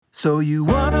So you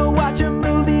wanna watch a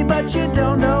movie but you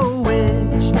don't know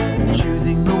which.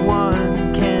 Choosing the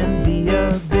one can be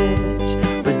a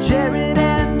bitch. But Jared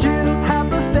and Drew have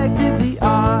perfected the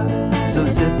art. So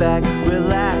sit back,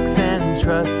 relax, and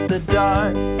trust the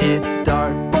dart. It's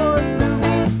Dartboard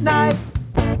Movie Night.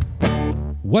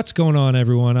 What's going on,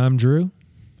 everyone? I'm Drew.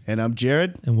 And I'm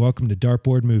Jared. And welcome to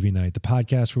Dartboard Movie Night, the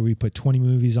podcast where we put 20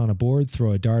 movies on a board,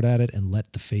 throw a dart at it, and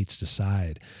let the fates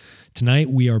decide. Tonight,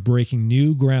 we are breaking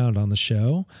new ground on the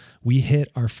show. We hit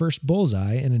our first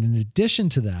bullseye, and in addition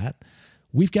to that,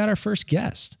 we've got our first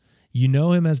guest. You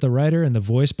know him as the writer and the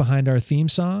voice behind our theme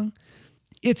song.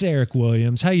 It's Eric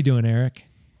Williams. How you doing, Eric?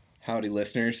 Howdy,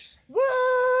 listeners.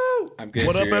 Woo! I'm good.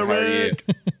 What up, Drew. Eric?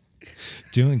 How are you?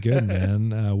 Doing good,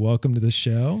 man. Welcome to the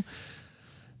show.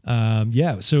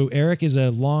 So Eric is a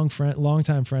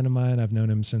longtime friend of mine. I've known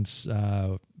him since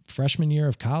freshman year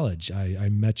of college. I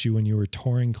met you when you were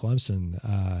touring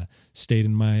Clemson, stayed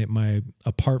in my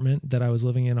apartment that I was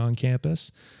living in on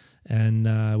campus,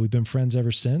 and we've been friends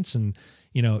ever since. And,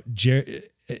 you know,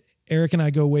 Eric and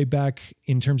I go way back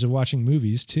in terms of watching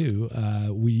movies too.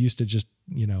 We used to just,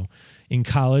 you know, in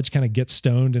college kind of get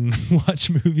stoned and watch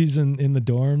movies in the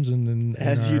dorms and in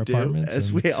our apartments.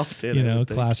 As we all did. You know,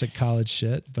 classic college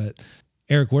shit. But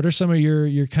Eric, what are some of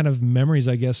your kind of memories,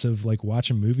 I guess, of like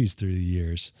watching movies through the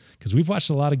years? Because we've watched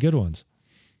a lot of good ones.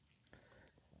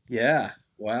 Yeah.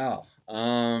 Wow.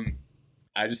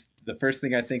 The first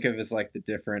thing I think of is like the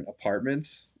different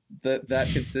apartments that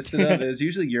consisted of. It was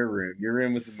usually your room. Your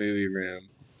room was the movie room.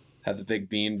 Had the big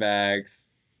bean bags.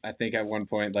 I think at one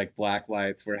point like black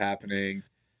lights were happening.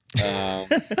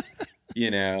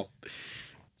 You know,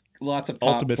 lots of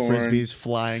popcorn. Ultimate Frisbees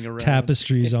flying around.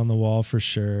 Tapestries on the wall for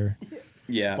sure.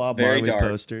 Yeah. Bob very Marley dark.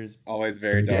 posters. Always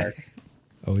very dark.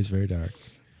 Always very dark.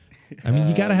 I mean,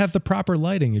 you got to have the proper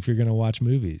lighting if you're going to watch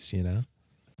movies, you know?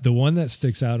 The one that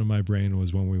sticks out in my brain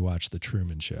was when we watched The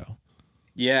Truman Show.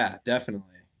 Yeah, definitely.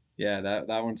 Yeah, that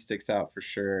one sticks out for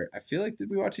sure. I feel like, did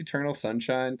we watch Eternal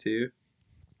Sunshine too?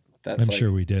 I'm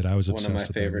sure we did. I was one of obsessed my with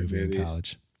that favorite movie movies. in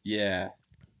college. Yeah.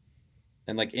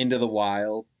 And like Into the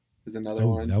Wild is another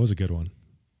one. That was a good one.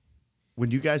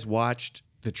 When you guys watched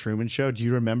The Truman Show, do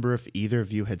you remember if either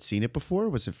of you had seen it before? Or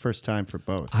was it first time for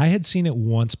both? I had seen it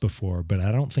once before, but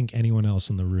I don't think anyone else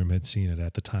in the room had seen it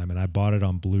at the time. And I bought it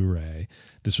on Blu-ray.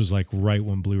 This was like right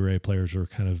when Blu-ray players were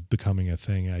kind of becoming a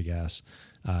thing, I guess.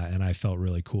 And I felt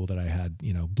really cool that I had,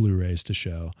 you know, Blu-rays to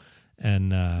show. And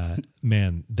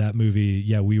man, that movie,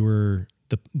 yeah, we were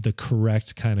the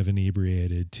correct kind of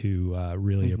inebriated to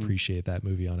really appreciate that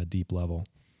movie on a deep level.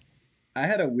 I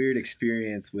had a weird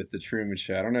experience with The Truman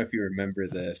Show. I don't know if you remember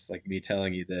this, like me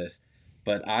telling you this,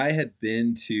 but I had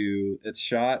been to, it's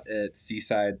shot at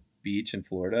Seaside Beach in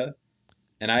Florida.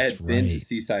 And I had been to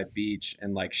Seaside Beach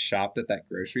and like shopped at that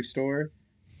grocery store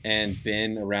and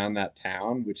been around that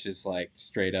town, which is like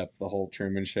straight up the whole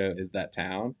Truman Show is that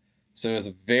town. So it was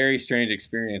a very strange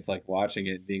experience, like watching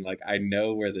it and being like, I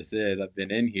know where this is. I've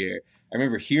been in here. I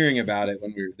remember hearing about it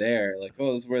when we were there, like,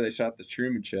 oh, this is where they shot the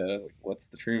Truman Show. I was like, what's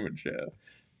the Truman Show?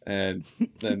 And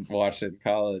then watched it in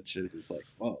college. And it was like,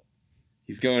 whoa,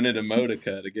 he's going into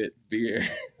Modica to get beer.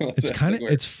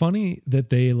 It's funny that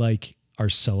they like are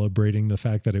celebrating the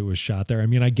fact that it was shot there. I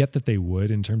mean, I get that they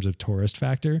would in terms of tourist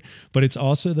factor, but it's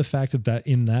also the fact that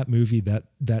in that movie,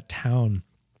 that town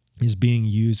is being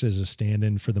used as a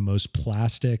stand-in for the most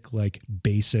plastic, like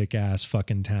basic ass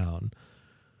fucking town.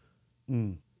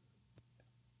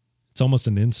 It's almost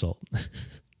an insult.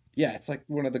 Yeah, it's like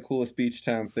one of the coolest beach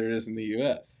towns there is in the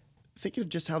U.S. Thinking of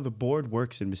just how the board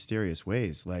works in mysterious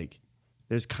ways. Like,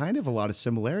 there's kind of a lot of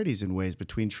similarities in ways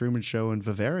between Truman Show and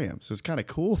Vivarium. So it's kind of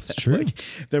cool. It's true. Like,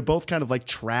 they're both kind of like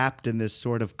trapped in this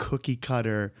sort of cookie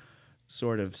cutter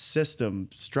sort of system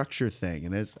structure thing.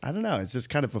 And I don't know, it's just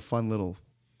kind of a fun little,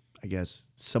 I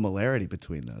guess, similarity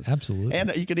between those. Absolutely.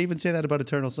 And you could even say that about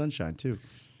Eternal Sunshine too.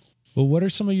 Well, what are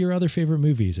some of your other favorite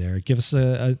movies, Eric? Give us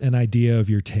an idea of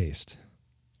your taste.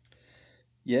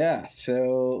 Yeah,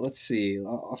 so let's see.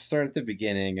 I'll start at the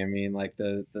beginning. I mean, like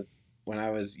the when I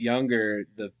was younger,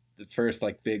 the first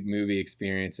like big movie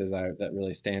experiences that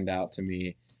really stand out to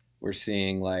me were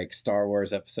seeing like Star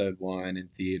Wars Episode 1 in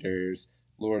theaters,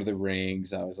 Lord of the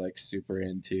Rings. I was like super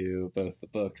into both the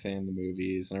books and the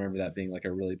movies. And I remember that being like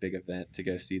a really big event to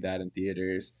go see that in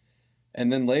theaters. And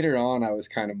then later on, I was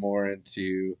kind of more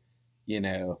into, you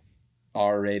know,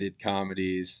 R-rated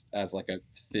comedies as like a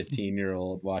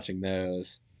 15-year-old watching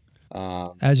those.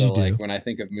 As you do. Like when I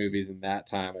think of movies in that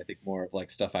time, I think more of like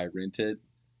stuff I rented,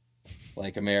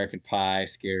 like American Pie,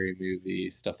 Scary Movie,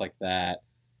 stuff like that.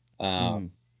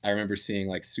 I remember seeing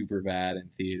like Superbad in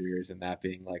theaters and that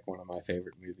being like one of my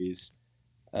favorite movies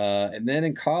And then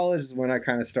in college is when I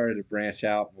kind of started to branch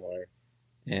out more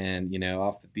and,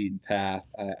 off the beaten path.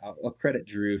 I'll credit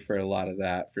Drew for a lot of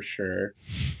that for sure.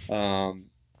 Um,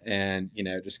 and,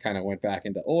 just kind of went back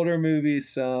into older movies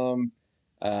some,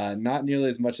 not nearly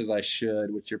as much as I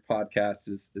should, which your podcast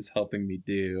is helping me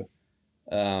do.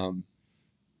 Um,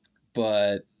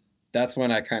 but that's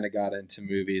when I kind of got into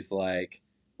movies like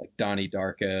Donnie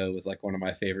Darko was like one of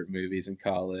my favorite movies in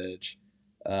college.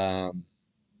 Um,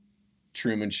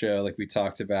 Truman Show, like we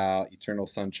talked about, Eternal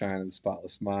Sunshine of the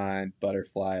Spotless Mind,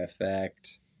 Butterfly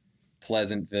Effect,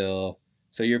 Pleasantville.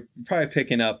 So you're probably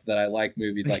picking up that I like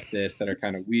movies like this that are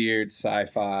kind of weird,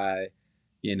 sci-fi.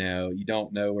 You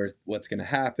don't know what's going to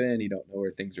happen. You don't know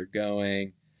where things are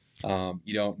going.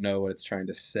 You don't know what it's trying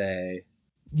to say.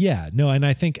 Yeah, no, and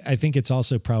I think it's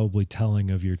also probably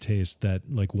telling of your taste that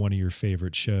like one of your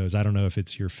favorite shows, I don't know if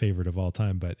it's your favorite of all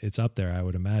time, but it's up there, I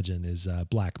would imagine, is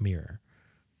Black Mirror.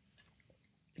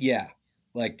 Yeah,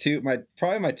 like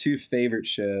my two favorite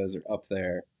shows are up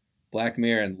there, Black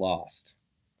Mirror and Lost,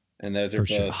 and those are For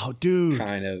sure. both Oh, dude.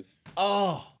 kind of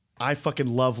Oh, I fucking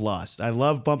love Lost. I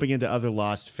love bumping into other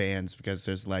Lost fans because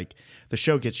there's like the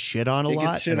show gets shit on a It gets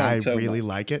lot, shit and on I so really much.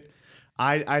 like it.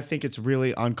 I think it's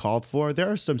really uncalled for.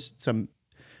 There are some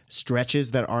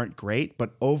stretches that aren't great,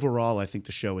 but overall, I think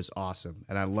the show is awesome,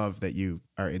 and I love that you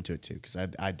are into it too because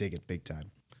I dig it big time.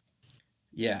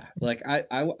 Yeah, like I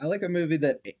like a movie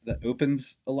that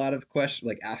opens a lot of questions,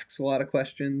 like asks a lot of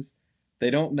questions.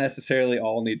 They don't necessarily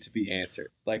all need to be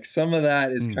answered. Like some of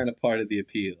that is Mm. kind of part of the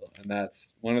appeal, and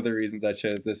that's one of the reasons I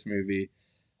chose this movie.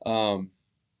 Um,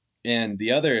 and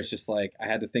the other is just like I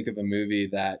had to think of a movie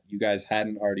that you guys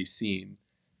hadn't already seen,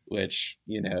 which,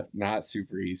 not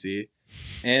super easy,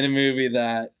 and a movie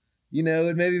that,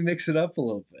 would maybe mix it up a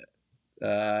little bit.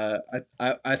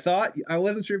 I thought I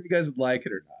wasn't sure if you guys would like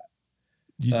it or not.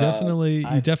 You Uh, definitely you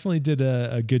I definitely did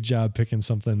a good job picking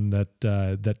something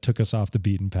that took us off the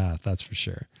beaten path, that's for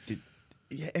sure. did.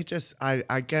 Yeah, it just I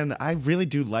really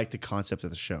do like the concept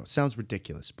of the show. It sounds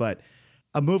ridiculous, but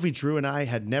a movie Drew and I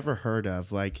had never heard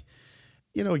of, like,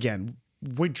 again,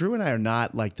 Drew and I are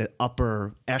not like the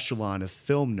upper echelon of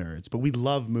film nerds, but we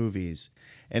love movies.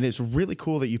 And it's really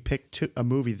cool that you picked a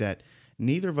movie that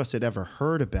neither of us had ever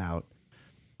heard about.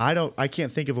 I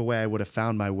can't think of a way I would have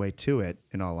found my way to it,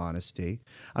 in all honesty.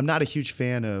 I'm not a huge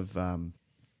fan of, and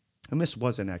this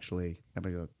wasn't actually, I'm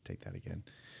going to go take that again.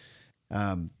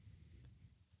 Um,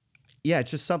 yeah,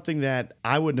 it's just something that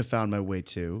I wouldn't have found my way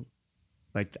to.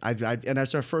 Like and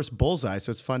that's our first bullseye, so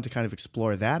it's fun to kind of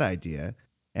explore that idea.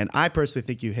 And I personally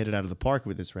think you hit it out of the park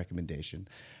with this recommendation.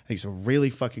 I think it's a really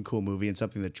fucking cool movie and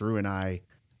something that Drew and I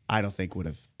don't think would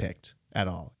have picked at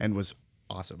all, and was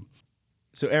awesome.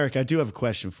 So Eric, I do have a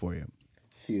question for you.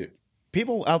 Shoot.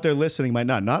 People out there listening might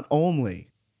not only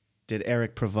did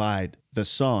Eric provide the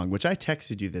song, which I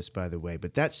texted you this by the way,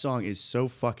 but that song is so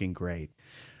fucking great.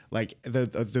 Like the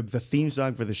theme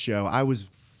song for the show, I was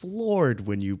floored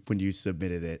when you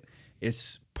submitted it.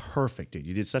 It's perfect, dude.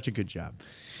 You did such a good job.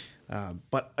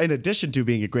 But in addition to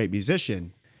being a great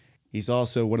musician, he's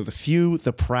also one of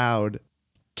the proud,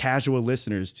 casual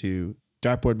listeners to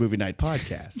Dartboard Movie Night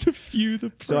podcast.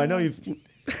 So I know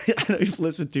you've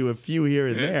listened to a few here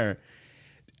and there.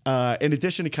 In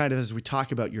addition to kind of as we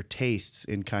talk about your tastes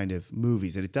in kind of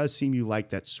movies, and it does seem you like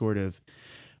that sort of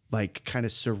like kind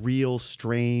of surreal,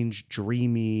 strange,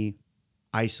 dreamy,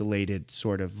 isolated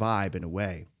sort of vibe in a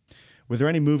way. Were there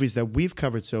any movies that we've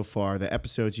covered so far, the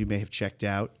episodes you may have checked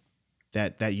out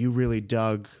that you really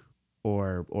dug,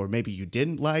 or maybe you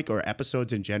didn't like, or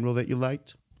episodes in general that you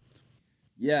liked?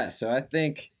 Yeah, so I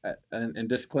think, and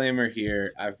disclaimer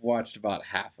here, I've watched about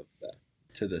half of them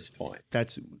to this point.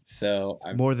 That's So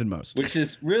I'm, more than most. which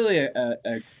is really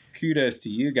a kudos to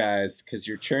you guys because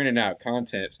you're churning out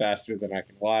content faster than I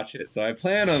can watch it. So I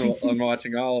plan on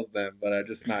watching all of them, but I'm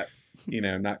just not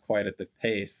quite at the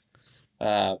pace.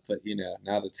 But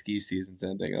now that ski season's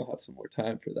ending, I'll have some more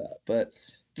time for that. But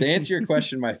to answer your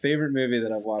question, my favorite movie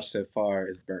that I've watched so far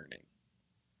is Burning.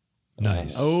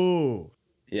 Nice. Oh,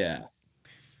 Yeah,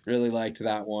 really liked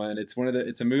that one.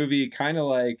 It's a movie kind of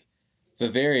like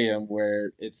Vivarium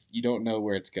where you don't know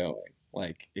where it's going.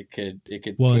 Like it could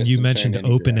Well, and twist you and turn mentioned any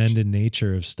direction. open-ended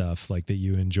nature of stuff, like that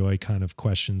you enjoy kind of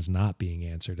questions not being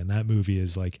answered. And that movie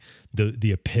is like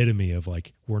the epitome of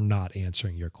like, we're not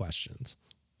answering your questions.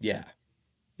 Yeah.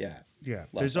 Yeah. yeah.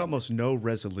 Love There's that almost no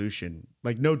resolution,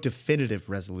 like no definitive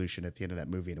resolution at the end of that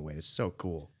movie in a way. It's so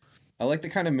cool. I like the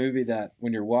kind of movie that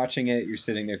when you're watching it, you're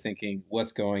sitting there thinking,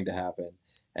 what's going to happen?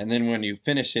 And then when you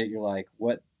finish it, you're like,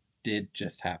 what did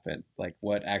just happen? Like,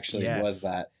 what actually was Yes.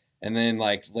 that? And then,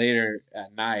 like, later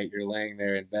at night, you're laying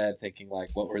there in bed thinking, like,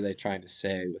 what were they trying to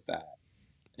say with that?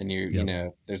 and you Yep.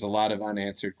 know, there's a lot of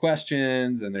unanswered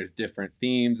questions, and there's different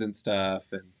themes and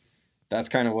stuff, and that's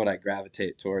kind of what I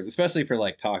gravitate towards, especially for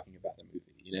like talking about a movie,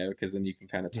 you know, because then you can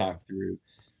kind of Yeah. talk through,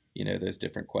 you know, those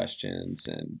different questions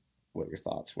and what your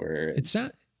thoughts were. And It's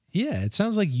not. Yeah, it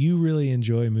sounds like you really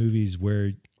enjoy movies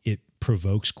where it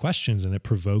provokes questions and it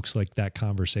provokes like that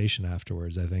conversation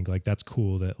afterwards. I think like that's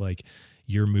cool that like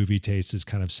your movie taste is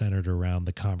kind of centered around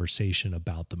the conversation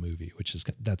about the movie, which is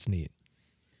that's neat.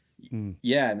 Mm.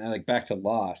 yeah, and like back to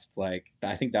Lost, like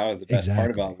I think that was the best part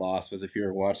Exactly. about Lost was if you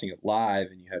were watching it live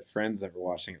and you had friends that were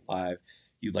watching it live,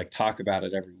 you'd like talk about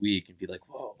it every week and be like,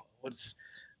 "Whoa, what's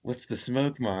the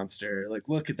smoke monster? Like,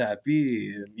 what could that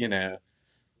be?" And, you know,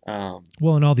 um,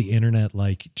 Well, and all the internet,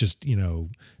 like just,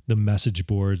 the message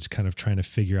boards kind of trying to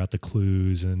figure out the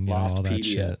clues and, all that Lostpedia.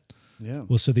 shit. Yeah.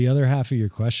 Well, so the other half of your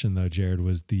question though, Jared,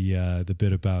 was the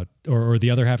bit about, or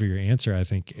the other half of your answer, I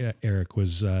think, Eric,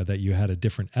 was that you had a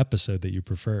different episode that you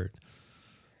preferred.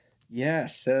 Yeah,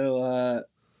 so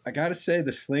I gotta say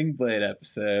the Sling Blade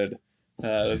episode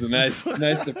was a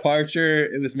nice departure.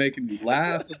 It was making me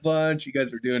laugh a bunch. You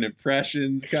guys were doing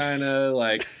impressions, kind of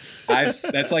like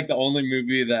that's like the only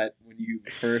movie that when you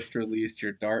first released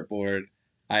your dartboard,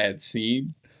 I had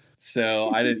seen. So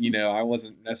I didn't, you know, I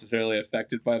wasn't necessarily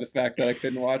affected by the fact that I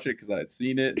couldn't watch it because I had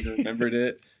seen it and remembered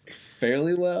it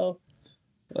fairly well.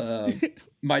 Um,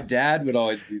 my dad would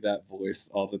always do that voice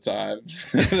all the time.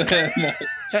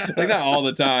 Like not all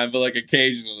the time, but like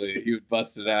occasionally he would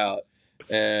bust it out.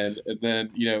 And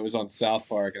then, you know, it was on South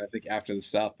Park, and I think after the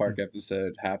South Park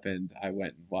episode happened, I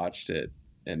went and watched it,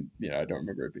 and you know, I don't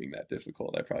remember it being that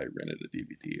difficult. I probably rented a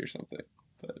DVD or something.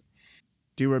 But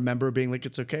Do you remember being like,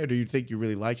 it's okay? Or do you think you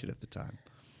really liked it at the time?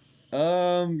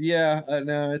 yeah,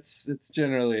 no, it's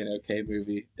generally an okay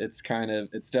movie. It's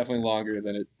definitely longer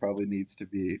than it probably needs to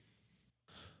be.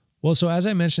 Well, so as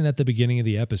I mentioned at the beginning of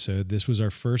the episode, this was our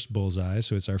first Bullseye.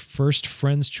 So it's our first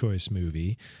Friend's Choice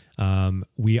movie.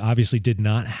 We obviously did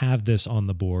not have this on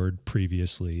the board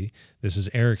previously. This is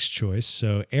Eric's choice.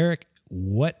 So, Eric,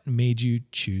 what made you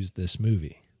choose this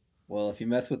movie? Well, if you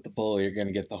mess with the bull, you're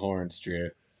gonna get the horns,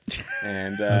 Drew.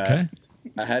 And Okay.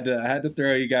 I had to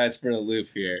throw you guys for a loop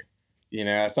here. You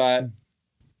know, I thought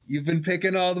you've been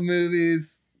picking all the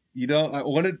movies. You don't.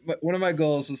 One of my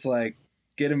goals was like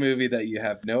get a movie that you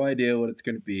have no idea what it's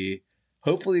going to be.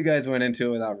 Hopefully, you guys went into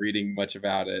it without reading much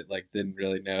about it. Like, didn't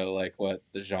really know like what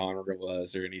the genre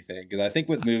was or anything. Because I think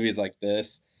with movies like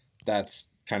this, that's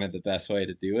kind of the best way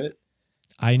to do it.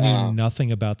 I knew Um,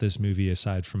 nothing about this movie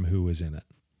aside from who was in it.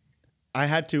 I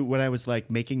had to, when I was like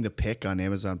making the pick on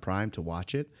Amazon Prime to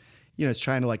watch it, it's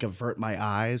trying to like avert my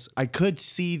eyes. I could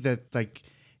see that like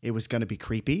it was going to be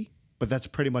creepy, but that's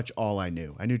pretty much all I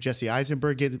knew. I knew Jesse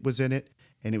Eisenberg was in it,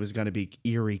 and it was going to be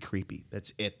eerie creepy.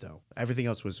 That's it though. Everything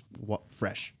else was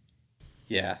fresh.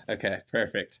 Yeah, okay,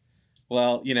 perfect.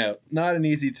 Well, you know, not an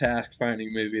easy task finding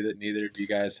a movie that neither of you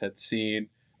guys had seen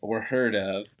or heard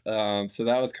of. So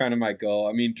that was kind of my goal.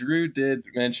 I mean, Drew did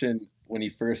mention when he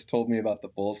first told me about the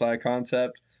bullseye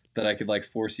concept that I could like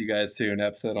force you guys to an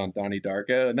episode on Donnie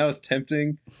Darko, and that was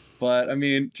tempting. But I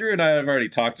mean, Drew and I have already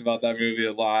talked about that movie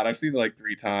a lot. I've seen it like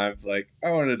 3 times. Like,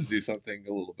 I wanted to do something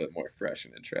a little bit more fresh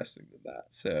and interesting than that.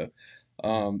 So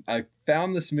I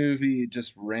found this movie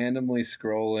just randomly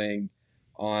scrolling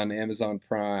on Amazon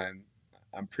Prime.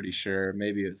 I'm pretty sure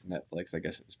maybe it was Netflix. I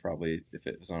guess it was probably if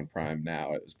it was on Prime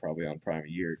now, it was probably on Prime a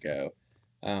year ago.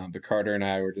 But Carter and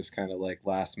I were just kind of like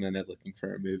last minute looking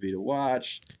for a movie to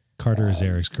watch. Carter is Um,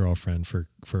 Eric's girlfriend for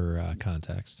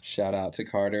context. Shout out to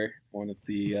Carter, one of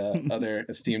the other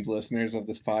esteemed listeners of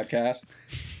this podcast.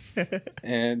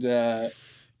 And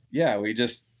yeah, we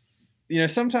just, you know,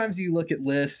 sometimes you look at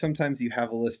lists, sometimes you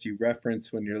have a list you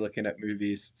reference when you're looking at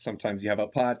movies, sometimes you have a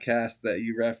podcast that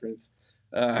you reference.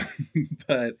 Uh,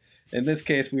 but in this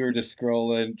case, we were just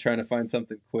scrolling, trying to find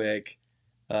something quick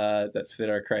that fit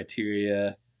our criteria.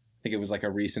 I think it was like a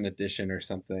recent addition or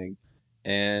something.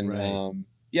 And Right.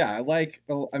 yeah,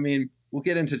 I mean, we'll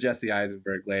get into Jesse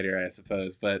Eisenberg later, I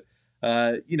suppose, but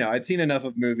you know, I'd seen enough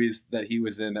of movies that he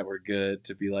was in that were good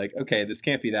to be like, okay, this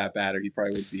can't be that bad, or he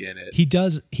probably would be in it. He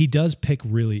does pick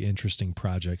really interesting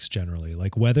projects generally.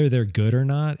 Like whether they're good or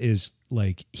not is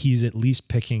like he's at least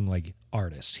picking like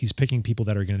artists. He's picking people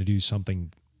that are going to do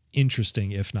something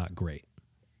interesting if not great.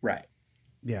 Right.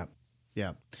 Yeah.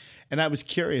 Yeah. And I was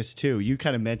curious too. You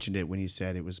kind of mentioned it when you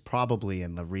said it was probably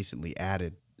in the recently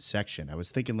added section. I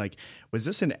was thinking like, was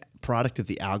this a product of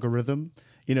the algorithm?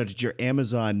 Did your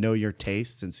Amazon know your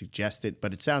taste and suggest it?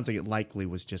 But it sounds like it likely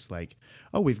was just like,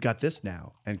 oh, we've got this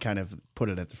now, and kind of put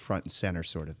it at the front and center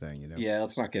sort of thing, Yeah,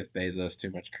 let's not give Bezos too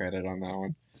much credit on that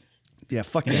one. Yeah,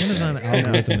 fuck The that Amazon guy.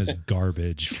 algorithm is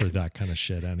garbage for that kind of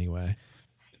shit anyway.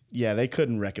 Yeah, they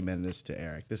couldn't recommend this to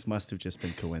Eric. This must have just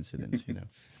been coincidence,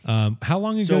 How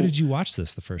long ago So- did you watch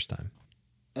this the first time?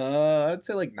 I'd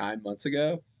say like 9 months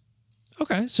ago.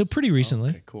 Okay, so pretty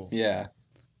recently. Okay, cool. Yeah.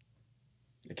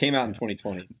 It came out in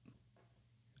 2020.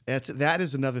 That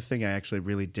is another thing I actually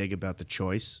really dig about the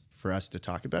choice for us to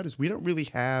talk about is we don't really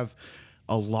have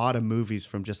a lot of movies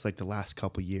from just like the last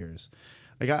couple years.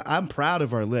 Like I'm proud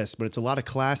of our list, but it's a lot of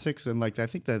classics, and like I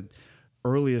think the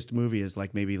earliest movie is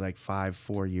like maybe like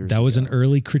 4 years. That was ago. an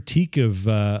early critique of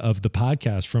the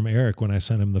podcast from Eric when I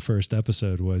sent him the first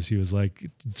episode. He was like,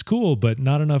 "It's cool, but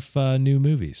not enough new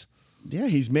movies." Yeah,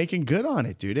 he's making good on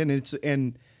it, dude.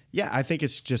 And yeah, I think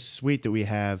it's just sweet that we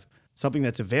have something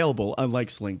that's available, unlike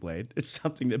Sling Blade. It's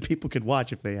something that people could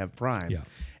watch if they have Prime. Yeah.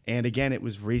 And again, it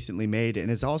was recently made,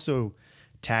 and it's also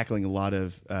tackling a lot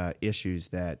of issues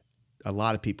that a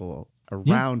lot of people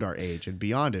around our age and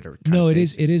beyond it are It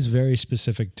is very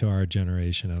specific to our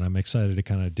generation, and I'm excited to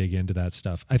kind of dig into that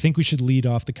stuff. I think we should lead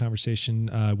off the conversation.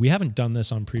 We haven't done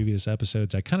this on previous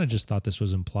episodes. I kind of just thought this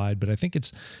was implied, but I think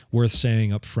it's worth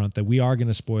saying up front that we are going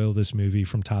to spoil this movie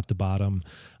from top to bottom.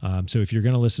 So if you're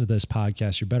going to listen to this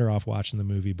podcast, you're better off watching the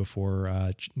movie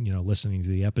before listening to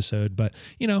the episode. But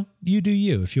you do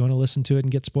you. If you want to listen to it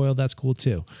and get spoiled, that's cool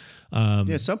too.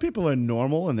 Yeah, some people are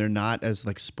normal and they're not as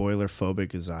like spoiler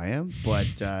phobic as I am,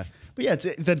 but yeah,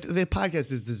 the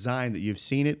podcast is designed that you've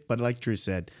seen it, but like Drew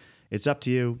said, it's up to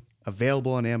you.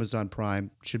 Available on Amazon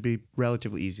Prime, should be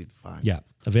relatively easy to find. Yeah,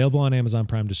 available on Amazon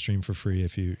Prime to stream for free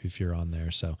if you're on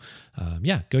there. So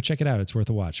go check it out. It's worth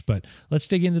a watch. But let's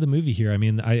dig into the movie here. I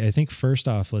mean, I think first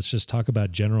off, let's just talk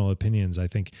about general opinions. I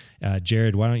think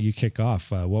Jared, why don't you kick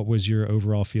off? What was your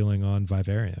overall feeling on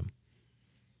Vivarium?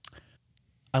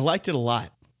 I liked it a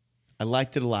lot.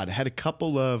 I had a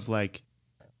couple of like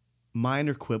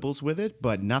minor quibbles with it,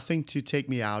 but nothing to take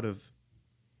me out of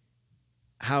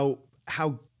how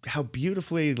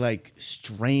beautifully like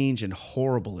strange and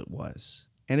horrible it was.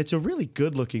 And it's a really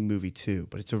good looking movie too,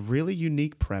 but it's a really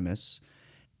unique premise.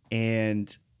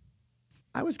 And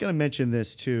I was going to mention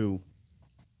this too.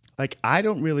 Like, I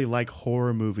don't really like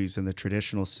horror movies in the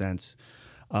traditional sense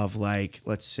of like,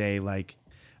 let's say like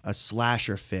a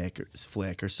slasher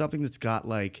flick or something that's got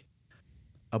like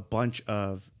a bunch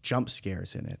of jump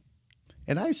scares in it.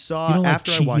 And I saw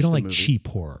after I watched the movie, you don't like cheap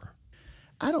horror.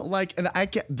 I don't like, and I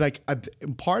get like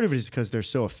part of it is because they're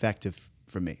so effective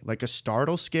for me. Like a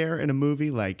startle scare in a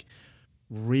movie, like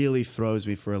really throws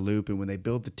me for a loop. And when they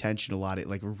build the tension a lot, it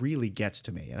like really gets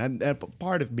to me. And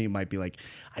part of me might be like,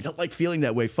 I don't like feeling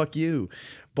that way. Fuck you.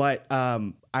 But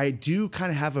I do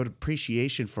kind of have an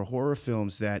appreciation for horror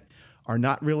films that are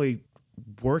not really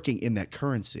working in that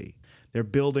currency. They're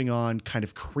building on kind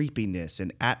of creepiness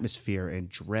and atmosphere and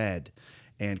dread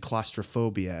and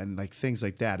claustrophobia and like things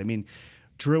like that. I mean,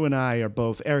 Drew and I are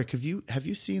both. Eric, have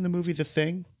you seen the movie The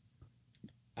Thing?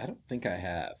 I don't think I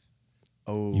have.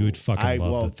 Oh, You would fucking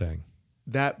love The Thing.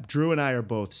 That Drew and I are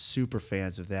both super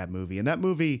fans of that movie. And that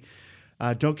movie,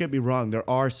 don't get me wrong, there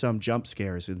are some jump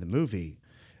scares in the movie,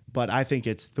 but I think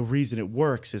it's the reason it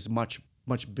works is much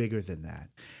bigger than that.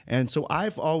 And so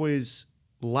I've always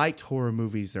liked horror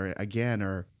movies that again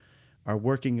are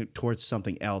working towards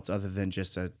something else other than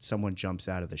just someone jumps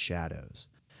out of the shadows.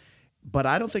 But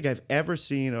I don't think I've ever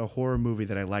seen a horror movie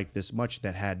that I liked this much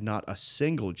that had not a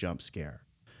single jump scare.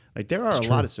 Like there are a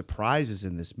lot of surprises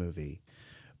in this movie,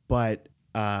 but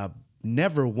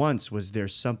never once was there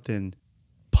something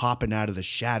popping out of the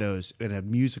shadows in a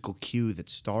musical cue that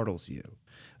startles you.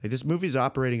 Like this movie's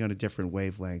operating on a different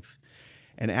wavelength.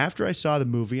 And after I saw the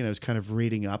movie and I was kind of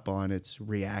reading up on its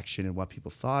reaction and what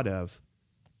people thought of,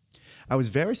 I was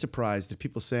very surprised at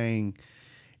people saying,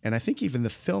 and I think even the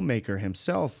filmmaker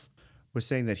himself was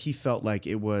saying that he felt like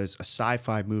it was a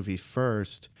sci-fi movie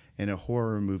first and a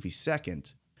horror movie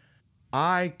second.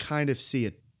 I kind of see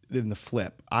it in the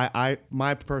flip.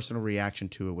 My personal reaction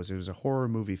to it was a horror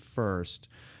movie first,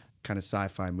 kind of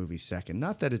sci-fi movie second.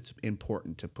 Not that it's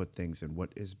important to put things in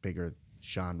what is bigger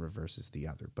genre versus the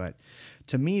other, but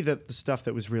to me that the stuff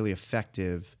that was really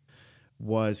effective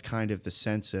was kind of the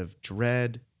sense of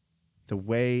dread, the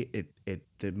way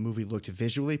the movie looked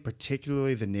visually,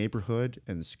 particularly the neighborhood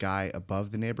and the sky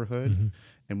above the neighborhood. Mm-hmm.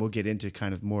 And we'll get into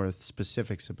kind of more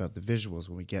specifics about the visuals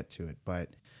when we get to it.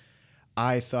 But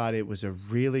I thought it was a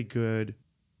really good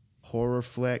horror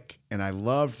flick, and I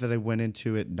loved that I went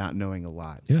into it not knowing a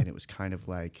lot. Yeah. And it was kind of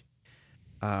like,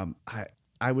 I'll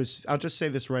just say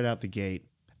this right out the gate.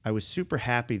 I was super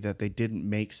happy that they didn't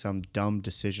make some dumb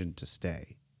decision to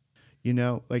stay. You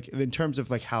know, like in terms of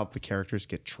like how the characters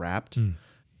get trapped,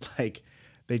 like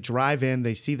They drive in,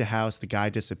 they see the house, the guy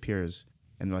disappears,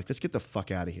 and they're like, let's get the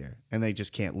fuck out of here. And they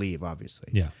just can't leave, obviously.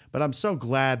 Yeah. But I'm so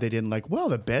glad they didn't like, well,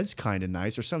 the bed's kind of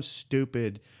nice, or some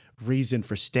stupid reason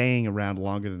for staying around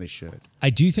longer than they should. I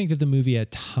do think that the movie at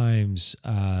times,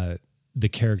 the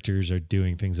characters are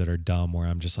doing things that are dumb where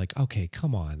I'm just like, okay,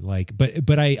 come on. Like,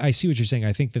 but I see what you're saying.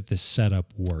 I think that the setup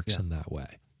works in that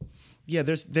way. Yeah,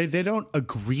 they don't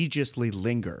egregiously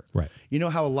linger. Right. You know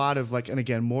how a lot of like, and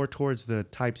again, more towards the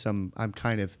types I'm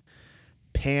kind of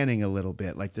panning a little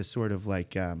bit, like this sort of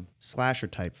like slasher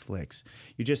type flicks.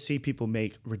 You just see people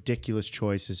make ridiculous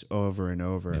choices over and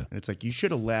over. Yeah. And it's like, you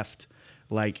should have left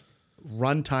like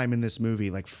runtime in this movie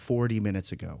like 40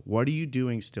 minutes ago. What are you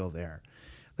doing still there?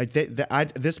 Like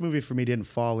this movie for me didn't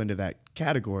fall into that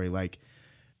category. Like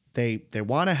they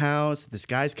want a house. This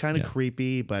guy's kind of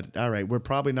creepy, but all right, we're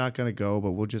probably not going to go,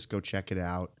 but we'll just go check it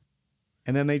out.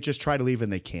 And then they just try to leave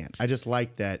and they can't. I just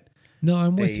like that. No,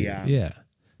 I'm with you. Yeah.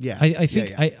 Yeah. I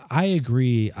think I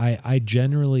agree. I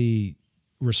generally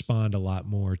respond a lot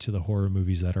more to the horror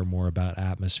movies that are more about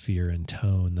atmosphere and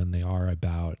tone than they are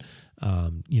about,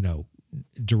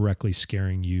 directly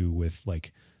scaring you with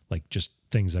like just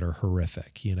things that are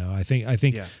horrific. I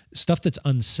think stuff that's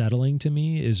unsettling to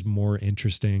me is more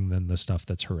interesting than the stuff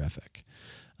that's horrific.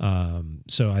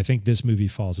 So I think this movie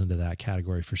falls into that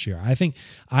category for sure. I think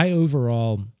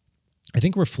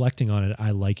reflecting on it,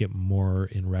 I like it more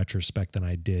in retrospect than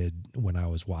I did when I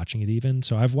was watching it even.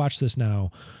 So I've watched this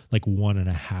now like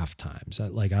 1.5 times.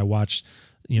 I watched,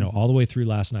 all the way through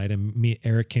last night, and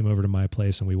Eric came over to my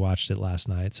place and we watched it last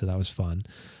night. So that was fun.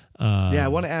 I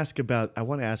want to ask about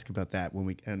that when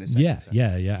we in a second.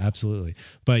 Yeah, absolutely.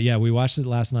 But yeah, we watched it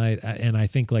last night, and I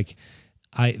think like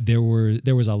there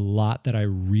was a lot that I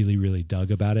really, really dug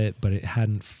about it, but it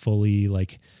hadn't fully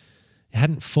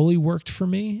worked for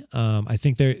me. I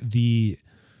think the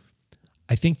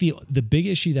big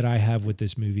issue that I have with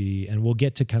this movie, and we'll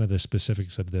get to kind of the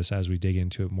specifics of this as we dig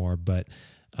into it more, but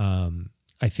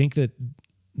I think that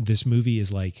this movie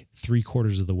is like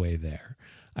 3/4 of the way there.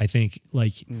 I think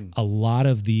like a lot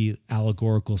of the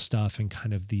allegorical stuff and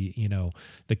kind of the,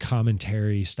 the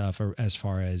commentary stuff as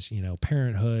far as,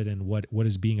 parenthood and what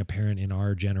is being a parent in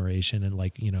our generation and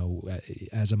like,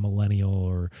 as a millennial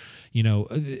or,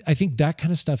 I think that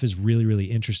kind of stuff is really, really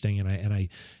interesting. And I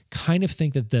kind of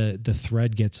think that the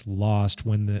thread gets lost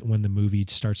when the movie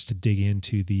starts to dig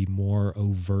into the more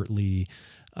overtly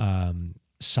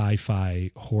sci-fi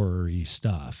horror-y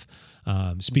stuff.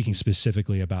 Speaking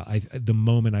specifically about the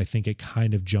moment, I think it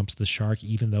kind of jumps the shark,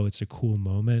 even though it's a cool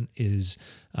moment, is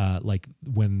like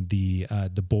when the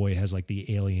boy has like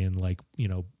the alien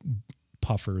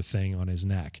puffer thing on his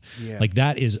neck. Yeah. Like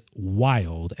that is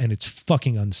wild and it's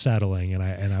fucking unsettling, and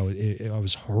I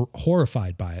was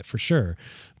horrified by it for sure.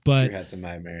 But you had some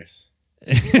nightmares.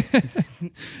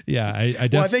 Yeah, I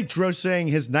think Dro's saying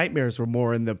his nightmares were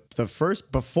more in the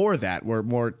first, before that were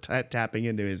more tapping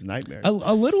into his nightmares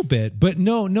a little bit, but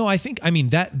no, I mean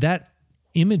that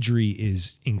imagery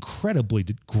is incredibly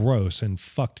gross and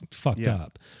fucked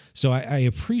up. So I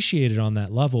appreciate it on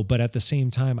that level, but at the same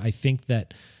time, I think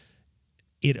that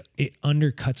it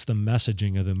undercuts the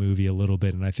messaging of the movie a little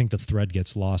bit, and I think the thread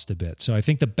gets lost a bit. So I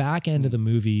think the back end of the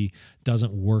movie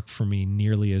doesn't work for me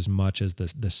nearly as much as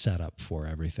the setup for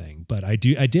everything. But I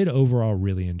did overall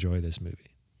really enjoy this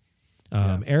movie.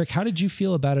 Eric, how did you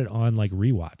feel about it on like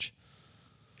rewatch?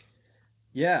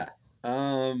 Yeah,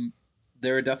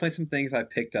 there were definitely some things I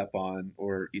picked up on,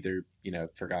 or either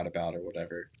forgot about or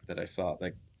whatever, that I saw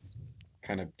like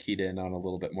kind of keyed in on a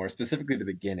little bit more, specifically the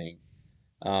beginning.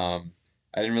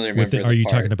 I didn't really remember. Are you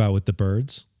talking about with the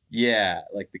birds? Yeah,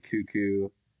 like the cuckoo,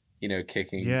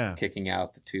 kicking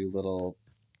out the two little,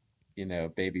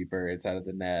 baby birds out of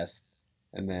the nest.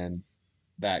 And then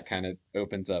that kind of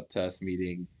opens up to us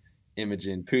meeting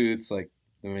Imogen Poots, like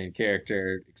the main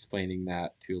character, explaining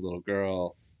that to a little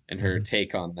girl and her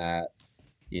take on that,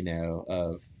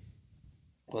 of,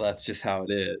 well, that's just how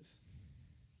it is.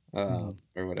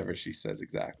 Or whatever she says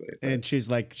exactly. But. And she's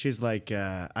like,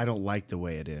 I don't like the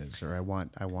way it is, or I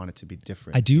want it to be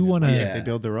different. I do want to. They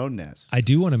build their own nest. I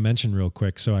do want to mention real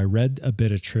quick. So I read a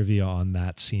bit of trivia on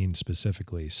that scene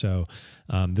specifically. So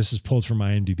this is pulled from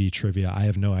IMDb trivia. I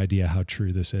have no idea how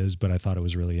true this is, but I thought it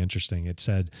was really interesting. It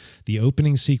said the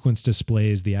opening sequence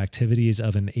displays the activities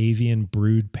of an avian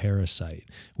brood parasite,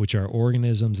 which are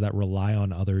organisms that rely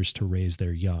on others to raise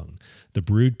their young. The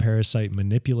brood parasite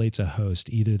manipulates a host,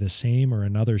 either the same or or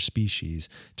another species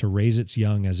to raise its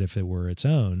young as if it were its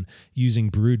own, using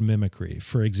brood mimicry,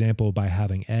 for example, by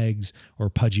having eggs or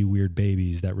pudgy weird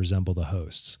babies that resemble the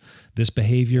hosts. This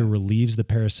behavior relieves the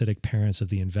parasitic parents of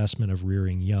the investment of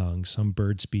rearing young. Some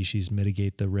bird species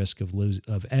mitigate the risk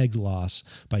of egg loss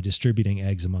by distributing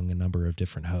eggs among a number of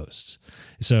different hosts.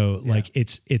 So like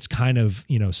it's kind of,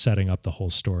 setting up the whole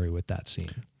story with that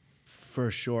scene.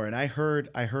 For sure. And I heard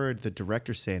the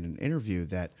director say in an interview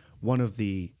that one of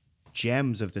the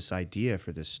gems of this idea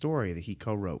for this story that he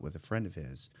co-wrote with a friend of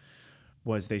his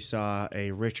was they saw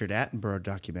a Richard Attenborough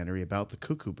documentary about the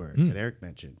cuckoo bird that Eric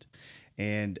mentioned.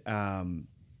 And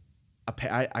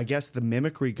I guess the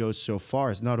mimicry goes so far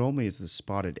as not only is the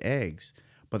spotted eggs,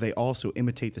 but they also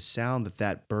imitate the sound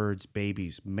that bird's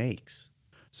babies makes,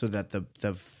 so that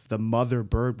the mother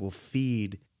bird will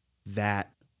feed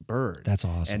that bird. That's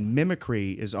awesome. And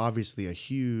mimicry is obviously a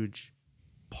huge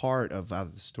part of how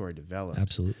the story develops.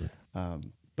 Absolutely.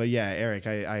 But yeah, Eric,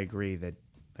 I agree that,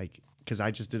 like, because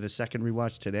I just did a second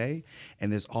rewatch today,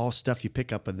 and there's all stuff you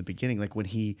pick up in the beginning, like when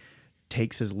he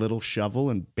takes his little shovel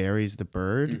and buries the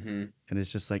bird, and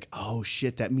it's just like, oh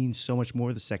shit, that means so much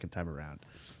more the second time around.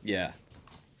 Yeah.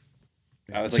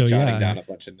 I was jotting down a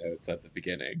bunch of notes at the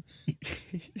beginning.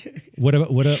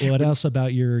 What else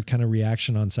about your kind of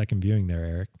reaction on second viewing there,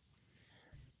 Eric?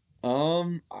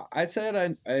 I'd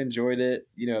say I enjoyed it,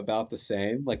 about the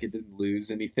same. Like, it didn't lose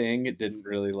anything. It didn't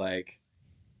really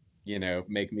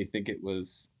make me think it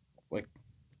was like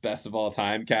best of all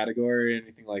time category or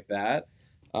anything like that.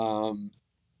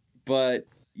 But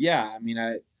yeah, I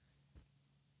mean,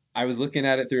 I was looking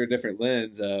at it through a different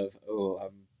lens of,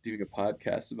 I'm doing a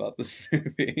podcast about this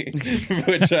movie,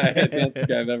 which I don't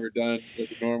think I've ever done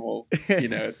with a normal,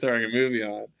 throwing a movie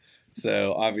on.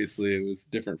 So obviously it was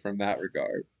different from that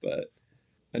regard. But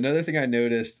another thing I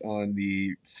noticed on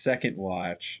the second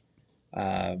watch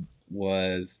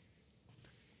was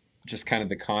just kind of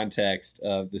the context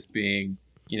of this being,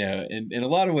 in a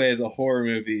lot of ways, a horror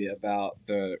movie about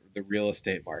the real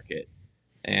estate market.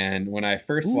 And when I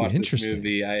first watched this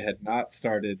movie, I had not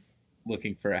started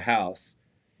looking for a house.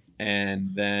 And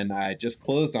then I just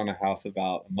closed on a house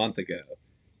about a month ago.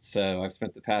 So I've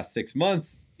spent the past 6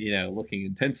 months, looking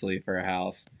intensely for a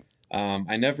house.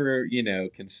 I never,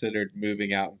 considered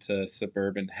moving out into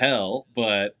suburban hell,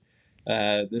 but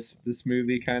this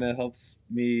movie kind of helps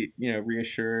me,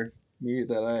 reassure me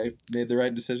that I made the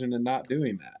right decision in not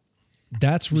doing that.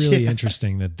 That's really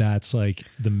interesting that's like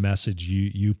the message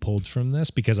you pulled from this,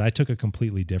 because I took a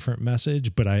completely different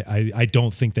message, but I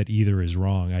don't think that either is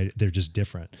wrong. They're just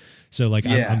different. So like,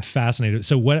 I'm fascinated.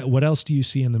 So what else do you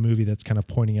see in the movie that's kind of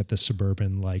pointing at the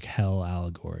suburban like hell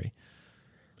allegory?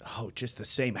 Oh, just the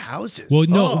same houses. Well,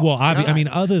 no, I mean,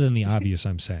 other than the obvious,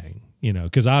 I'm saying,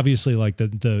 because obviously like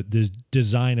the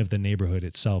design of the neighborhood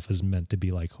itself is meant to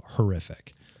be like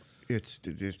horrific. It's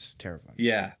terrifying.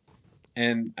 Yeah.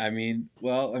 And I mean,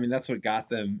 that's what got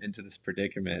them into this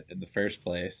predicament in the first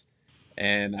place.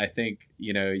 And I think,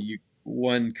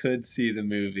 one could see the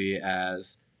movie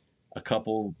as a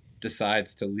couple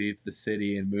decides to leave the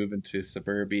city and move into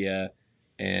suburbia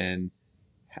and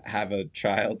have a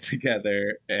child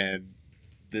together. And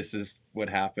this is what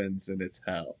happens, and it's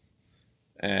hell.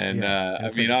 And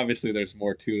obviously there's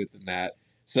more to it than that.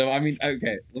 So, I mean,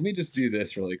 okay, let me just do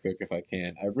this really quick if I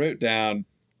can. I wrote down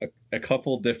a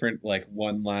couple different like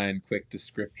one-line quick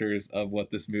descriptors of what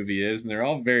this movie is, and they're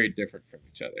all very different from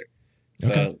each other.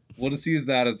 So we'll just use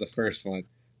that as the first one.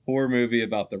 Horror movie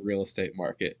about the real estate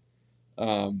market.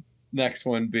 Next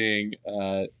one being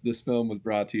this film was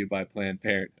brought to you by Planned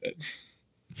Parenthood.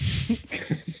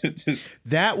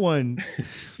 That one.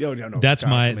 No. That's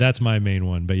my main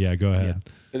one. But yeah, go ahead.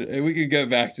 Yeah. We could go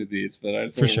back to these, but I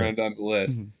just want to run down the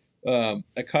list. A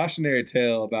cautionary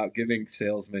tale about giving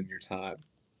salesmen your time.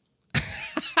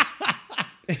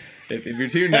 If you're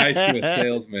too nice to a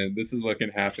salesman, this is what can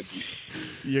happen to you.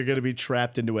 You're going to be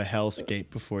trapped into a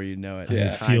hellscape before you know it.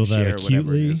 Yeah, I feel that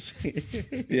acutely.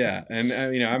 Yeah, and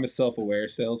I'm a self-aware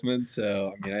salesman,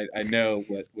 so I mean, I know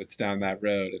what's down that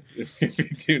road if you're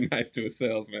too nice to a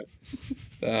salesman.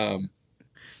 Because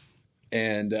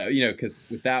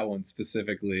with that one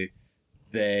specifically,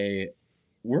 they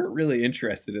weren't really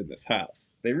interested in this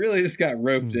house. They really just got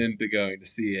roped into going to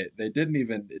see it. It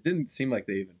didn't seem like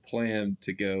they even planned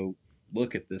to go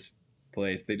look at this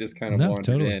place. They just kind of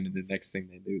wandered in, and the next thing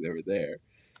they knew, they were there.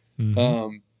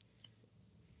 Mm-hmm.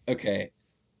 Okay.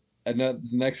 The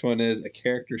next one is a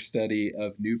character study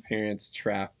of new parents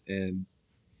trapped in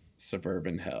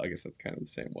suburban hell. I guess that's kind of the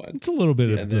same one. It's a little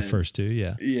bit of the first two,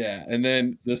 yeah. Yeah, and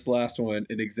then this last one,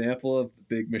 an example of the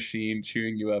big machine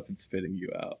chewing you up and spitting you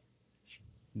out.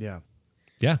 Yeah.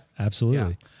 Yeah,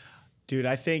 absolutely. Dude,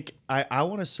 I think I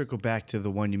want to circle back to the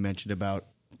one you mentioned about,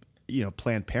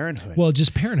 Planned Parenthood. Well,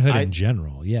 just parenthood in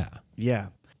general. Yeah. Yeah.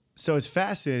 So it's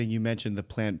fascinating you mentioned the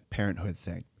Planned Parenthood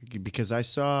thing because I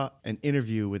saw an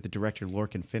interview with the director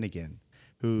Lorcan Finnegan,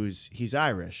 he's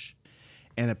Irish.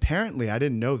 And apparently, I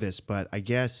didn't know this, but I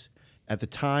guess at the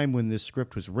time when this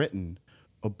script was written,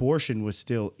 abortion was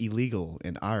still illegal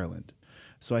in Ireland.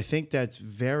 So I think that's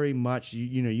very much,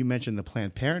 you mentioned the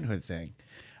Planned Parenthood thing.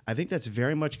 I think that's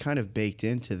very much kind of baked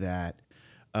into that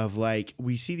of like,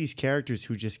 we see these characters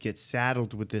who just get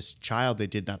saddled with this child they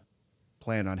did not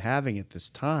plan on having at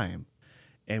this time.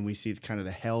 And we see kind of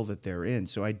the hell that they're in.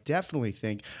 So I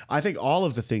think all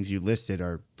of the things you listed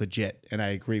are legit, and I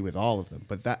agree with all of them.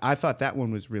 But I thought that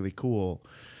one was really cool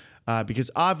because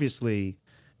obviously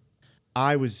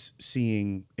I was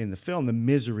seeing in the film the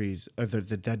miseries or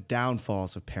the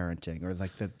downfalls of parenting, or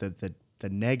like the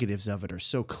negatives of it are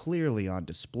so clearly on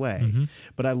display. Mm-hmm.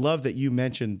 But I love that you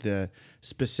mentioned the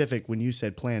specific when you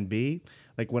said Plan B.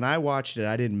 Like when I watched it,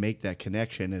 I didn't make that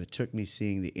connection, and it took me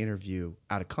seeing the interview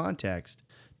out of context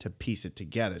to piece it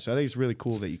together. So I think it's really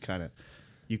cool that you kind of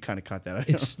caught that.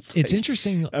 It's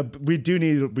interesting. We do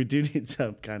need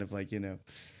some kind of like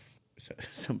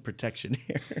some protection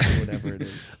here, or whatever it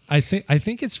is. I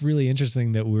think it's really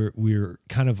interesting that we're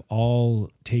kind of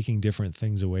all taking different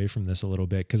things away from this a little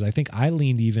bit, because I think I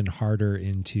leaned even harder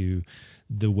into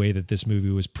the way that this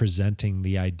movie was presenting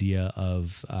the idea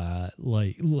of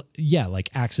like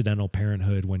accidental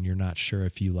parenthood when you're not sure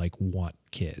if you like want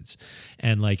kids.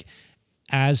 And like,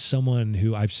 as someone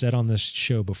who I've said on this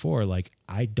show before, like,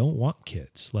 I don't want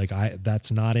kids. Like that's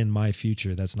not in my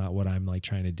future. That's not what I'm like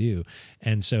trying to do.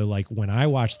 And so like when I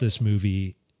watched this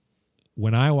movie,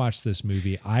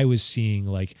 I was seeing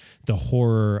like the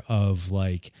horror of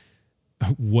like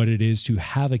what it is to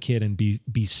have a kid and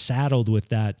be saddled with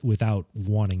that without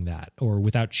wanting that, or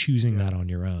without choosing that on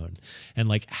your own, and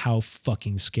like how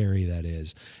fucking scary that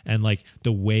is. And like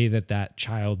the way that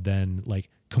child then like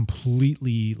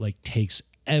completely like takes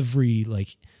every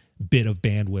like bit of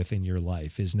bandwidth in your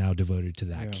life is now devoted to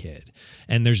that kid.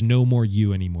 And there's no more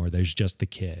you anymore. There's just the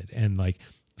kid. And like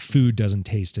food doesn't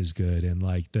taste as good, and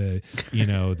like the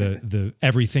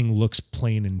everything looks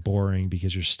plain and boring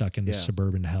because you're stuck in this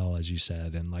suburban hell, as you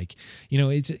said. And like,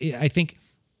 I think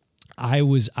I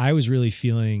was really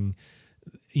feeling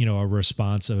a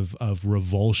response of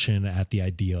revulsion at the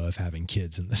idea of having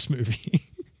kids in this movie.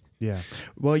 Yeah.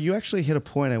 Well, you actually hit a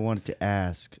point I wanted to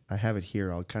ask. I have it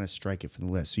here. I'll kind of strike it from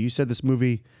the list. So you said this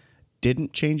movie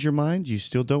didn't change your mind? You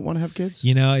still don't want to have kids?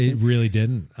 It really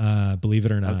didn't. Believe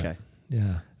it or not. Okay.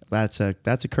 Yeah. That's a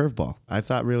curveball. I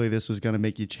thought really this was going to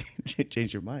make you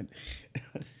change your mind.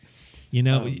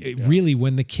 Really,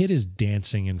 when the kid is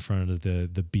dancing in front of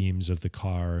the beams of the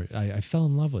car, I fell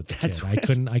in love with the kid.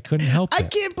 I couldn't help it. I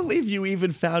can't believe you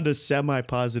even found a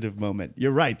semi-positive moment.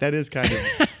 You're right. That is kind of,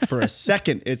 for a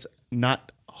second, it's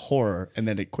not horror, and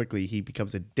then he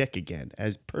becomes a dick again,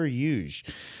 as per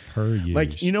usual.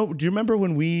 Like, do you remember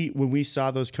when we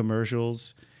saw those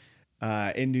commercials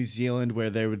in New Zealand where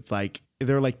they would like,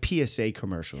 they're like PSA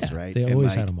commercials, right? They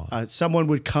always had them on. Someone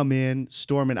would come in,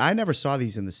 storm in. I never saw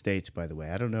these in the States, by the way.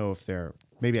 I don't know if they're,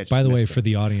 maybe I just By the way, missed them. for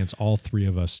the audience, all three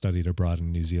of us studied abroad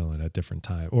in New Zealand at different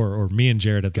times, or me and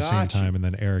Jared at the same time, and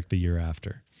then Eric the year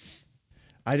after.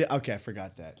 Okay, I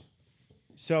forgot that.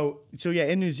 So yeah,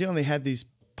 in New Zealand, they had these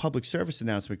public service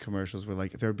announcement commercials where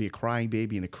like there would be a crying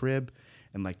baby in a crib,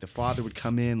 and like the father would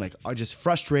come in like just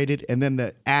frustrated, and then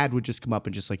the ad would just come up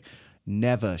and just like,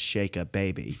 never shake a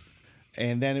baby.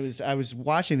 And then I was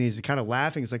watching these and kind of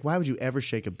laughing. It's like, why would you ever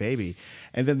shake a baby?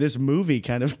 And then this movie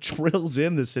kind of drills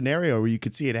in the scenario where you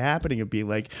could see it happening and be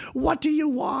like, what do you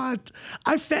want?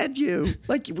 I fed you.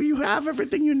 Like, you have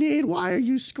everything you need. Why are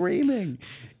you screaming?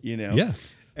 Yeah.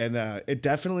 And it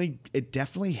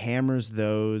definitely hammers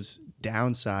those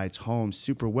downsides home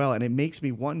super well. And it makes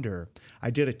me wonder,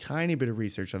 I did a tiny bit of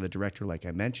research on the director, like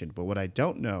I mentioned, but what I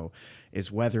don't know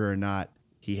is whether or not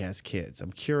he has kids.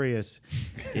 I'm curious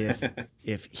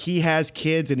if he has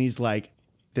kids and he's like,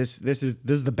 this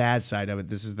is the bad side of it.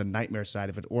 This is the nightmare side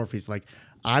of it. Or if he's like,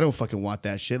 I don't fucking want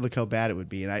that shit. Look how bad it would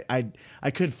be. And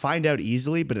I could find out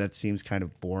easily, but that seems kind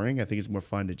of boring. I think it's more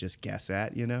fun to just guess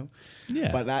at,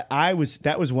 Yeah. But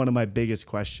that was one of my biggest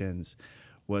questions,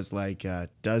 was like,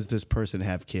 does this person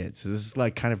have kids? So this is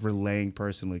like kind of relaying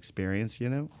personal experience,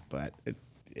 But it,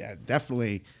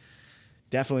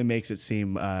 definitely makes it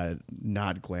seem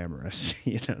not glamorous,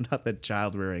 not that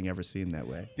child rearing ever seemed that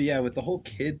way. But yeah, with the whole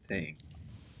kid thing,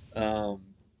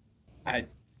 I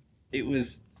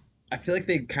feel like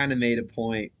they kind of made a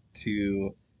point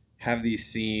to have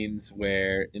these scenes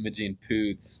where Imogen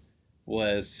Poots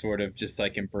was sort of just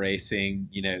like embracing,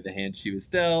 the hand she was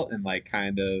dealt and like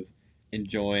kind of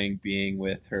enjoying being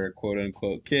with her quote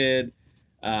unquote kid.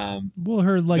 Well,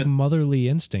 her like But motherly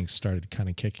instincts started kind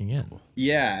of kicking in.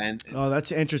 yeah, and Oh,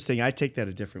 that's interesting. I take that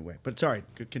a different way. But sorry,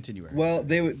 continue, Eric. well,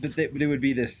 Sorry. it would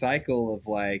be this cycle of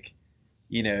like,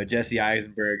 Jesse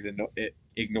Eisenberg's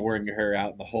ignoring her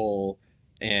out in the hole,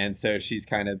 and so she's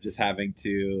kind of just having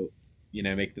to,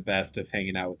 make the best of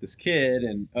hanging out with this kid,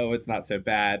 and oh, it's not so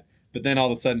bad. But then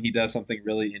all of a sudden he does something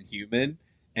really inhuman,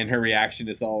 and her reaction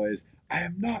is always, "I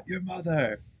am not your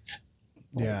mother."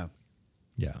 Yeah.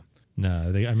 Yeah.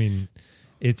 No, I mean,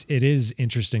 it is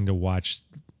interesting to watch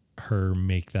her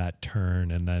make that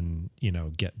turn and then,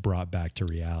 get brought back to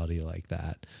reality like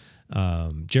that.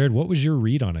 Jared, what was your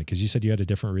read on it? Because you said you had a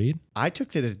different read. I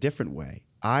took it a different way.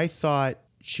 I thought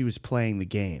she was playing the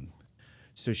game.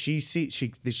 So she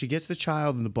gets the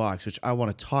child in the box, which I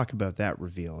want to talk about that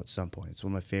reveal at some point. It's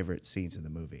one of my favorite scenes in the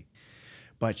movie.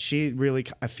 But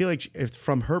I feel like it's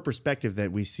from her perspective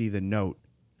that we see the note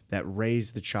that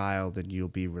raise the child and you'll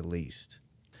be released.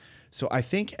 So I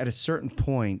think at a certain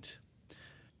point,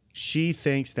 she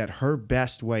thinks that her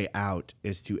best way out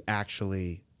is to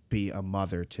actually be a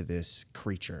mother to this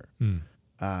creature.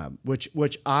 Which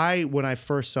when I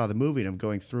first saw the movie and I'm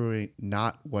going through it,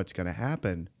 not what's going to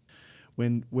happen,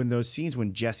 when those scenes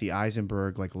when Jesse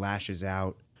Eisenberg like lashes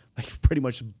out, like pretty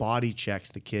much body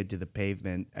checks the kid to the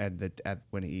pavement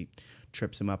when he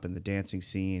trips him up in the dancing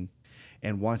scene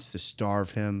and wants to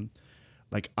starve him.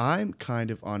 Like, I'm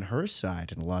kind of on her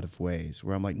side in a lot of ways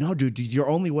where I'm like, no, dude, your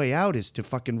only way out is to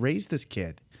fucking raise this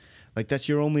kid. Like, that's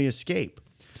your only escape.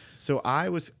 So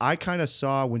I kind of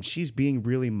saw when she's being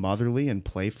really motherly and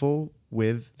playful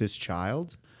with this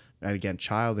child, and again,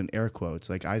 child in air quotes,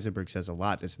 like Eisenberg says a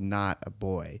lot, that's not a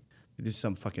boy. This is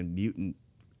some fucking mutant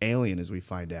alien, as we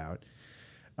find out.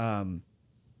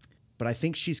 But I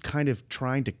think she's kind of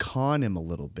trying to con him a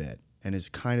little bit and is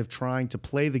kind of trying to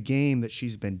play the game that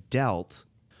she's been dealt.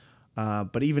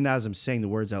 But even as I'm saying the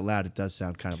words out loud, it does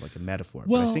sound kind of like a metaphor.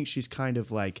 But I think she's kind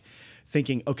of like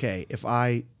thinking, okay, if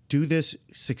I do this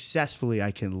successfully,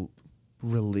 I can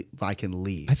leave.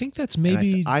 I think that's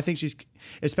maybe. I think she's,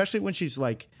 especially when she's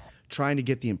like trying to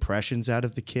get the impressions out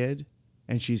of the kid,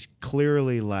 and she's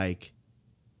clearly like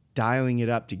dialing it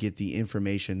up to get the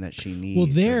information that she needs. Well,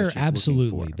 or there that she's looking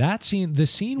absolutely for. that scene, the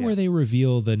scene where they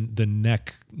reveal the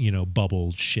neck,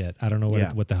 bubble shit. I don't know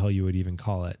what the hell you would even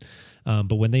call it.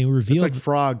 But when they reveal, it's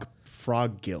like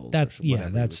frog gills.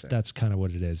 That's kind of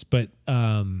what it is. But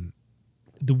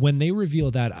when they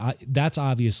reveal that, that's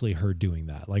obviously her doing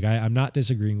that. Like I'm not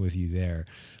disagreeing with you there,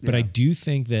 but I do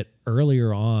think that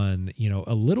earlier on,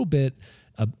 a little bit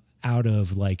out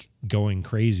of like going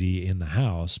crazy in the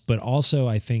house, but also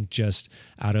I think just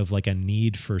out of like a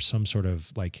need for some sort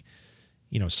of like,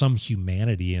 some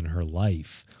humanity in her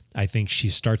life. I think she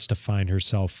starts to find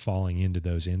herself falling into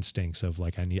those instincts of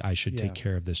like, I should take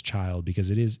care of this child,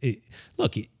 because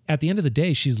look, at the end of the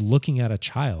day, she's looking at a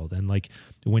child. And like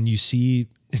when you see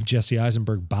Jesse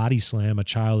Eisenberg body slam a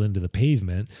child into the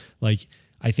pavement, like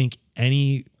I think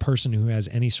any person who has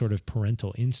any sort of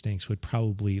parental instincts would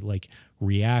probably like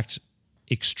react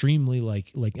extremely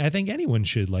like I think anyone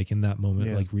should like in that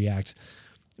moment, like react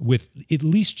with at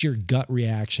least your gut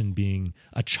reaction being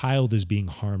a child is being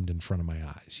harmed in front of my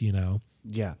eyes,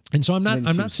 Yeah. And so I'm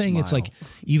not saying it's like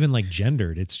even like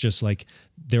gendered. It's just like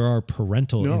there are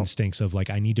parental instincts of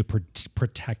like, I need to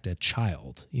protect a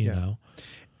child, you know?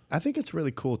 I think it's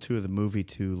really cool too of the movie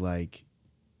to like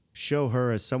show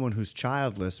her as someone who's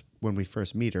childless when we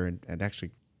first meet her and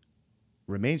actually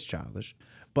remains childish.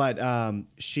 But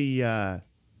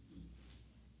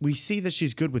we see that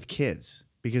she's good with kids,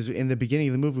 because in the beginning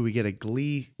of the movie, we get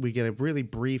a really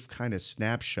brief kind of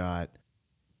snapshot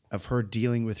of her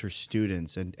dealing with her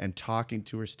students and talking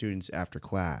to her students after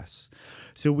class.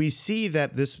 So we see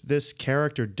that this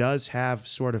character does have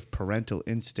sort of parental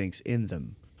instincts in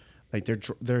them. Like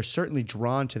they're certainly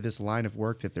drawn to this line of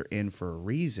work that they're in for a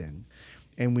reason.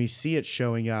 And we see it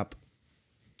showing up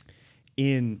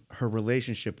in her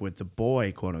relationship with the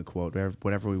boy, quote unquote,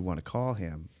 whatever we want to call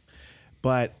him.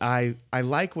 But I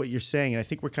like what you're saying, and I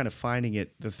think we're kind of finding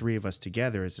it, the three of us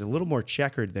together, is a little more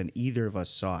checkered than either of us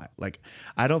saw it. Like,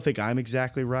 I don't think I'm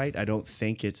exactly right. I don't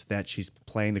think it's that she's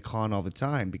playing the con all the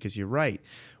time, because you're right.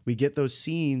 We get those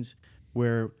scenes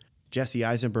where Jesse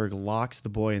Eisenberg locks the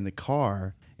boy in the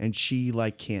car, and she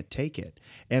like can't take it.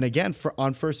 And again,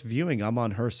 on first viewing, I'm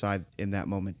on her side in that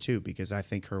moment too, because I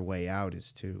think her way out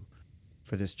is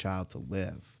for this child to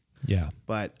live. Yeah.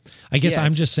 But I guess yeah,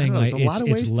 I'm just saying like there's a lot of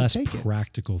ways it's to less take it.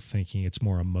 practical thinking. It's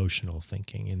more emotional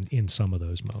thinking in some of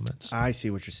those moments. I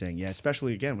see what you're saying. Yeah,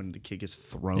 especially again when the kid gets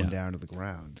thrown down to the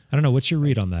ground. I don't know. What's your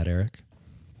read on that, Eric?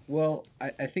 Well,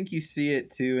 I think you see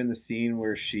it too in the scene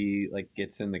where she like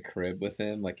gets in the crib with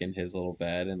him, like in his little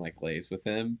bed, and like lays with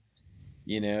him,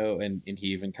 and he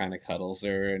even kind of cuddles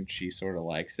her, and she sort of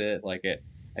likes it.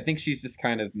 I think she's just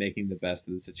kind of making the best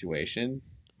of the situation,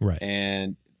 Right.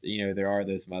 and there are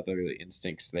those motherly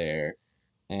instincts there,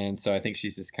 and so I think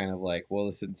she's just kind of like, well,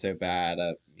 this isn't so bad.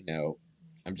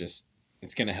 I'm just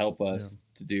it's gonna help us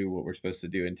to do what we're supposed to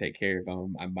do and take care of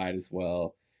him. I might as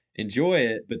well enjoy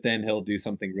it, but then he'll do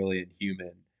something really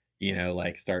inhuman,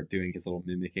 like start doing his little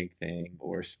mimicking thing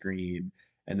or scream,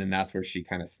 and then that's where she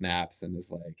kind of snaps and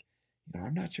is like,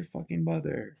 I'm not your fucking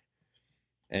mother,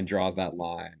 and draws that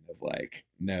line of like,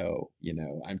 no,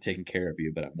 I'm taking care of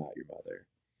you, but I'm not your mother.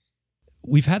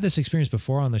 We've had this experience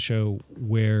before on the show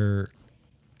where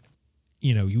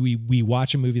we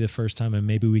watch a movie the first time and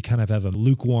maybe we kind of have a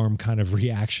lukewarm kind of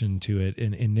reaction to it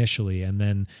initially, and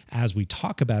then as we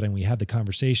talk about it and we have the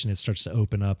conversation, it starts to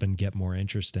open up and get more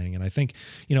interesting. And I think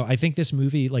this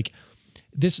movie, like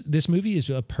this movie is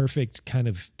a perfect kind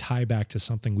of tie back to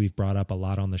something we've brought up a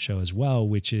lot on the show as well,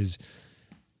 which is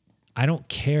I don't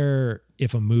care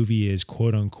if a movie is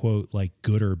quote unquote like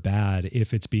good or bad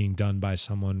if it's being done by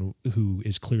someone who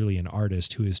is clearly an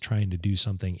artist who is trying to do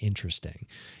something interesting.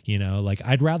 Like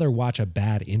I'd rather watch a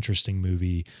bad interesting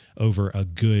movie over a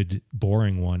good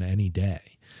boring one any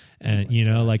day. And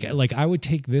like I would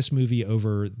take this movie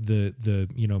over the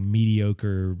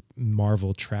mediocre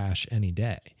Marvel trash any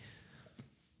day.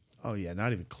 Oh yeah,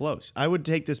 not even close. I would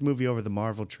take this movie over the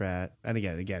Marvel trash, and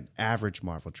again, average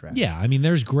Marvel trash. Yeah, I mean,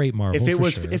 there's great Marvel. If it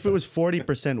was sure, if it was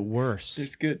 40% worse,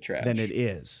 there's good trash. than it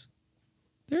is.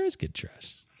 There is good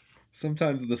trash.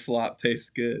 Sometimes the slop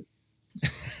tastes good.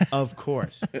 Of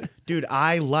course, dude.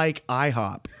 I like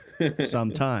IHOP.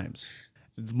 Sometimes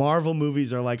Marvel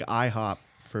movies are like IHOP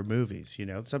for movies.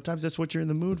 Sometimes that's what you're in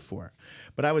the mood for.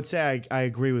 But I would say I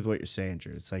agree with what you're saying,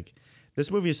 Drew. It's like, this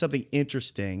movie is something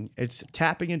interesting. It's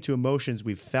tapping into emotions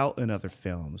we've felt in other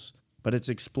films, but it's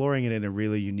exploring it in a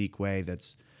really unique way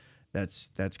that's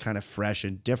kind of fresh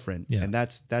and different. Yeah. And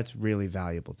that's really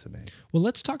valuable to me. Well,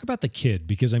 let's talk about the kid,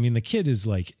 because I mean, the kid is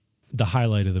like the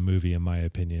highlight of the movie, in my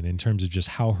opinion, in terms of just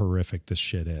how horrific this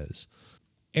shit is.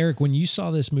 Eric, when you saw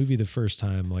this movie the first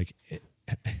time, like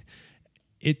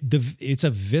it's a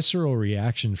visceral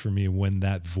reaction for me when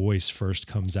that voice first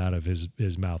comes out of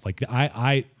his mouth. Like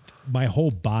my whole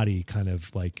body kind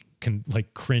of like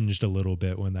cringed a little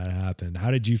bit when that happened. How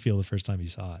did you feel the first time you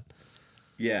saw it?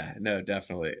 Yeah, no,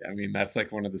 definitely. I mean, that's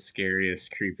like one of the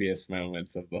scariest, creepiest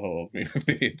moments of the whole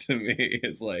movie to me,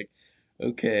 is like,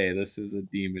 okay, this is a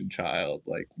demon child.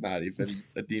 Like, not even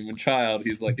a demon child.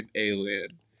 He's like an alien.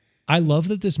 I love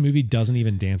that this movie doesn't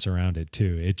even dance around it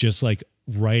too. It just like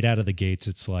right out of the gates,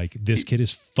 it's like, this kid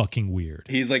is fucking weird.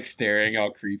 He's like staring all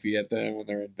creepy at them when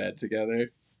they're in bed together.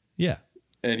 Yeah.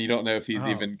 And you don't know if he's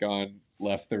even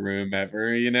left the room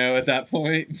ever, at that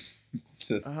point. It's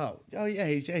just yeah,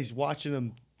 he's watching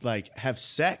them like have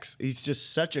sex. He's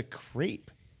just such a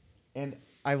creep. And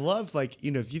I love, like,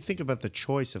 if you think about the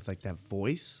choice of like that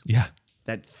voice,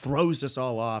 that throws us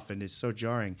all off and is so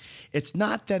jarring. It's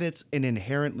not that it's an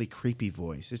inherently creepy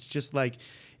voice. It's just like,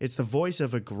 it's the voice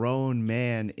of a grown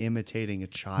man imitating a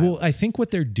child. Well, I think what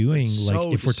they're doing,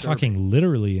 like if we're talking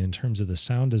literally in terms of the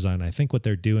sound design, I think what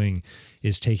they're doing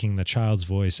is taking the child's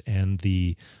voice and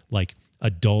the like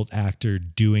adult actor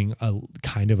doing a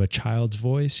kind of a child's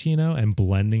voice, and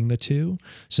blending the two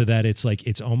so that it's like,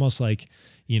 it's almost like,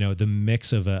 the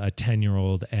mix of a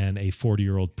 10-year-old and a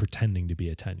 40-year-old pretending to be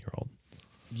a 10-year-old.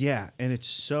 Yeah, and it's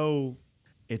so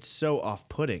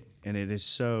off-putting, and it is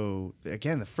so,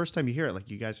 again, the first time you hear it, like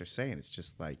you guys are saying, it's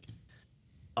just like,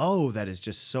 oh, that is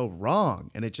just so wrong,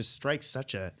 and it just strikes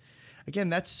such a, again,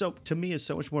 that's so, to me, is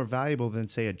so much more valuable than,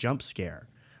 say, a jump scare.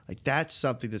 Like, that's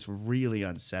something that's really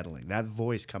unsettling, that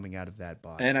voice coming out of that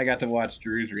body. And I got to watch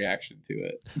Drew's reaction to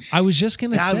it. I was just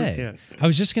going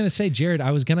to say, Jared,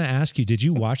 I was going to ask you, did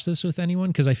you watch this with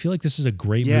anyone? Because I feel like this is a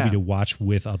great movie to watch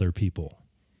with other people.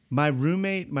 My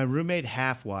roommate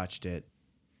half watched it,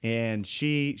 and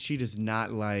she does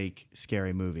not like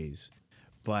scary movies,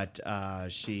 but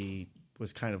she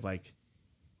was kind of like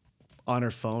on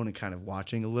her phone and kind of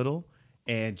watching a little,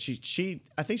 and she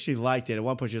I think she liked it. At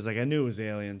one point, she was like, "I knew it was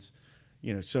aliens,"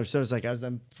 So it's like,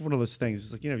 I'm one of those things.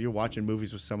 It's like, if you're watching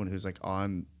movies with someone who's like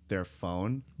on their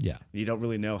phone, you don't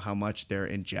really know how much they're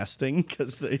ingesting,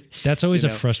 because that's always a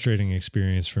frustrating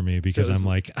experience for me, because I'm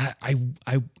like,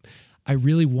 I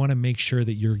really want to make sure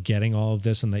that you're getting all of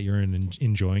this and that you're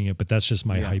enjoying it. But that's just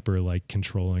my hyper like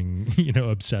controlling,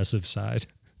 obsessive side.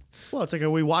 Well, it's like, are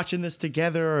we watching this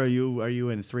together, or are you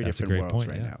in three That's different worlds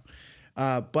point, right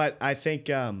now? But I think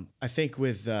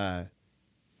with I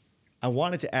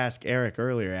wanted to ask Eric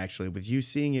earlier, actually, with you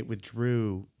seeing it with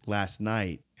Drew last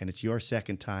night, and it's your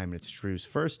second time and it's Drew's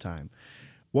first time.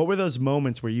 What were those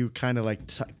moments where you kind of like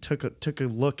took a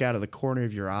look out of the corner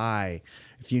of your eye,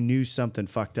 if you knew something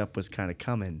fucked up was kind of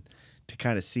coming, to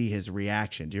kind of see his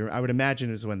reaction? I would imagine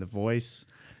it was when the voice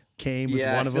came was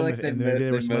one of them. Like they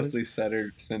mostly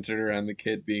centered around the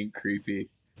kid being creepy.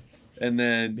 And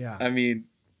then, I mean,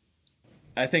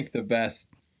 I think the best,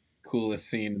 coolest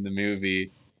scene in the movie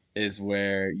is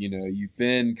where, you've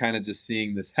been kind of just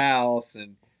seeing this house,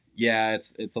 and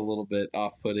it's a little bit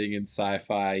off-putting and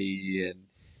sci-fi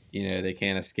and they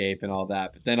can't escape and all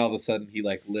that, but then all of a sudden he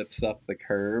like lifts up the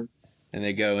curb and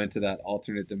they go into that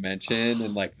alternate dimension,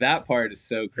 and like that part is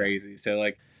so crazy. So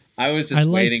like I was just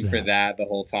waiting for that the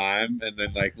whole time, and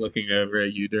then like looking over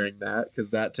at you during that,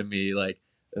 because that to me like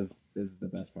is the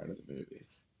best part of the movie.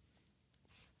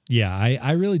 Yeah,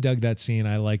 I really dug that scene.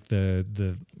 I like the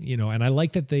and I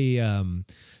like that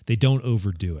they don't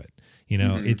overdo it.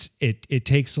 It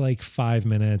takes like 5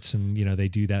 minutes, and they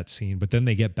do that scene, but then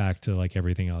they get back to like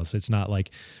everything else. It's not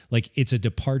like it's a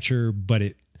departure, but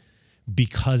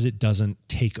because it doesn't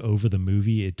take over the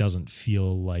movie, it doesn't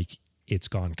feel like it's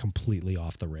gone completely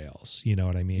off the rails. You know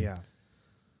what I mean? Yeah.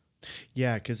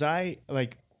 Yeah, because I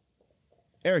like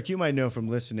Eric, you might know from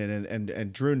listening,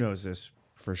 and Drew knows this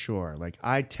for sure. Like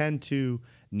I tend to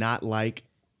not like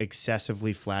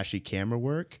excessively flashy camera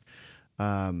work.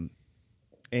 But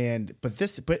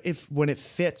when it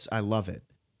fits, I love it,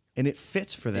 and it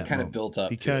fits for that. It kind of built up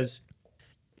because,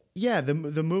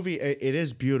 the movie it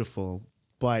is beautiful,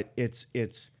 but it's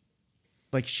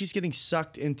like she's getting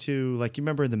sucked into, like, you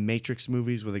remember in the Matrix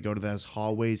movies where they go to those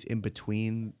hallways in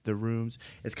between the rooms.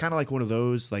 It's kind of like one of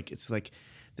those, like it's like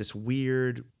this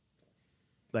weird,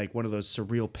 like one of those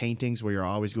surreal paintings where you're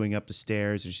always going up the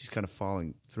stairs and she's kind of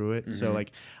falling through it. Mm-hmm. So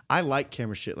like I like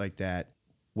camera shit like that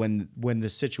when the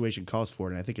situation calls for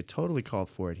it, and I think it totally called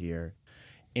for it here.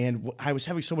 And I was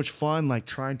having so much fun, like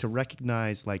trying to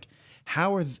recognize, like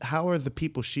how are the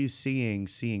people she's seeing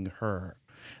her?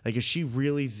 Like, is she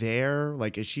really there?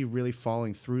 Like, is she really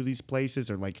falling through these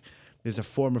places, or like there's a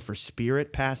form of her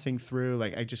spirit passing through?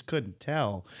 Like, I just couldn't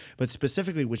tell. But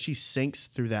specifically when she sinks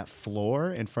through that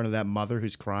floor in front of that mother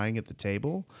who's crying at the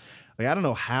table, like, I don't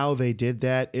know how they did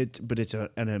that. But it's an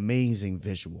amazing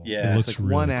visual. Yeah, it's like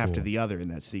really one after cool. the other in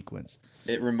that sequence.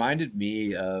 It reminded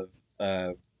me of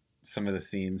some of the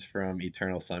scenes from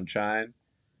Eternal Sunshine.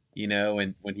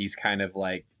 When he's kind of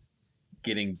like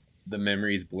getting the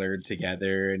memories blurred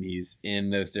together, and he's in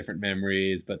those different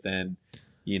memories, but then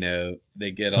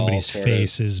they get somebody's all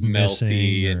face is melty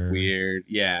missing and weird.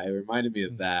 Yeah, it reminded me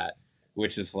of that,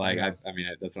 which is like I mean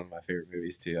that's one of my favorite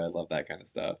movies too. I love that kind of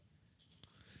stuff.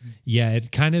 Yeah,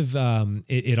 it kind of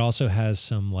it also has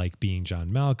some like Being John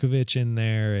Malkovich in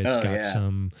there.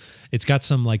 It's got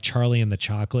some like Charlie and the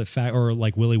Chocolate Factory, or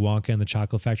like Willy Wonka and the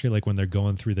Chocolate Factory, like when they're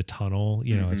going through the tunnel,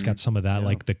 It's got some of that,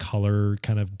 like the color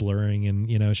kind of blurring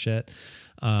and shit.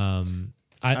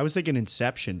 I was thinking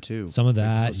Inception too. Some of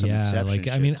that, some Inception like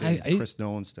I mean, Chris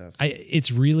Nolan stuff.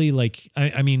 It's really like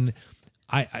I mean.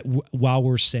 While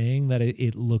we're saying that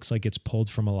it looks like it's pulled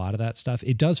from a lot of that stuff,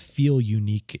 it does feel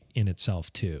unique in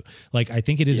itself too. Like, I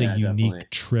think it is a unique definitely.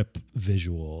 Trip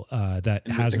visual that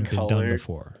hasn't been done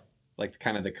before. Like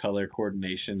kind of the color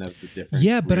coordination of the different.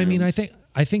 Yeah, but rooms.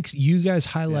 I think you guys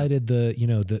highlighted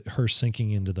the her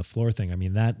sinking into the floor thing. I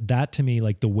mean, that to me,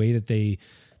 like the way that they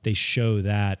show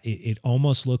that, it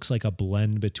almost looks like a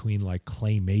blend between like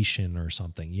claymation or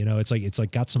something. It's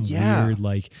like got some weird,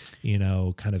 like,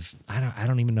 kind of, I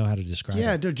don't even know how to describe it.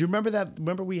 Yeah, dude, do you remember that?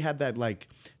 Remember we had that like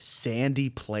sandy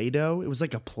Play-Doh? It was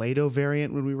like a Play-Doh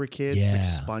variant when we were kids, like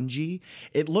spongy.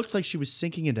 It looked like she was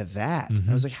sinking into that.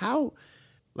 Mm-hmm. I was like, how?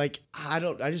 Like, I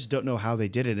just don't know how they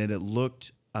did it, and it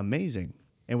looked amazing.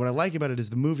 And what I like about it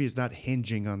is the movie is not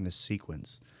hinging on this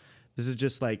sequence. This is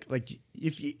just like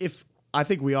if I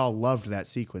think we all loved that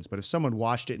sequence, but if someone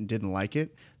watched it and didn't like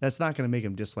it, that's not going to make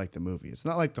them dislike the movie. It's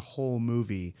not like the whole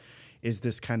movie is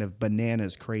this kind of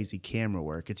bananas crazy camera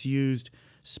work. It's used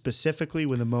specifically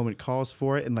when the moment calls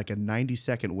for it in like a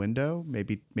 90-second window,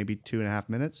 maybe 2.5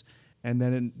 minutes, and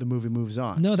then the movie moves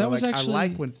on. No, that was actually... I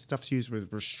like when stuff's used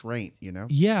with restraint,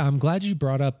 Yeah, I'm glad you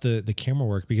brought up the camera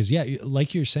work, because,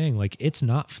 like you're saying, like, it's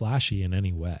not flashy in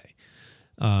any way.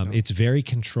 It's very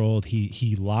controlled.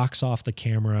 He locks off the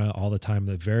camera all the time.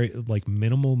 The very like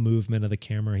minimal movement of the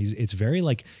camera. It's very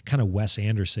like kind of Wes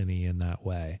Anderson-y in that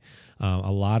way.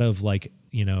 A lot of like,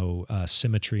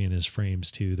 symmetry in his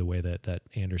frames too, the way that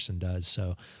Anderson does.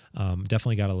 So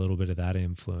definitely got a little bit of that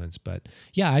influence. But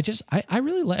yeah, I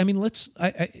really like, I mean,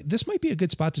 this might be a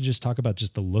good spot to just talk about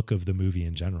just the look of the movie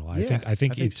in general. I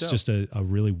think it's so. Just a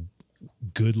really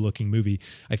good looking movie.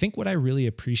 I think what I really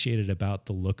appreciated about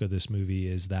the look of this movie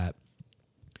is that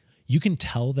you can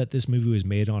tell that this movie was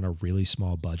made on a really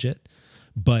small budget,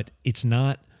 but it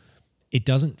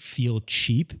doesn't feel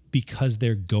cheap because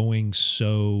they're going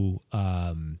so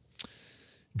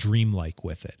dreamlike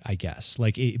with it, I guess.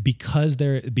 Like because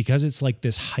it's like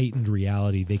this heightened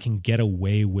reality, they can get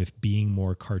away with being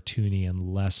more cartoony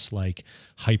and less like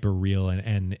hyper real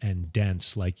and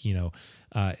dense, like,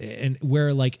 and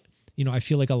where like, I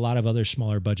feel like a lot of other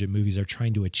smaller budget movies are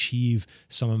trying to achieve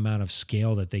some amount of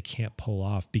scale that they can't pull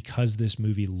off because this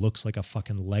movie looks like a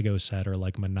fucking Lego set or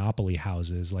like Monopoly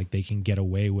houses. Like they can get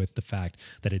away with the fact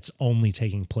that it's only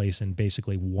taking place in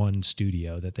basically one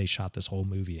studio that they shot this whole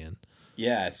movie in.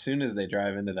 Yeah, as soon as they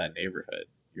drive into that neighborhood,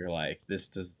 you're like, this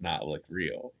does not look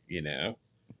real,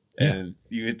 And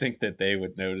you would think that they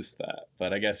would notice that,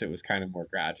 but I guess it was kind of more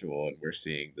gradual, and we're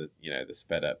seeing the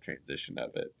sped up transition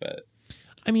of it. But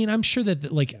I mean, I'm sure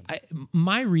that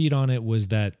my read on it was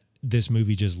that this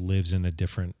movie just lives in a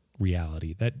different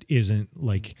reality that isn't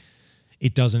like,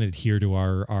 it doesn't adhere to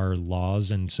our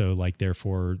laws, and so like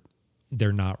therefore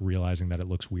they're not realizing that it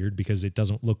looks weird because it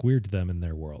doesn't look weird to them in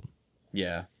their world.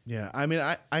 Yeah. I mean,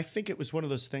 I think it was one of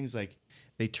those things like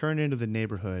they turn into the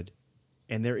neighborhood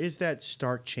and there is that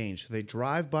stark change. So they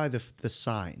drive by the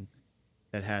sign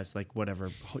that has like whatever,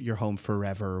 your home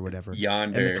forever or whatever.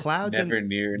 Yonder. And the clouds never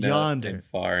near enough yonder. And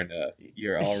far enough.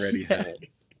 You're already home.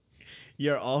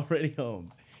 You're already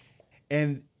home.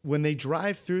 And when they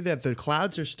drive through that, the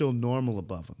clouds are still normal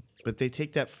above them. But they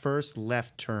take that first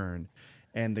left turn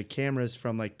and the camera's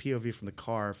from like POV from the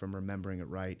car, if I'm remembering it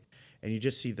right. And you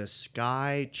just see the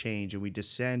sky change and we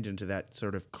descend into that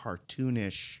sort of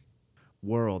cartoonish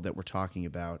world that we're talking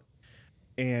about.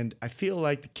 And I feel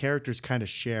like the characters kind of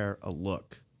share a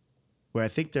look where I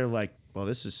think they're like, well,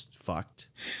 this is fucked.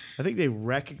 I think they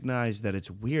recognize that it's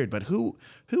weird, but who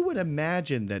would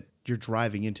imagine that you're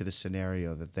driving into the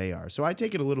scenario that they are? So I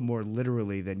take it a little more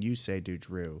literally than you say, do,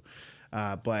 Drew.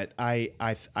 But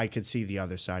I could see the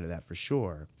other side of that for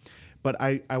sure. But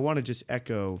I want to just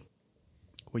echo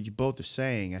what you both are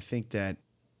saying. I think that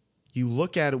you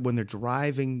look at it when they're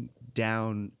driving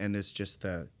down and it's just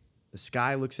the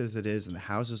sky looks as it is and the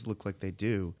houses look like they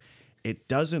do. It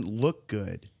doesn't look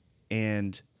good.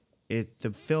 And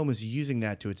the film is using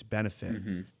that to its benefit.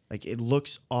 Mm-hmm. Like it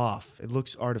looks off. It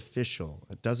looks artificial.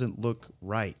 It doesn't look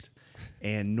right.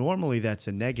 And normally that's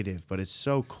a negative, but it's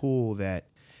so cool that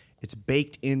it's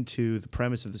baked into the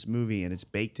premise of this movie and it's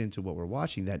baked into what we're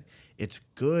watching that it's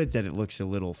good that it looks a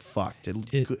little fucked.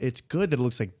 It's good that it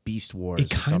looks like Beast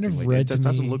Wars or something like that. It just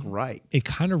doesn't look right. It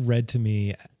kind of read to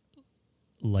me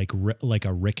like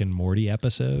a Rick and Morty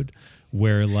episode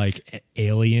where like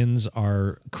aliens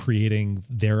are creating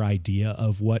their idea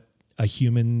of what a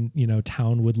human,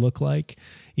 town would look like,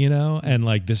 and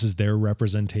like this is their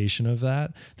representation of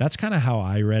that. That's kind of how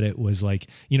I read it, was like,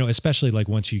 especially like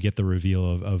once you get the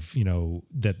reveal of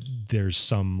that there's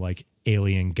some like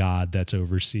alien god that's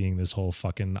overseeing this whole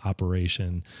fucking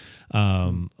operation.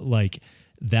 Like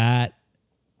that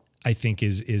I think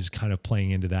is kind of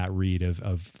playing into that read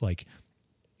of like,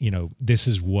 this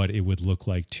is what it would look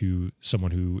like to someone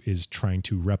who is trying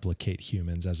to replicate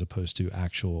humans as opposed to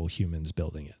actual humans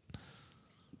building it.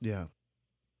 Yeah.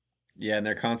 Yeah, and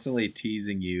they're constantly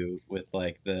teasing you with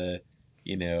like the,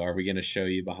 are we going to show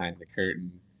you behind the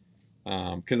curtain?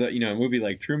 Because, a movie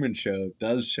like Truman Show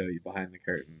does show you behind the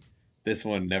curtain. This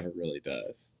one never really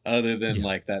does, other than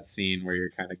like that scene where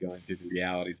you're kind of going through the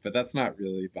realities. But that's not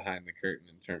really behind the curtain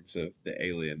in terms of the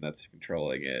alien that's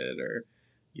controlling it, or,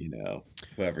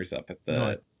 whoever's up at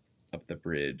the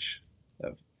bridge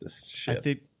of this ship.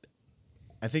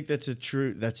 I think that's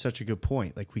such a good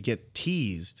point. Like we get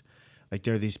teased, like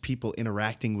there are these people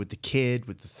interacting with the kid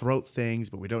with the throat things,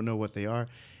 but we don't know what they are.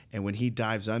 And when he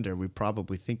dives under, we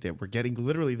probably think that we're getting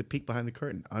literally the peek behind the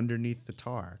curtain underneath the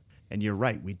tar. And you're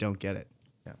right, we don't get it.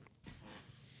 Yeah.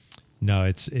 No,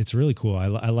 it's really cool. I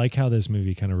like how this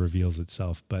movie kind of reveals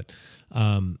itself, but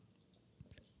I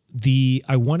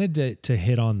wanted to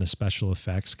hit on the special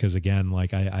effects because again,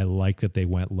 like I like that they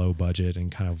went low budget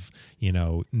and kind of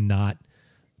not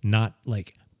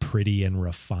like pretty and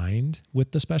refined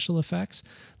with the special effects.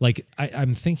 Like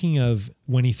I'm thinking of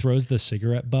when he throws the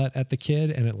cigarette butt at the kid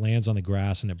and it lands on the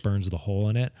grass and it burns the hole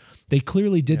in it. They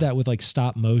clearly did that with like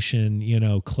stop motion,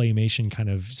 claymation kind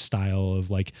of style of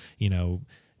like,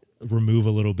 remove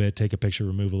a little bit, take a picture,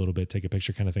 remove a little bit, take a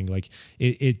picture kind of thing. Like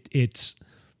it's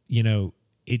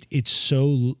it's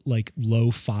so like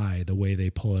lo-fi the way they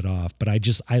pull it off, but I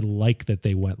like that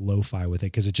they went lo-fi with it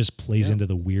because it just plays into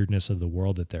the weirdness of the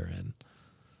world that they're in.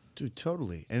 Dude,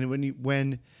 totally. And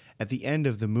when at the end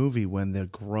of the movie, when the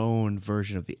grown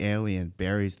version of the alien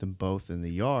buries them both in the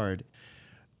yard,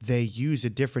 they use a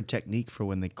different technique for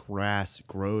when the grass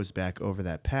grows back over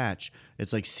that patch.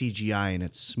 It's like CGI and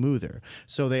it's smoother.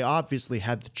 So they obviously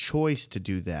had the choice to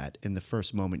do that in the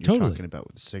first moment you're talking about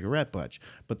with the cigarette butt.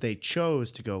 But they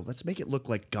chose to go, let's make it look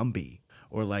like Gumby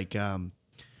or like, what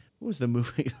was the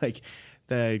movie? Like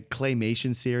the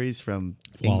claymation series from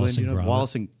Wallace England. and Gromit.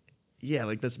 Wallace and yeah,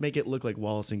 like let's make it look like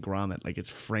Wallace and Gromit. Like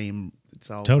it's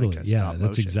all totally. like a Yeah, stop that's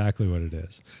motion. exactly what it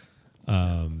is.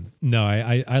 No,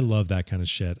 I love that kind of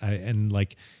shit. And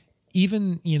like,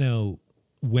 even,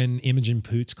 when Imogen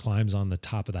Poots climbs on the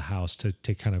top of the house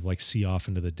to kind of like see off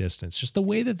into the distance, just the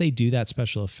way that they do that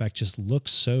special effect just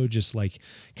looks so just like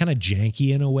kind of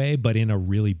janky in a way, but in a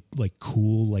really like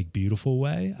cool, like beautiful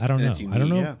way. I don't know. I don't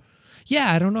know.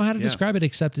 Yeah. I don't know how to describe it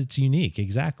except it's unique.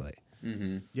 Exactly.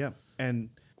 Mm-hmm. Yeah. And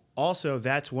also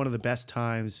that's one of the best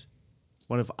times,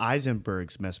 one of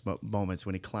Eisenberg's moments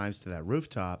when he climbs to that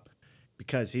rooftop,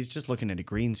 because he's just looking at a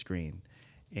green screen.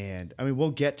 And I mean,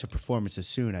 we'll get to performances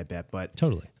soon, I bet, but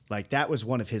totally, like that was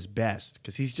one of his best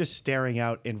because he's just staring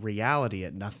out in reality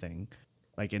at nothing,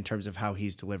 like in terms of how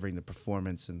he's delivering the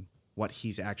performance and what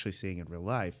he's actually seeing in real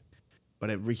life.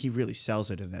 But he really sells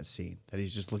it in that scene, that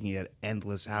he's just looking at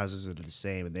endless houses that are the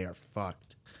same and they are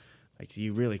fucked. Like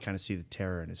you really kind of see the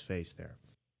terror in his face there.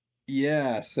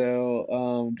 Yeah,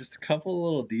 so just a couple of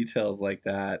little details like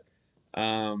that.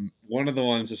 One of the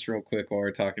ones, just real quick, while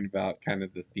we're talking about kind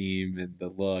of the theme and the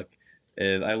look,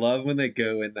 is I love when they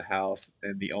go in the house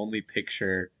and the only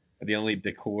picture, the only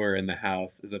decor in the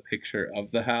house is a picture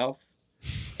of the house.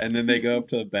 And then they go up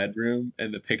to a bedroom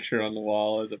and the picture on the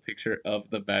wall is a picture of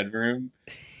the bedroom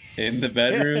in the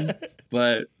bedroom.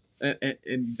 But,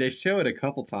 and they show it a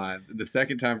couple times. And the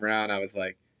second time around, I was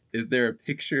like, is there a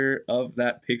picture of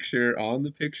that picture on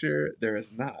the picture? There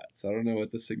is not. So I don't know what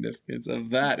the significance of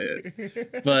that is.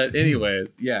 But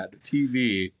anyways, yeah, the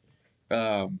TV,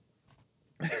 um,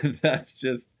 that's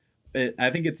just, I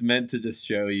think it's meant to just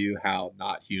show you how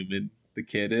not human the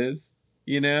kid is,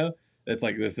 It's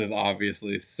like, this is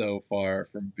obviously so far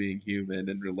from being human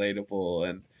and relatable.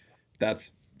 And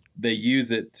they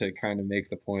use it to kind of make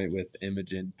the point with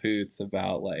Imogen Poots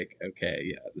about like, okay,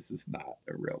 yeah, this is not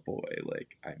a real boy.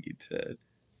 Like, I need to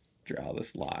draw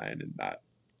this line and not,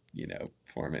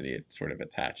 form any sort of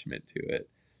attachment to it.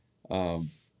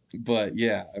 But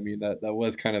yeah, I mean, that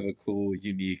was kind of a cool,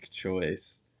 unique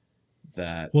choice.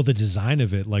 Well, the design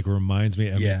of it like reminds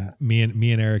me. I mean,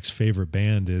 me and Eric's favorite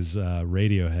band is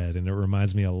Radiohead, and it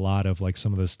reminds me a lot of like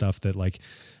some of the stuff that like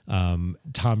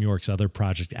Tom York's other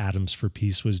project, Atoms for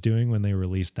Peace, was doing when they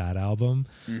released that album.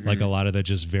 Mm-hmm. Like a lot of the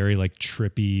just very like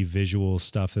trippy visual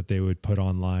stuff that they would put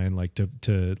online, like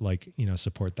to like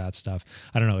support that stuff.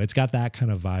 I don't know. It's got that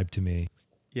kind of vibe to me.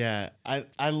 Yeah,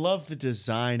 I love the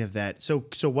design of that. So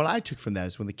what I took from that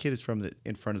is when the kid is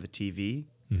in front of the TV.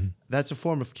 Mm-hmm. That's a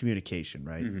form of communication,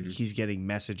 right? Mm-hmm. He's getting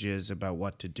messages about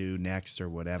what to do next or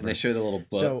whatever. And they show the little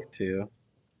book too.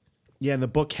 Yeah, and the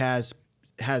book has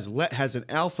an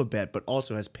alphabet, but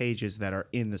also has pages that are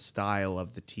in the style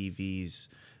of the TV's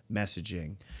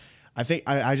messaging. I think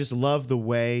I just love the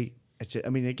way. I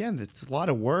mean, again, it's a lot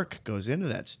of work goes into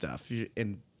that stuff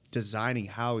in designing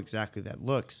how exactly that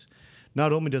looks.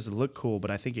 Not only does it look cool,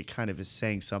 but I think it kind of is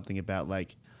saying something about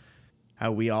like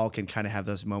how we all can kind of have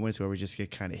those moments where we just get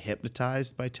kind of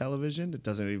hypnotized by television. It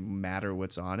doesn't even matter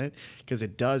what's on it because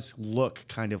it does look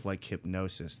kind of like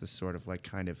hypnosis, this sort of like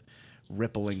kind of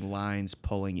rippling lines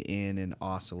pulling in and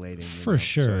oscillating. For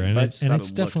sure. So, and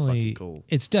it's definitely cool.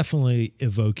 It's definitely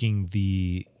evoking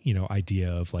the,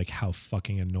 idea of like how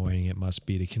fucking annoying it must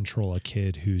be to control a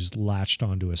kid who's latched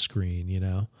onto a screen,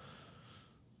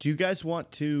 Do you guys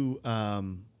want to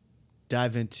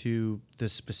dive into the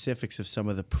specifics of some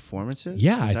of the performances?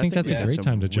 Yeah, I think that's a great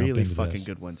time to jump into really fucking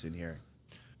good ones in here.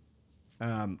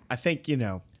 I think,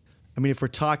 if we're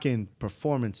talking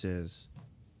performances,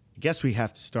 I guess we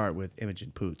have to start with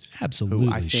Imogen Poots.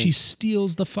 Absolutely. She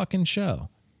steals the fucking show.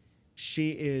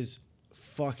 She is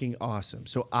fucking awesome.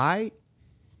 So I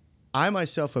I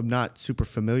myself am not super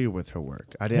familiar with her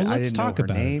work. I didn't Let's know talk her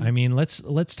about name. it. I mean,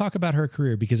 let's talk about her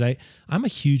career, because I'm a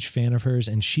huge fan of hers,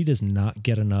 and she does not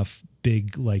get enough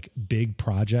big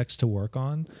projects to work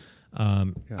on.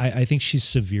 I think she's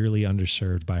severely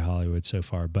underserved by Hollywood so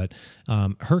far, but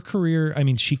her career, I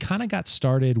mean, she kind of got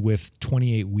started with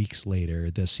 28 Weeks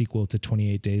Later, the sequel to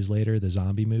 28 Days Later, the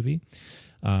zombie movie.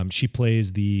 She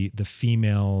plays the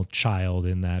female child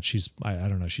in that. I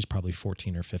don't know, she's probably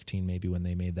 14 or 15 maybe when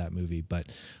they made that movie.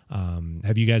 But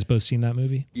have you guys both seen that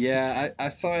movie? Yeah, I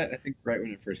saw it, I think, right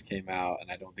when it first came out,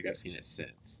 and I don't think I've seen it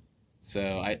since.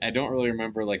 So I don't really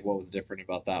remember like what was different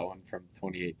about that one from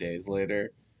 28 Days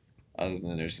Later, other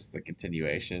than there's just the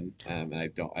continuation. And I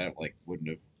don't like wouldn't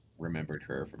have remembered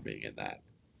her from being in that.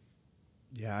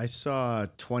 Yeah, I saw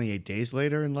 28 Days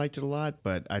Later and liked it a lot,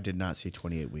 but I did not see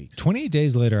 28 Weeks. 28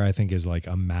 Days Later, I think, is like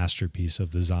a masterpiece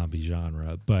of the zombie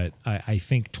genre. But I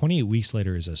think 28 Weeks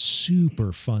Later is a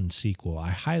super fun sequel. I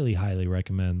highly, highly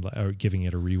recommend giving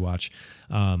it a rewatch.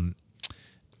 Oh,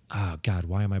 God,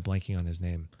 why am I blanking on his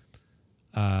name?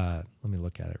 Let me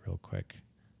look at it real quick.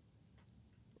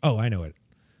 Oh, I know it.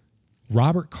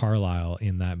 Robert Carlyle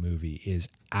in that movie is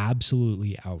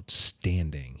absolutely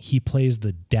outstanding. He plays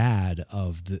the dad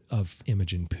of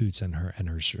Imogen Poots and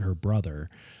her brother,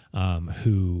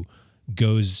 who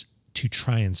goes to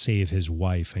try and save his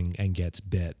wife and gets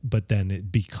bit, but then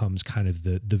it becomes kind of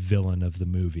the villain of the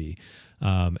movie.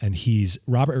 And he's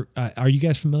Robert. Are you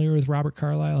guys familiar with Robert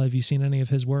Carlyle? Have you seen any of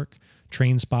his work?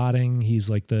 Train Spotting. He's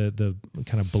like the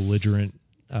kind of belligerent.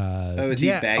 Is he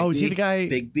Bagby? Oh, is he the guy?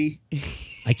 Bigby?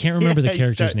 I can't remember the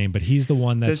character's name, but he's the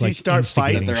one that's Does he like start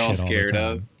fighting? instigating They're all shit scared all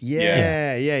the of. time.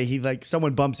 Yeah. He like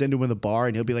someone bumps into him in the bar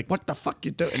and he'll be like, "What the fuck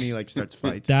you doing?" And he like starts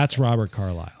fights. That's Robert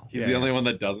Carlyle. He's the only one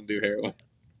that doesn't do heroin.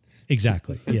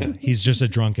 Exactly. Yeah, he's just a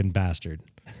drunken bastard.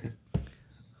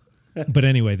 But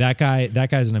anyway, that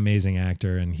guy's an amazing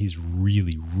actor, and he's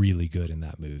really, really good in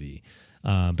that movie.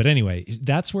 But anyway,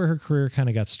 that's where her career kind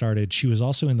of got started. She was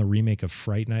also in the remake of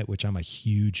Fright Night, which I'm a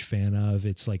huge fan of.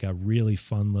 It's like a really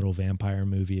fun little vampire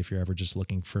movie if you're ever just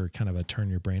looking for kind of a turn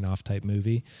your brain off type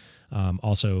movie.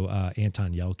 Also,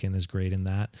 Anton Yelchin is great in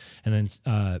that. And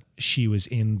then she was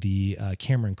in the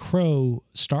Cameron Crowe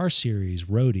Star series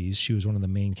Roadies. She was one of the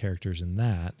main characters in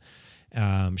that.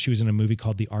 She was in a movie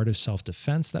called The Art of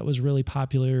Self-Defense that was really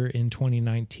popular in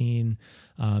 2019.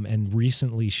 And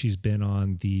recently she's been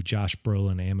on the Josh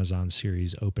Brolin Amazon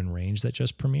series Open Range that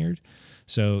just premiered.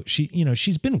 So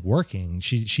she's been working.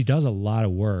 She does a lot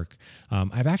of work.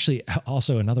 I've actually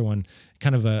also another one,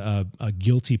 kind of a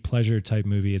guilty pleasure type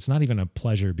movie. It's not even a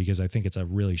pleasure because I think it's a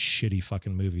really shitty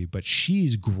fucking movie, but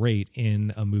she's great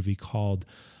in a movie called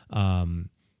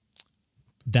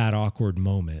That Awkward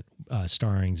Moment,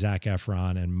 starring Zac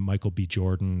Efron and Michael B.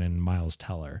 Jordan and Miles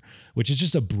Teller, which is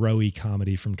just a bro-y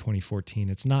comedy from 2014.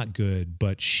 It's not good,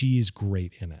 but she's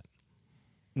great in it.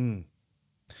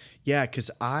 Yeah, because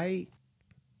I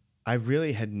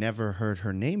really had never heard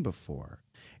her name before.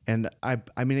 And I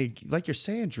mean, like you're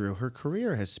saying, Drew, her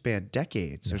career has spanned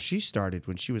decades. So she started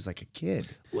when she was like a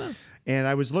kid. Well, and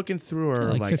I was looking through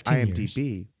her like like 15 IMDb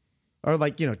years. or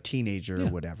like, teenager or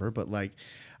whatever. But like,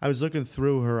 I was looking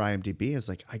through her IMDb. I was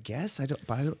like, I guess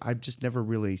I've just never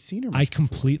really seen her much I before.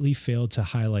 completely failed to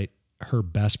highlight her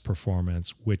best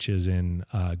performance, which is in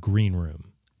Green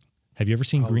Room. Have you ever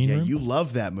seen Green Room? You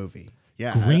love that movie.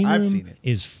 Yeah, Green I've Room seen it.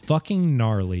 is fucking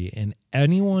gnarly, and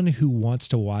anyone who wants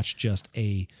to watch just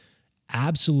a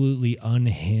absolutely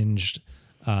unhinged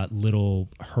little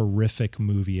horrific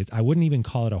movie. I wouldn't even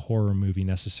call it a horror movie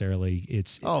necessarily.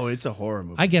 It's a horror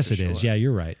movie. I guess for it is. sure. Yeah,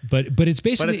 you're right. But it's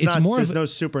basically But it's more there's of no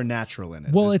supernatural in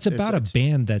it. well, it's about a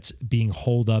band that's being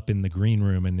holed up in the green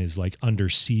room and is like under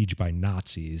siege by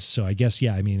Nazis. So I guess,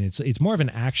 yeah, I mean, it's more of an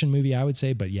action movie, I would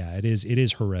say, but yeah, it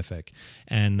is horrific.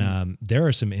 And there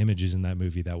are some images in that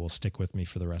movie that will stick with me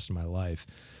for the rest of my life.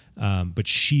 But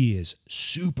she is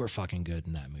super fucking good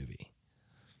in that movie.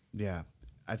 Yeah.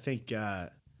 I think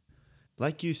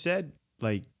like you said,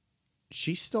 like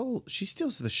she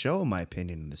steals the show in my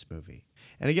opinion in this movie.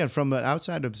 And again, from an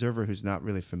outside observer who's not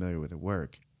really familiar with her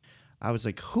work, I was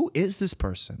like, who is this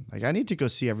person? Like, I need to go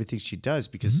see everything she does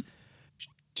because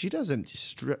she doesn't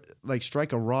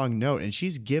strike a wrong note. And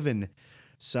she's given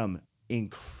some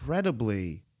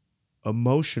incredibly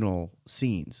emotional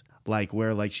scenes, like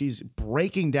where like she's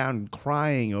breaking down and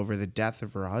crying over the death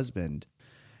of her husband.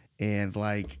 And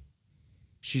like,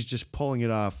 she's just pulling it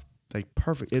off like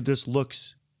perfect. It just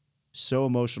looks so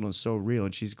emotional and so real,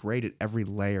 and she's great at every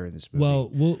layer in this movie. Well,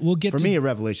 we'll get for to me a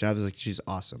revelation. I was like, she's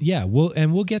awesome. Yeah,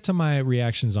 we'll get to my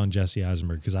reactions on Jesse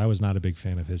Eisenberg because I was not a big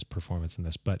fan of his performance in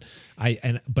this, but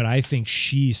I think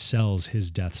she sells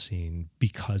his death scene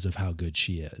because of how good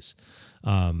she is.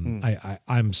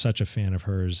 I'm such a fan of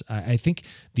hers. I think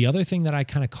the other thing that I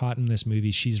kind of caught in this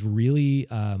movie, she's really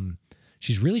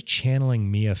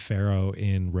channeling Mia Farrow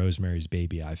in Rosemary's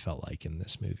Baby. I felt like in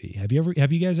this movie. Have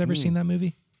you guys ever seen that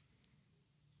movie?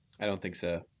 I don't think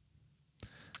so.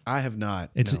 I have not.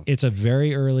 It's a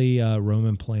very early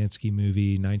Roman Polanski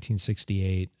movie,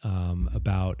 1968,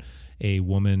 about a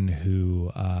woman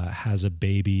who has a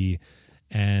baby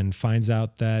and finds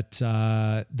out that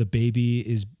the baby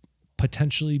is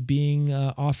potentially being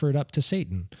offered up to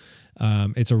Satan.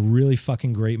 It's a really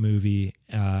fucking great movie,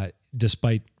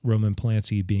 despite Roman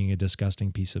Polanski being a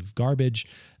disgusting piece of garbage.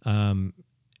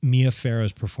 Mia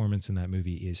Farrow's performance in that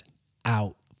movie is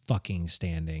out fucking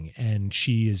standing, and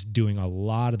she is doing a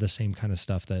lot of the same kind of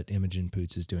stuff that Imogen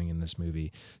Poots is doing in this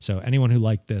movie. So anyone who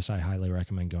liked this, I highly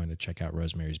recommend going to check out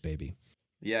Rosemary's Baby.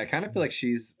 Yeah, I kind of feel like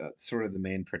she's sort of the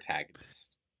main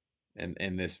protagonist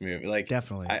in this movie. Like,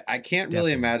 definitely. I can't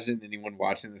really imagine anyone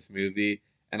watching this movie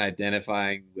and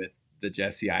identifying with the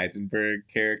Jesse Eisenberg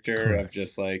character. Correct. Of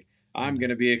just like, I'm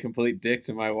gonna be a complete dick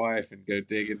to my wife and go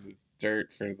dig in the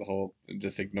dirt for the whole and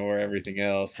just ignore everything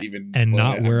else, even and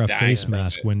not wear a face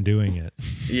mask when doing it.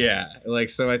 Yeah,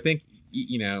 like, so I think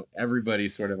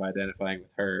everybody's sort of identifying with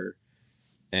her,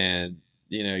 and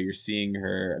you're seeing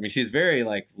her. I mean, she's very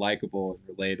like likable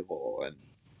and relatable, and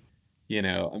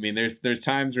I mean, there's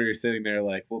times where you're sitting there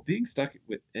like, well, being stuck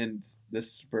in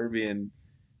this suburban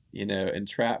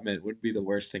entrapment wouldn't be the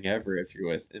worst thing ever if you're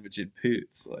with Imogen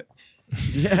Poots. Like,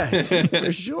 yeah,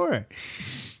 for sure.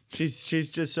 She's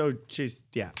just so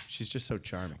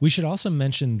charming. We should also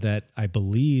mention that I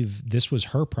believe this was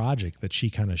her project that she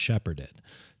kind of shepherded.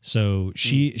 So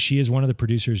she is one of the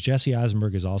producers. Jesse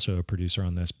Eisenberg is also a producer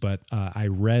on this, but I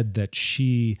read that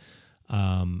she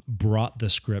brought the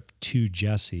script to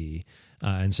Jesse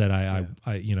and said,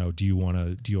 do you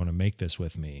want to make this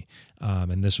with me?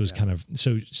 And this was kind of,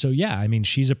 so yeah, I mean,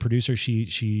 she's a producer.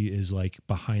 She is like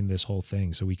behind this whole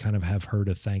thing. So we kind of have her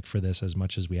to thank for this as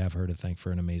much as we have her to thank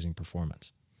for an amazing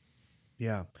performance.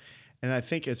 Yeah. And I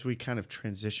think as we kind of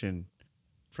transition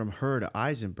from her to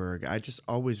Eisenberg, I just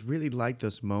always really liked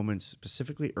those moments,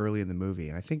 specifically early in the movie.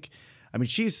 And I mean,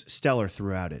 she's stellar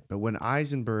throughout it, but when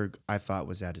Eisenberg, I thought,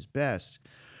 was at his best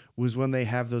was when they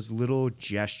have those little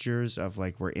gestures of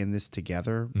like, we're in this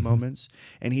together moments.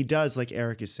 And he does, like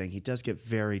Eric is saying, he does get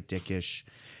very dickish,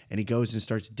 and he goes and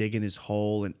starts digging his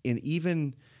hole and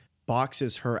even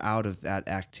boxes her out of that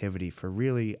activity for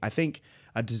really, I think,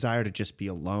 a desire to just be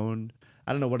alone.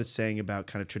 I don't know what it's saying about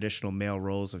kind of traditional male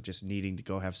roles of just needing to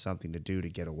go have something to do to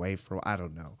get away from, I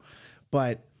don't know.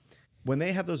 But when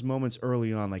they have those moments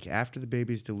early on, like after the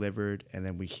baby's delivered and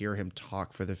then we hear him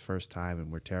talk for the first time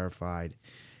and we're terrified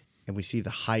and we see the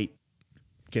height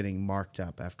getting marked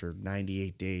up after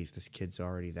 98 days, this kid's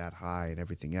already that high and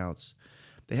everything else.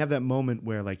 They have that moment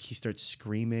where like he starts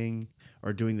screaming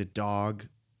or doing the dog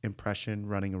impression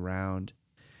running around,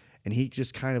 and he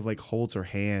just kind of like holds her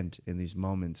hand in these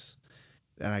moments.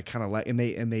 And I kind of like, and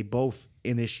they both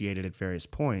initiated at various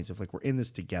points of like, we're in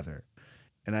this together.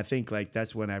 And I think like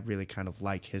that's when I really kind of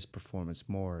like his performance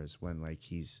more, is when like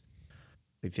he's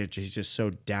just so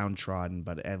downtrodden,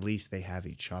 but at least they have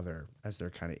each other as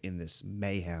they're kind of in this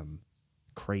mayhem,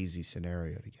 crazy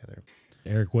scenario together.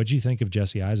 Eric, what'd you think of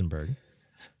Jesse Eisenberg?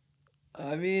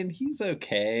 I mean, he's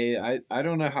okay. I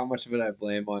don't know how much of it I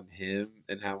blame on him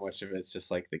and how much of it's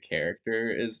just like the character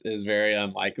is very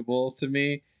unlikable to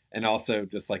me, and also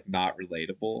just like not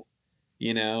relatable.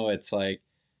 It's like,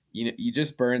 you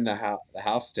just burned the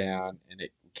house down and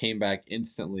it came back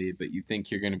instantly, but you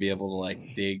think you're going to be able to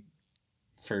like dig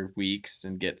for weeks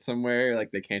and get somewhere.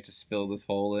 Like, they can't just fill this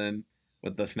hole in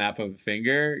with the snap of a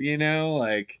finger,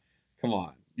 like, come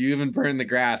on. You even burned the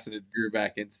grass and it grew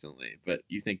back instantly, but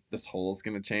you think this hole is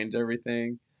going to change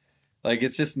everything? Like,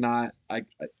 it's just not.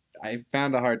 I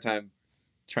found a hard time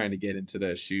trying to get into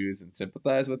those shoes and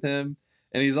sympathize with him.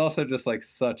 And he's also just like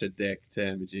such a dick to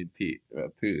Imogen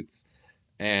Poots.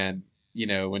 And,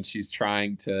 when she's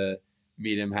trying to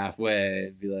meet him halfway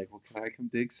and be like, well, can I come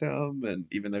dig some? And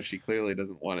even though she clearly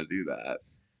doesn't want to do that,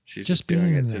 she's just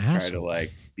doing it to try to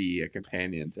like be a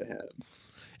companion to him.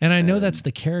 And I know that's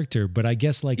the character, but I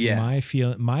guess like my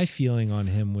feeling on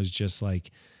him was just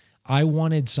like, I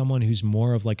wanted someone who's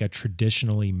more of like a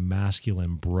traditionally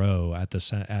masculine bro at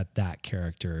that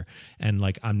character, and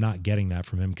like I'm not getting that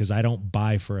from him because I don't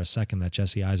buy for a second that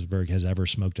Jesse Eisenberg has ever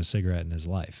smoked a cigarette in his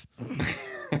life.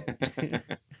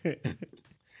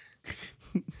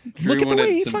 Look at the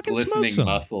way he fucking smokes them.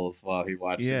 Muscles while he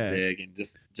watched him dig, and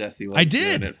just Jesse I wasn't doing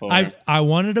did. it for him. I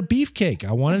wanted a beefcake.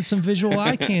 I wanted some visual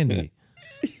eye candy.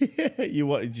 You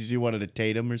wanted a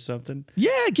Tatum or something? Yeah,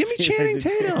 give me Channing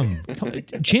Tatum.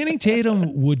 Channing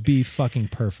Tatum would be fucking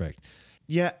perfect.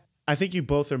 Yeah, I think you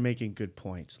both are making good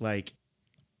points. Like,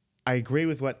 I agree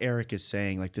with what Eric is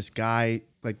saying. Like, this guy,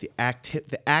 like the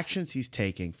actions he's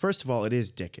taking. First of all, it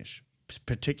is dickish,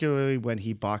 particularly when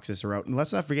he boxes her out. And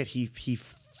let's not forget, he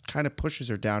kind of pushes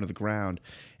her down to the ground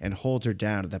and holds her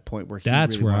down to that point where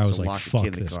that's really where wants I was to like, lock the fuck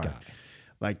kid in the this car. guy.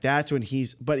 Like, that's when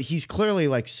he's clearly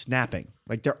like snapping.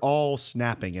 Like, they're all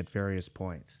snapping at various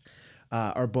points,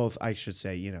 or both, I should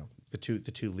say. You know, the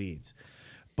two leads.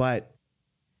 But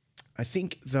I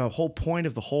think the whole point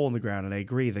of the hole in the ground, and I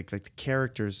agree, like the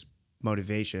characters'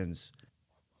 motivations,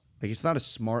 like it's not a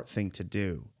smart thing to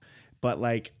do, but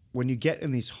like when you get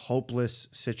in these hopeless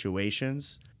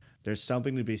situations, there's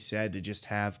something to be said to just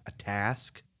have a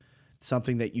task.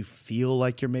 Something that you feel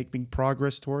like you're making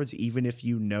progress towards, even if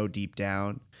you know deep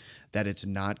down that it's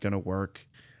not going to work.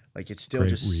 Like, it's still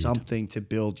just something to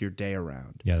build your day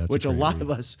around. Yeah, that's which a lot of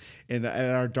us in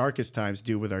our darkest times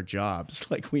do with our jobs.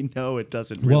 Like, we know it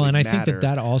doesn't really well, and I matter, think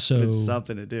that also but it's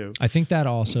something to do. I think that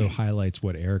also highlights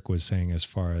what Eric was saying as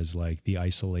far as like the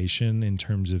isolation in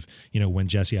terms of, you know, when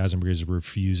Jesse Eisenberg is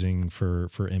refusing for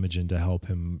Imogen to help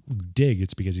him dig,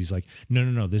 it's because he's like,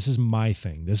 no, this is my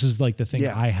thing. This is like the thing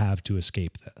I have to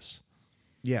escape this.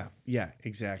 Yeah,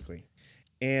 exactly.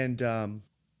 And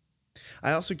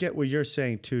I also get what you're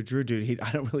saying too, Drew, dude.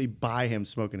 I don't really buy him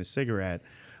smoking a cigarette.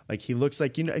 Like, he looks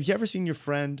like, you know, have you ever seen your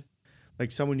friend, like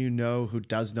someone you know who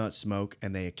does not smoke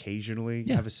and they occasionally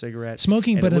have a cigarette?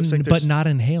 Smoking, but not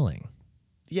inhaling.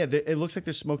 Yeah, it looks like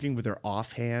they're smoking with their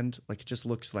offhand. Like, it just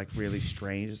looks like really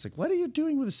strange. It's like, what are you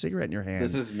doing with a cigarette in your hand?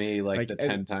 This is me, like the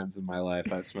 10 times in my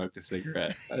life I've smoked a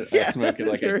cigarette. I smoke it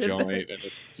like a joint, and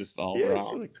it's just all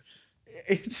wrong.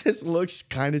 It just looks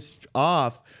kind of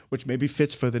off, which maybe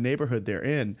fits for the neighborhood they're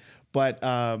in. But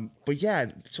yeah,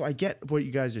 so I get what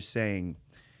you guys are saying.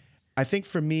 I think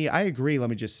for me, I agree. Let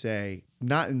me just say,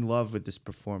 not in love with this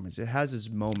performance. It has its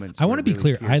moments. I want to be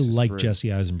clear. I like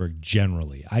Jesse Eisenberg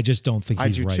generally. I just don't think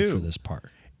he's right for this part.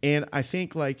 And I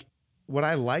think like what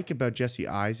I like about Jesse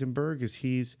Eisenberg is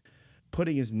he's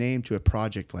putting his name to a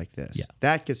project like this. Yeah.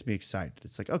 That gets me excited.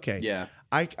 It's like, okay, yeah,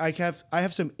 I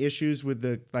have some issues with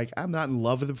I'm not in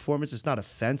love with the performance. It's not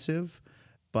offensive,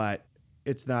 but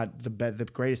it's not the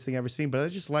greatest thing I've ever seen. But I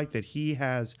just like that he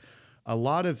has a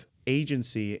lot of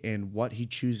agency in what he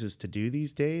chooses to do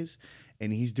these days,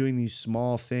 and he's doing these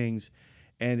small things.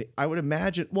 And I would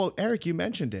imagine, well, Eric, you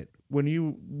mentioned it when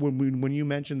you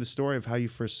mentioned the story of how you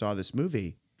first saw this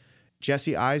movie.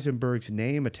 Jesse Eisenberg's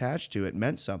name attached to it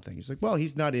meant something. He's like, well,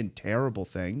 he's not in terrible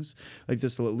things. Like,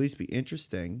 this will at least be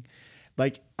interesting.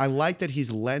 Like, I like that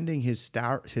he's lending his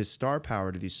star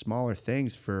power to these smaller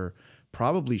things for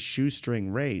probably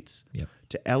shoestring rates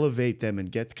to elevate them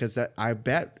and get, because that, I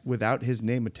bet without his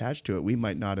name attached to it, we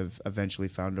might not have eventually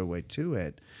found our way to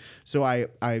it. So I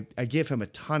give him a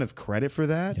ton of credit for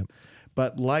that. Yep.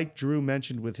 But like Drew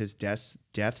mentioned with his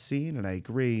death scene, and I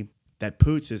agree, that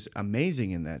Poots is amazing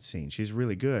in that scene. She's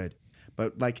really good.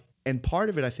 But like, and part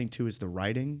of it I think too is the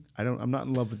writing. I'm not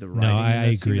in love with the writing. No, I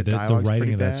agree. The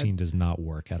writing of that scene does not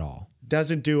work at all.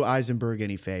 Doesn't do Eisenberg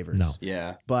any favors. No.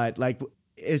 Yeah. But like,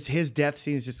 is his death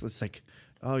scene is just it's like,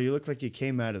 oh, you look like you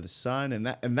came out of the sun, and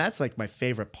that's like my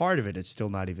favorite part of it. It's still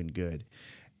not even good.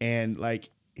 And like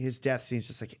his death scene is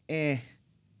just like eh.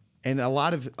 And a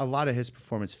lot of his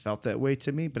performance felt that way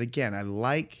to me. But again, I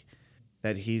like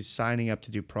that he's signing up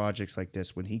to do projects like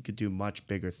this when he could do much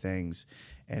bigger things,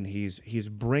 and he's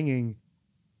bringing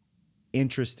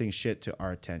interesting shit to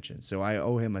our attention. So I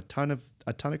owe him a ton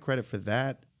of credit for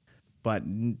that. But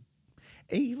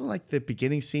even like the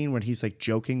beginning scene when he's like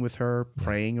joking with her,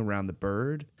 praying around the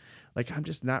bird, like I'm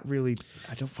just not really.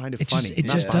 I don't find it funny. It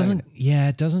just doesn't. Yeah,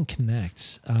 it doesn't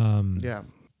connect. Yeah.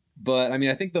 But I mean,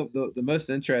 I think the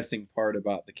most interesting part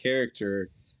about the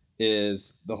character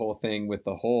is the whole thing with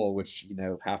the hole, which, you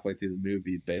know, halfway through the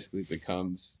movie basically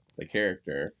becomes the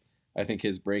character. I think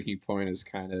his breaking point is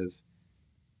kind of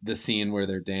the scene where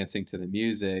they're dancing to the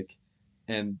music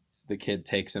and the kid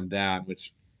takes him down,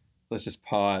 which let's just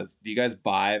pause. Do you guys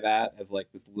buy that as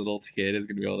like this little kid is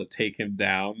going to be able to take him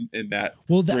down in that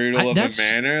brutal of a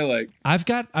manner? Like, I've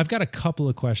got a couple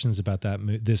of questions about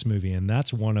this movie, and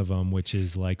that's one of them, which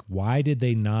is like, why did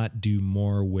they not do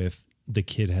more with the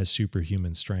kid has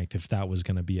superhuman strength if that was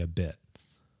going to be a bit?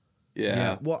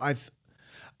 Yeah. Well, I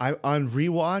on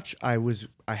rewatch,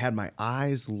 I had my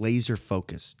eyes laser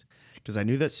focused because I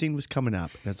knew that scene was coming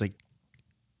up, and I was like,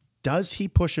 does he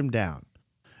push him down?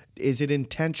 Is it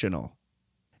intentional?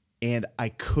 And I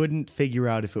couldn't figure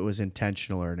out if it was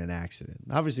intentional or an accident.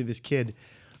 Obviously, this kid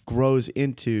grows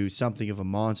into something of a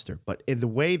monster, but in the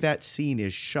way that scene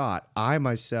is shot, I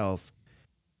myself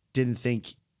didn't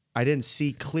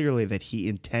see clearly that he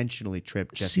intentionally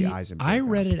tripped Jesse Eisenberg. I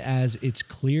read it as it's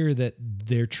clear that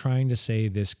they're trying to say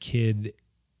this kid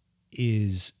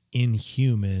is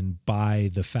inhuman by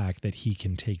the fact that he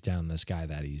can take down this guy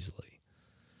that easily.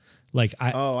 Like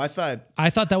I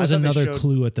thought that was another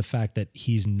clue at the fact that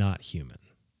he's not human.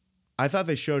 I thought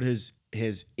they showed his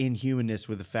inhumanness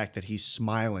with the fact that he's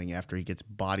smiling after he gets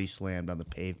body slammed on the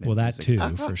pavement. Well, that too,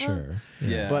 for sure.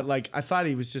 Yeah. But like, I thought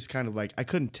he was just kind of like, I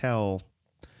couldn't tell.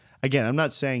 Again, I'm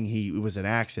not saying it was an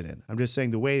accident. I'm just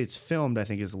saying the way it's filmed, I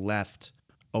think, is left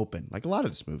open, like a lot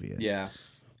of this movie is. Yeah.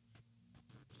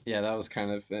 Yeah, that was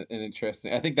kind of an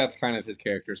interesting. I think that's kind of his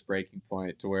character's breaking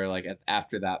point, to where like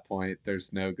after that point,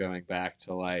 there's no going back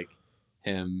to like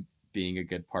him being a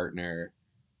good partner,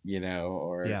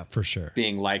 or for sure,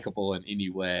 being likable in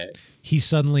any way. He's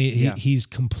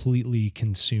completely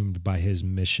consumed by his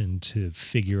mission to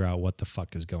figure out what the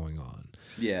fuck is going on.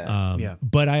 Yeah.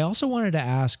 But I also wanted to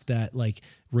ask that, like,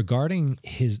 regarding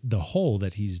the hole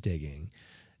that he's digging.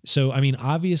 So, I mean,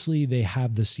 obviously they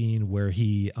have the scene where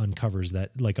he uncovers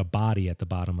that, like, a body at the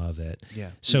bottom of it. Yeah.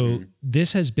 So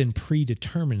this has been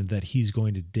predetermined that he's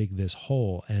going to dig this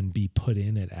hole and be put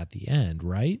in it at the end,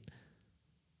 right?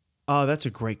 Oh, that's a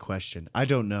great question. I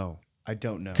don't know.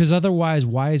 Because otherwise,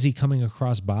 why is he coming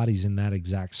across bodies in that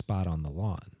exact spot on the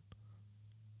lawn?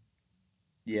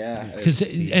 Yeah.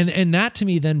 And that to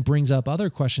me then brings up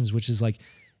other questions, which is like,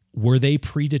 were they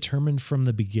predetermined from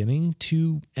the beginning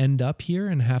to end up here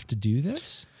and have to do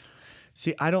this?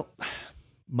 See, I'm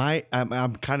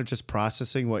kind of just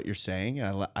processing what you're saying.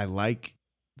 I like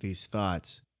these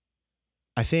thoughts.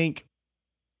 I think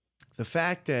the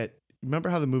fact that, remember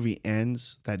how the movie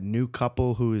ends? That new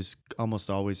couple who is almost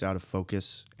always out of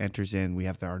focus enters in. We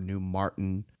have our new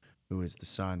Martin, who is the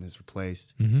son, is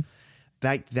replaced. Mm-hmm.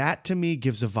 That to me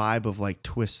gives a vibe of like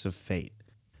twists of fate.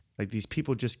 Like these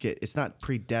people just it's not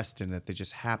predestined that they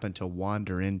just happen to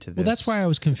wander into this. Well, that's why I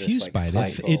was confused by it.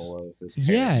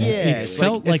 It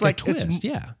felt like a twist.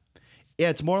 Yeah,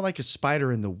 it's more like a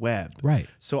spider in the web. Right.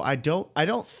 So I don't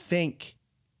think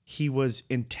he was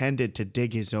intended to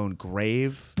dig his own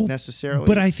grave necessarily.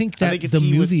 But I think the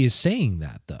movie is saying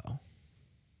that, though.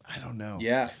 I don't know.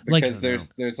 Yeah, because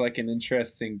there's like an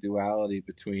interesting duality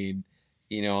between,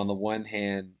 on the one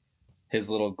hand,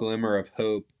 his little glimmer of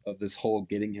hope of this hole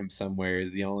getting him somewhere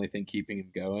is the only thing keeping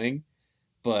him going.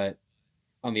 But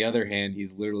on the other hand,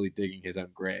 he's literally digging his own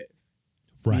grave.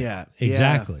 Right. Yeah.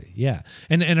 Exactly. Yeah.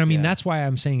 And I mean, that's why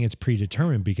I'm saying it's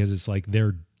predetermined, because it's like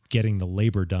they're getting the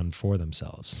labor done for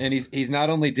themselves. And he's not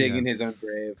only digging his own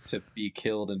grave to be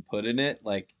killed and put in it,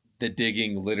 like the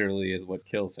digging literally is what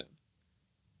kills him.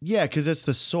 Yeah, because it's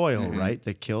the soil, right,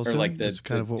 that kills him. Like that's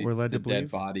kind of what we're led to believe. The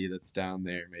dead body that's down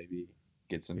there maybe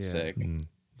gets him sick.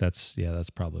 That's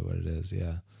probably what it is.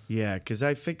 Yeah. Yeah, because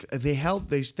I think they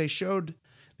held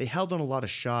on a lot of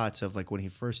shots of like when he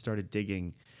first started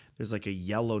digging. There's like a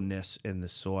yellowness in the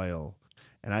soil,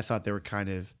 and I thought they were kind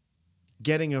of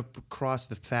getting across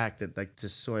the fact that like the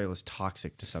soil is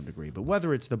toxic to some degree. But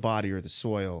whether it's the body or the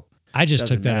soil, I just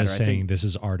took that as saying this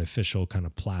is artificial kind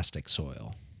of plastic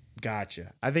soil.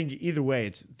 Gotcha. I think either way,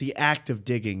 it's the act of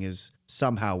digging is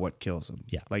somehow what kills him.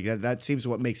 Yeah, like that seems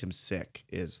what makes him sick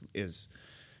is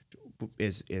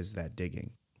that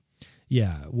digging.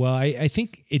 Yeah. Well, I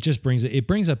think it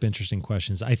brings up interesting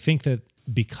questions. I think that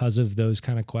because of those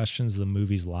kind of questions, the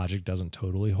movie's logic doesn't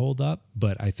totally hold up,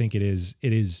 but I think it is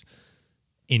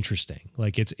interesting.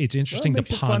 Like it's interesting to ponder. It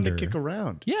makes it fun to kick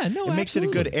around. Yeah, no, it makes it a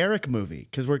good Eric movie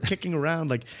because we're kicking around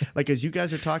like as you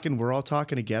guys are talking, we're all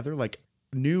talking together. Like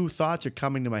new thoughts are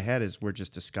coming to my head as we're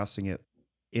just discussing it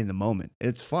in the moment.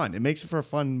 It's fun. It makes it for a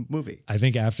fun movie. I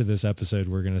think after this episode,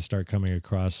 we're going to start coming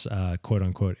across quote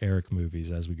unquote Eric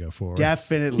movies as we go forward.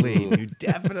 Definitely. Dude,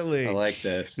 definitely. I like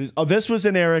this. This was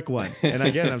an Eric one. And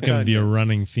again, it's going to be a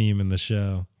running theme in the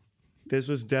show. This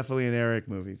was definitely an Eric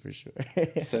movie for sure.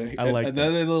 So I like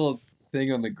another little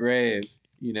thing on the grave.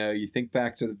 You think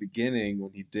back to the beginning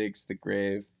when he digs the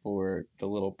grave for the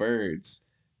little birds.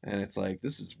 And it's like,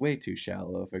 this is way too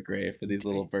shallow of a grave for these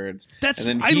little birds. That's,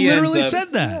 and then I literally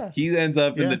said that. Yeah. He ends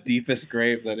up in Yeah. the deepest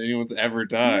grave that anyone's ever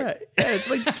dug. Yeah, it's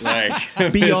like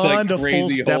Like beyond it's like a full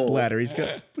crazy step hole. ladder. He's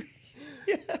got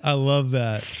I love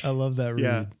that. I love that read.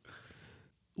 Yeah.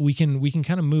 We can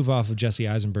kind of move off of Jesse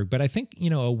Eisenberg, but I think,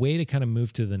 a way to kind of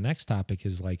move to the next topic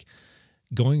is like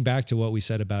going back to what we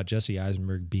said about Jesse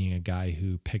Eisenberg being a guy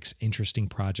who picks interesting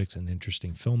projects and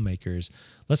interesting filmmakers.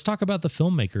 Let's talk about the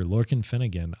filmmaker, Lorcan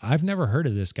Finnegan. I've never heard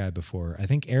of this guy before. I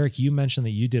think, Eric, you mentioned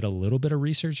that you did a little bit of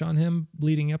research on him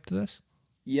leading up to this.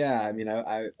 Yeah, I mean,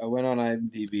 I went on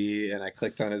IMDb and I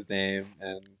clicked on his name,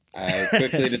 and I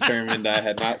quickly determined I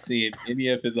had not seen any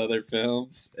of his other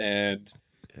films, and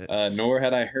nor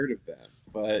had I heard of them.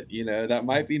 But, that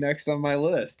might be next on my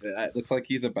list. It looks like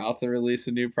he's about to release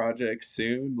a new project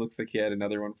soon. Looks like he had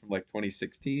another one from like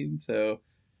 2016. So,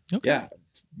 yeah,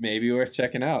 maybe worth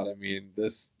checking out. I mean,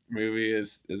 this movie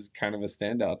is kind of a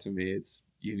standout to me. It's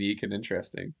unique and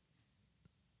interesting.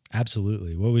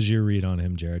 Absolutely. What was your read on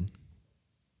him, Jared?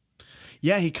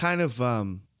 Yeah, he kind of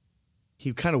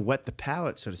wet the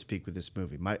palate, so to speak, with this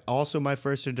movie. My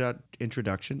first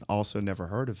introduction. Also, never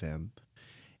heard of him,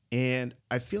 and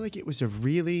I feel like it was a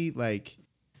really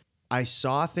I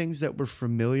saw things that were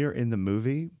familiar in the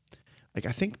movie. Like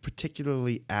I think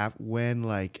particularly when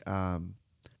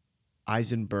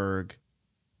Eisenberg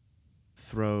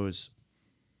throws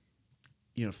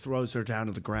her down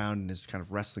to the ground and is kind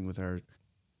of wrestling with her.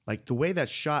 Like the way that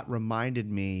shot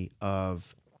reminded me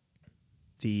of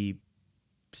the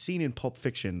scene in Pulp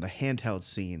Fiction, the handheld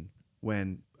scene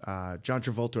when John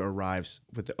Travolta arrives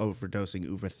with the overdosing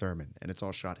Uma Thurman, and it's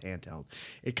all shot handheld.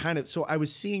 So I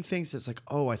was seeing things that's like,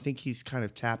 oh, I think he's kind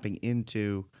of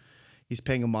he's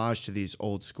paying homage to these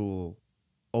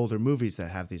older movies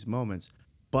that have these moments,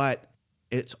 but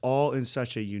it's all in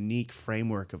such a unique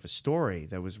framework of a story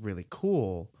that was really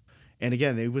cool. And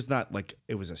again, it was not like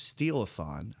it was a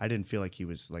steal-a-thon. I didn't feel like he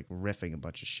was like riffing a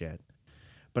bunch of shit.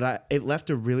 But it left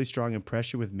a really strong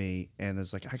impression with me, and I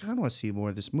was like, I kind of want to see more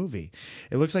of this movie.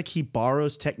 It looks like he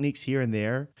borrows techniques here and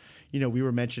there. We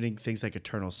were mentioning things like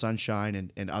Eternal Sunshine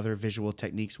and other visual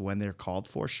techniques when they're called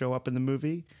for show up in the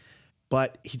movie.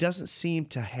 But he doesn't seem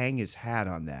to hang his hat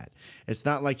on that. It's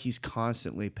not like he's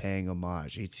constantly paying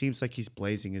homage. It seems like he's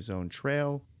blazing his own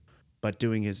trail, but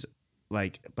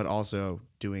also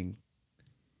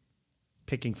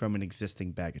picking from an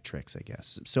existing bag of tricks, I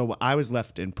guess. So I was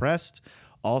left impressed.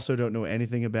 Also don't know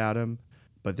anything about him,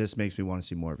 but this makes me want to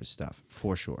see more of his stuff,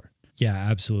 for sure. Yeah,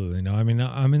 absolutely. No, I mean,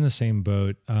 I'm in the same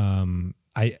boat.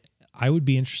 I would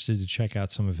be interested to check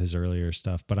out some of his earlier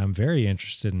stuff, but I'm very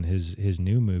interested in his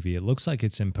new movie. It looks like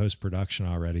it's in post-production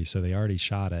already, so they already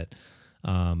shot it.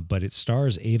 But it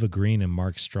stars Ava Green and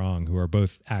Mark Strong, who are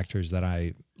both actors that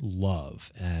I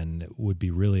love and would be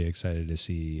really excited to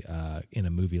see in a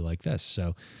movie like this.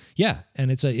 So, yeah,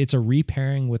 and it's a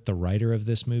repairing with the writer of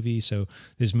this movie. So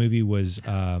this movie was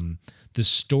the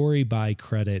story by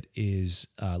credit is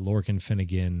Lorcan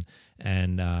Finnegan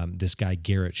and this guy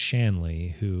Garrett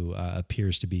Shanley, who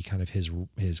appears to be kind of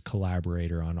his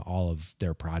collaborator on all of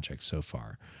their projects so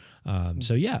far.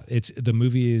 So yeah, the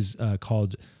movie is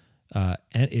called.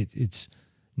 It's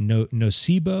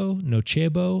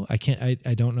Nocebo.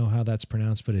 I don't know how that's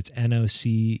pronounced, but it's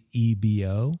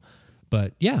Nocebo.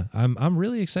 But yeah, I'm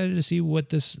really excited to see what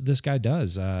this guy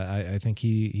does. I think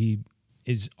he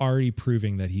is already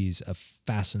proving that he's a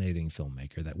fascinating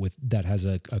filmmaker that has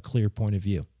a clear point of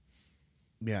view.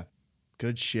 Yeah,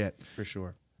 good shit for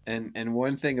sure. And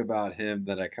one thing about him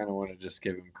that I kind of want to just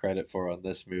give him credit for on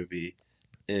this movie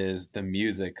is the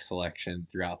music selection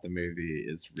throughout the movie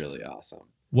is really awesome.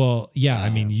 Well, yeah, I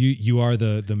mean, you are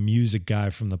the music guy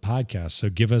from the podcast, so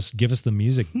give us the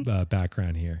music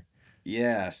background here.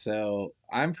 Yeah, so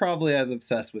I'm probably as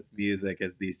obsessed with music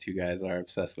as these two guys are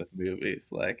obsessed with movies.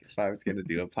 Like, if I was going to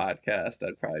do a podcast,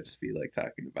 I'd probably just be like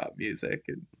talking about music,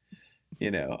 and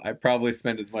I'd probably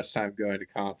spend as much time going to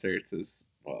concerts as.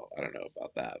 Well, I don't know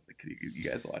about that because you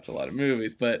guys watch a lot of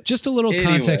movies, but just a little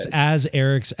context as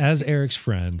Eric's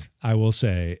friend, I will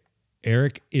say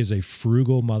Eric is a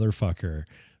frugal motherfucker,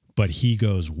 but he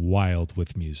goes wild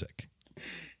with music.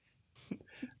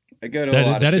 I go to a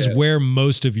lot of that is shows. where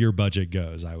most of your budget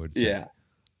goes, I would say.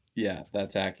 Yeah,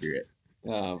 that's accurate.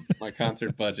 My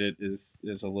concert budget is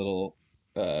a little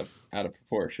out of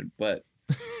proportion, but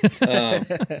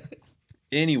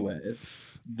anyways.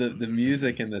 The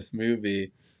music in this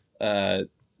movie,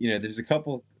 there's a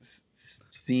couple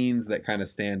scenes that kind of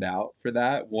stand out for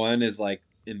that. One is like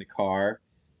in the car,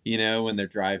 when they're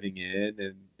driving in,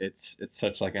 and it's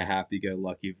such like a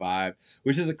happy-go-lucky vibe,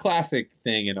 which is a classic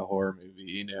thing in a horror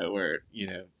movie, where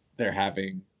they're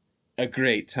having a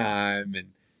great time, and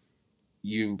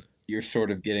you're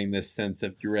sort of getting this sense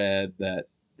of dread that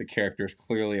the characters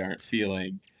clearly aren't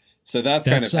feeling. So that's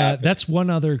kind of happening. That's one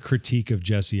other critique of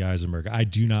Jesse Eisenberg. I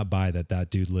do not buy that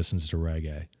dude listens to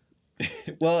reggae.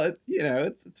 Well,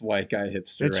 it's white guy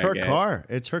hipster. It's reggae. her car.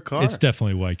 It's her car. It's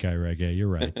definitely white guy reggae. You're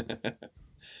right.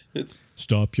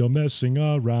 Stop your messing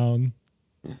around.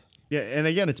 Yeah, and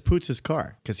again, it's Poots'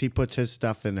 car because he puts his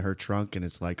stuff in her trunk, and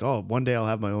it's like, oh, one day I'll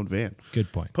have my own van.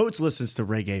 Good point. Poots listens to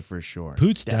reggae for sure.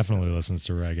 Poots definitely listens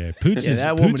to reggae. Poots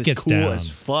that woman is gets cool down.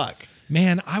 as fuck.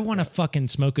 Man, I want to fucking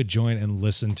smoke a joint and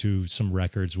listen to some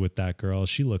records with that girl.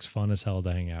 She looks fun as hell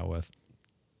to hang out with.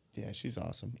 Yeah, she's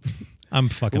awesome. I'm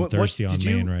fucking thirsty on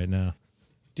Maine right now.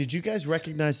 Did you guys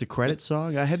recognize the credit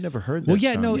song? I had never heard that. Well,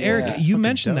 yeah, song no, before. Eric, It's you fucking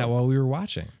mentioned that dope. while we were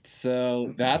watching.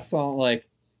 So that song, like,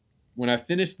 when I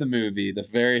finished the movie, the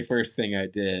very first thing I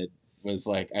did was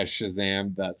like I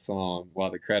Shazammed that song while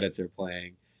the credits are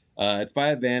playing. It's by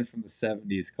a band from the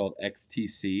 70s called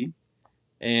XTC,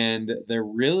 and they're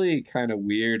really kind of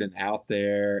weird and out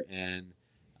there. And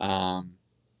I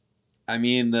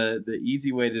mean, the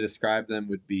easy way to describe them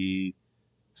would be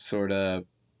sort of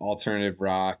alternative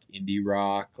rock, indie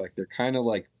rock. Like they're kind of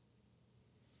like,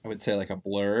 I would say like a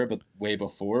Blur, but way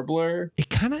before Blur. It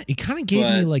kind of gave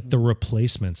me like the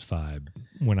Replacements vibe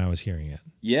when I was hearing it.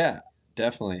 Yeah,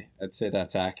 definitely. I'd say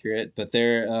that's accurate. But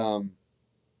they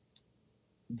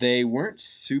weren't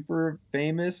super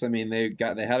famous. I mean, they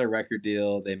had a record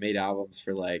deal. They made albums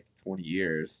for like 20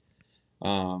 years.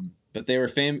 But they were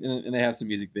famous, and they have some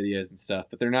music videos and stuff.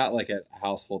 But they're not like a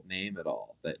household name at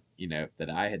all that that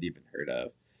I had even heard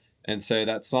of. And so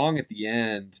that song at the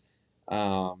end.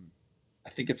 I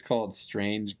think it's called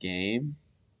Strange Game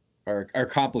or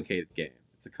Complicated Game.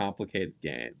 It's a complicated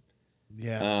game.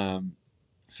 Yeah.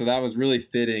 So that was really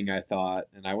fitting, I thought.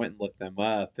 And I went and looked them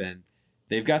up, and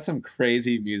they've got some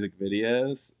crazy music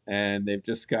videos, and they've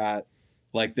just got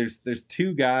like, there's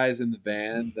two guys in the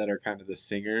band that are kind of the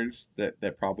singers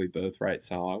that probably both write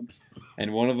songs.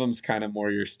 And one of them's kind of more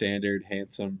your standard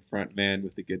handsome front man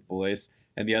with a good voice.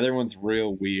 And the other one's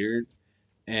real weird.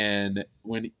 And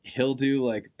when he'll do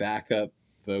like backup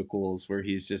vocals where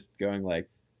he's just going like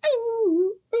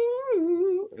ooh,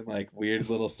 ooh, and like weird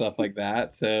little stuff like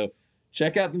that. So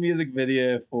check out the music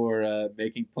video for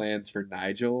Making Plans for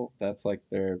Nigel. That's like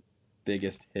their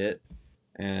biggest hit.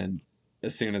 And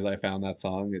as soon as I found that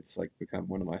song, it's like become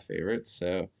one of my favorites.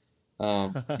 So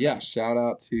yeah, shout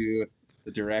out to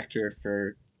the director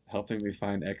for helping me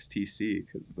find XTC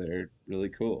because they're really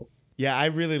cool. Yeah, I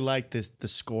really like the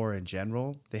score in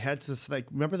general. They had this, like,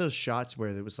 remember those shots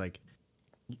where there was like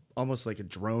almost like a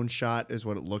drone shot is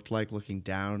what it looked like, looking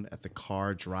down at the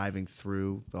car driving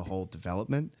through the whole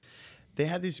development. They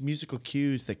had these musical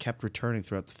cues that kept returning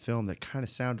throughout the film that kind of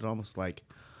sounded almost like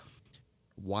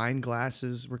wine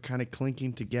glasses were kind of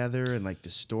clinking together and like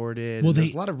distorted. Well,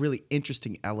 there's a lot of really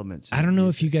interesting elements. I don't know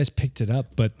if you guys picked it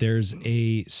up, but there's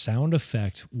a sound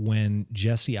effect when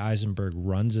Jesse Eisenberg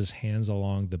runs his hands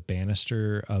along the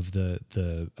banister of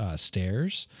the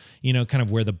stairs, kind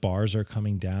of where the bars are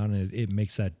coming down, and it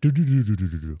makes that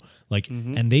like,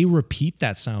 and they repeat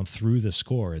that sound through the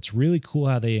score. It's really cool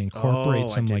how they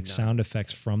incorporate some like sound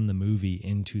effects from the movie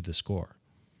into the score.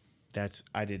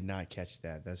 I did not catch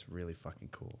that. That's really fucking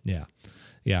cool. Yeah.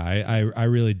 Yeah. I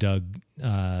really dug,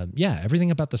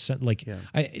 everything about the set. Like,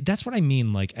 that's what I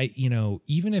mean. Like,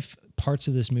 even if parts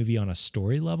of this movie on a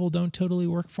story level don't totally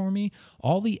work for me,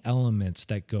 all the elements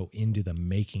that go into the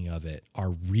making of it are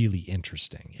really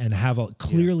interesting and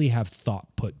clearly have thought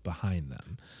put behind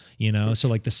them, So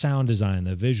like the sound design,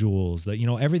 the visuals,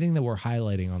 everything that we're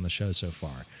highlighting on the show so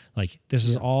far, like this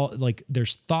is all like,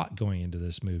 there's thought going into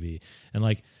this movie. And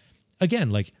like,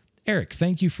 again, like, Eric,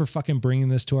 thank you for fucking bringing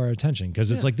this to our attention, because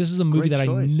it's like, this is a movie that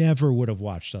choice. I never would have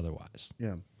watched otherwise.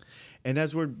 Yeah. And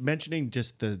as we're mentioning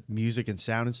just the music and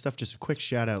sound and stuff, just a quick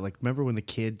shout out. Like, remember when the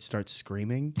kid starts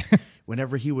screaming?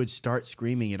 Whenever he would start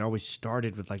screaming, it always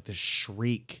started with like this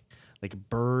shriek, like a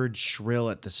bird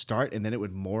shrill at the start, and then it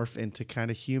would morph into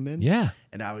kind of human. Yeah.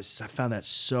 And I found that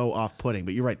so off-putting.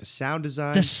 But you're right, the sound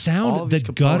design,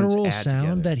 the guttural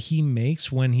sound that he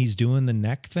makes when he's doing the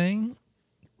neck thing.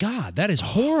 God, that is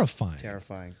horrifying.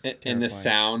 Terrifying. And the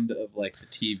sound of like the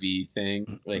TV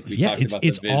thing, like we talked about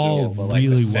it's the visual, all but like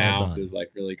really the sound well is like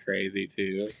really crazy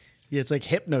too. Yeah, it's like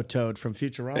Hypnotoad from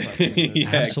Futurama. Yeah,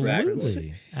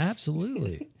 absolutely,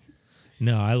 absolutely.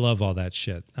 No, I love all that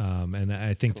shit, and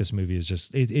I think this movie is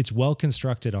just it's well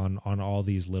constructed on all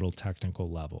these little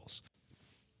technical levels.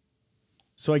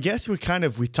 So I guess we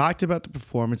talked about the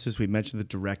performances. We mentioned the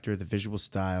director, the visual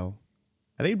style.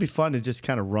 I think it'd be fun to just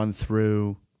kind of run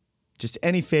through just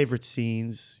any favorite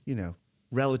scenes,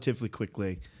 relatively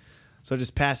quickly. So I'll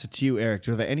just pass it to you, Eric.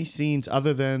 Are there any scenes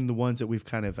other than the ones that we've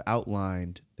kind of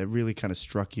outlined that really kind of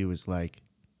struck you as like,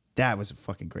 that was a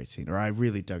fucking great scene, or I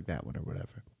really dug that one, or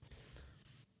whatever?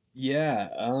 Yeah,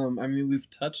 I mean, we've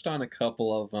touched on a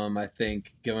couple of them. I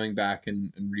think going back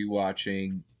and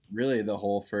rewatching, really the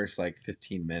whole first like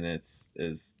 15 minutes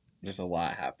is there's a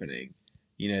lot happening.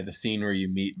 You know, the scene where you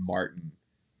meet Martin,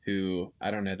 who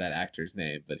I don't know that actor's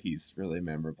name, but he's really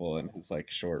memorable in his like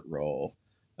short role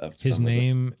of His some of this.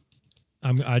 name,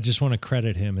 I just want to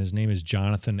credit him. His name is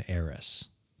Jonathan Aris.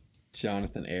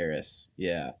 Jonathan Aris.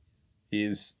 Yeah.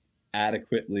 He's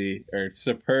adequately or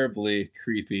superbly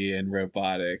creepy and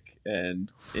robotic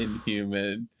and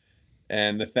inhuman.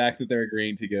 And the fact that they're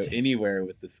agreeing to go anywhere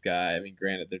with this guy, I mean,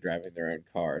 granted, they're driving their own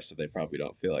car, so they probably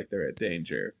don't feel like they're in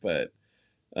danger. But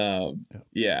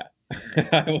yeah,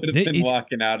 I would have been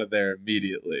walking out of there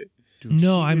immediately. Dude,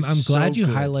 no, I'm glad you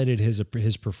highlighted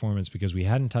his performance because we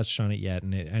hadn't touched on it yet,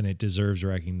 and it deserves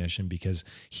recognition because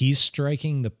he's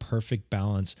striking the perfect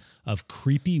balance of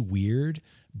creepy weird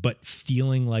but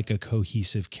feeling like a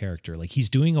cohesive character. Like he's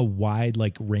doing a wide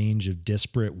like range of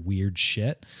disparate weird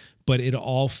shit, but it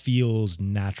all feels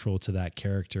natural to that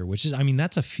character, which is, I mean,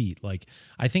 that's a feat. Like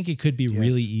I think it could be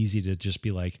really easy to just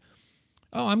be like,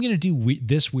 oh, I'm going to do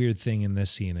this weird thing in this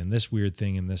scene and this weird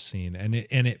thing in this scene, and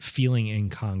it feeling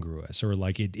incongruous or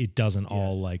like it doesn't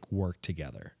all like work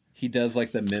together. He does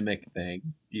like the mimic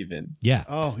thing even. Yeah.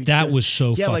 Oh, that was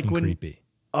so fucking creepy.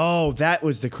 Oh, that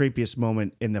was the creepiest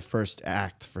moment in the first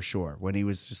act for sure. When he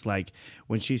was just like,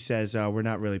 when she says, we're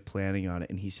not really planning on it.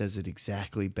 And he says it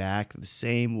exactly back the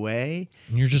same way.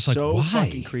 And you're just like, so why?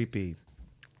 Fucking creepy.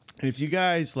 And if you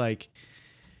guys like,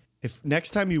 if next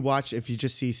time you watch, if you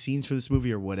just see scenes from this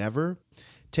movie or whatever,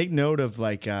 take note of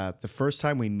like the first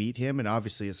time we meet him. And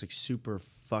obviously it's like super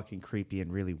fucking creepy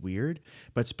and really weird.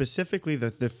 But specifically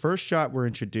the first shot we're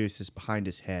introduced is behind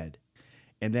his head.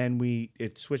 And then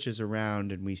it switches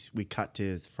around and we cut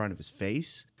to the front of his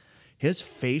face. His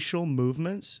facial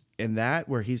movements in that,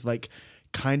 where he's like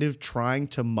kind of trying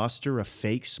to muster a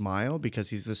fake smile because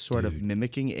he's this sort of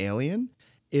mimicking alien,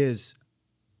 is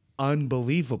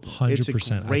unbelievable. 100%. It's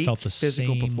a great I felt the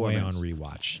physical same performance. way on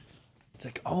rewatch. It's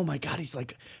like, oh my God,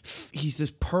 he's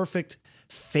this perfect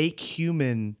fake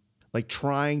human, like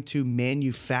trying to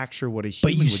manufacture what a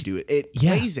human would do. It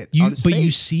plays it on his face.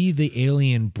 You see the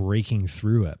alien breaking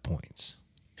through at points.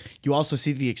 You also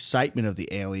see the excitement of the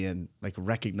alien, like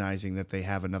recognizing that they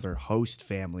have another host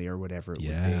family or whatever it would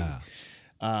be.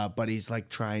 But he's like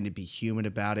trying to be human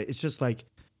about it. It's just like,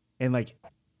 in like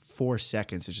 4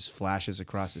 seconds, it just flashes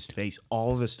across his face.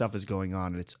 All of this stuff is going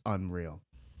on and it's unreal.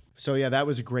 So yeah, that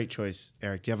was a great choice,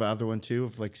 Eric. Do you have another one too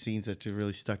of like scenes that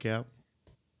really stuck out?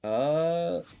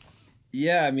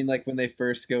 Yeah, I mean, like when they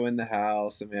first go in the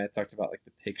house, I mean, I talked about like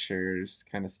the pictures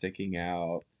kind of sticking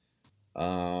out.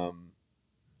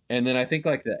 And then I think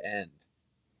like the end,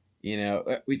 you know,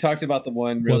 we talked about the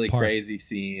one really crazy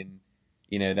scene,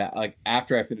 you know, that like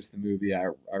after I finished the movie, I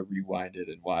rewinded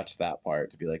and watched that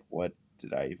part to be like, what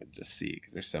did I even just see?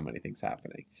 Because there's so many things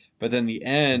happening. But then the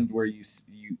end where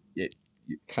it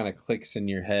kind of clicks in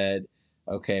your head,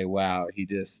 okay, wow, he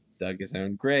just dug his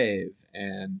own grave,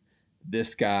 and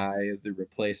this guy is the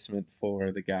replacement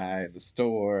for the guy in the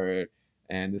store,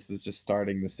 and this is just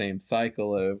starting the same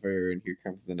cycle over, and here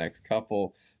comes the next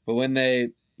couple. But when they,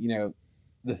 you know,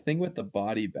 the thing with the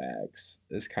body bags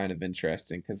is kind of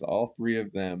interesting because all three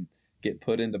of them get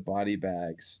put into body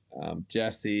bags.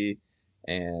 Jesse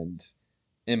and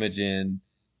Imogen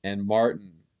and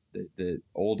Martin, the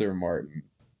older Martin,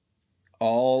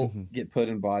 all get put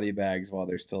in body bags while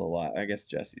they're still alive. I guess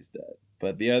Jesse's dead,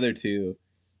 but the other two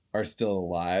are still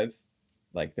alive,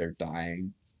 like they're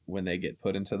dying when they get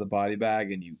put into the body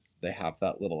bag, and they have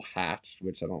that little hatch,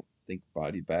 which I don't think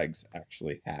body bags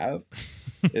actually have.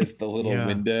 Is the little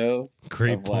window.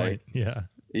 Great point. Like,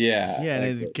 yeah,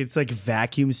 and it's like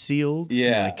vacuum sealed.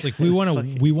 Yeah, like we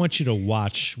want you to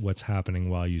watch what's happening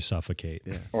while you suffocate.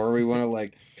 Yeah. Or we want to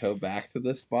like go back to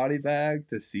this body bag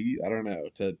to see, I don't know,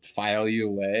 to file you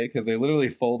away, because they literally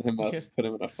fold him up and put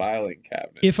him in a filing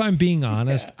cabinet. If I'm being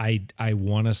honest, I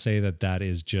want to say that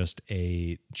is just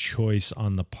a choice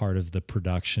on the part of the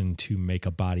production to make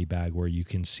a body bag where you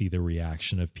can see the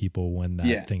reaction of people when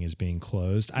that thing is being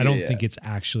closed. I don't think it's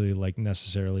actually like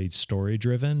necessarily story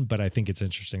driven, but I think it's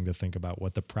interesting to think about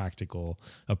what the practical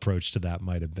approach to that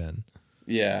might have been.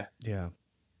 Yeah.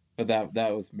 But that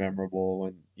was memorable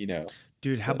when, you know.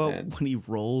 Dude, how about when he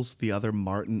rolls the other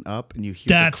Martin up and you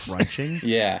hear the crunching?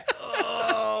 Yeah.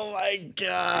 Oh my my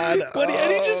God.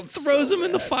 And he just throws him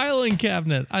in the filing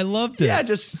cabinet. I loved it. Yeah,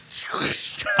 just.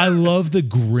 I love the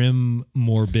grim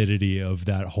morbidity of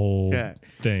that whole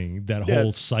thing, that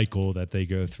whole cycle that they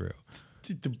go through.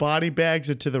 The body bags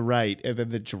are to the right, and then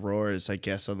the drawers, I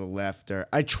guess, on the left are.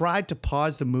 I tried to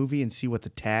pause the movie and see what the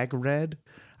tag read.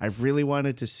 I really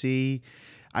wanted to see.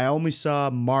 I only saw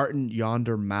Martin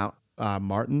Yonder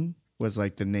Martin was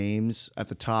like the names at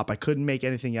the top. I couldn't make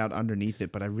anything out underneath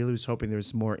it, but I really was hoping there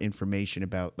was more information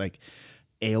about like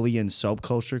alien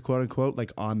subculture, quote unquote,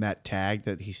 like on that tag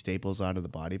that he staples onto the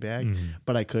body bag.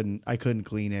 But I couldn't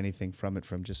glean anything from it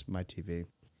from just my TV.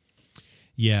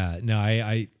 Yeah, no,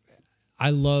 I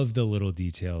love the little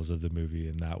details of the movie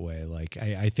in that way. Like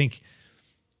I think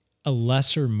a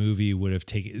lesser movie would have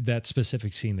taken that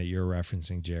specific scene that you're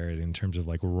referencing, Jared, in terms of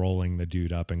like rolling the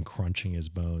dude up and crunching his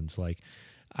bones. Like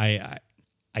I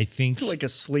think like a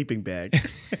sleeping bag.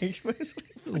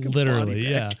 Literally,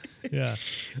 yeah.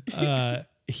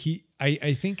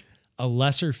 I think a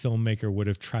lesser filmmaker would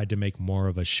have tried to make more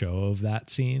of a show of that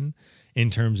scene in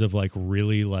terms of like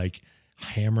really like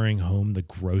hammering home the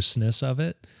grossness of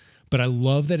it. But I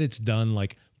love that it's done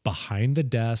like behind the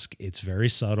desk. It's very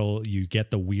subtle. You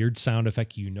get the weird sound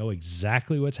effect. You know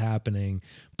exactly what's happening,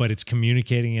 but it's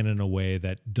communicating it in a way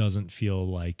that doesn't feel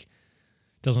like,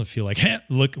 hey,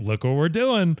 look what we're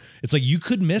doing. It's like you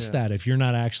could miss that if you're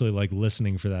not actually like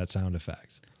listening for that sound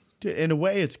effect. Dude, in a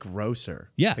way, it's grosser.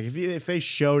 Yeah, like if they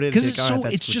showed it, because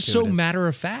it's just so matter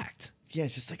of fact. Yeah,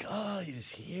 it's just like, oh, you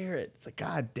just hear it. It's like,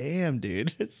 God damn,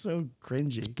 dude, it's so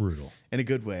cringy. It's brutal in a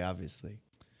good way, obviously.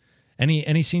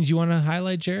 Any scenes you want to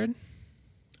highlight, Jared?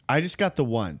 I just got the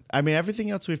one. I mean,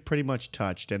 everything else we've pretty much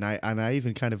touched, and I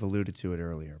even kind of alluded to it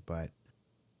earlier, but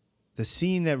the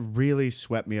scene that really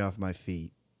swept me off my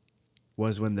feet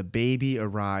was when the baby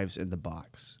arrives in the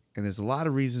box. And there's a lot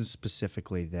of reasons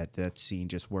specifically that scene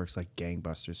just works like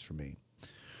gangbusters for me.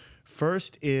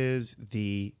 First is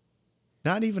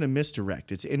not even a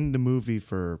misdirect. It's in the movie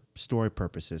for story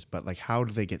purposes, but like how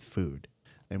do they get food?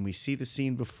 And we see the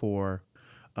scene before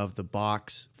of the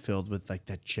box filled with like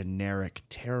that generic,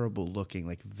 terrible looking,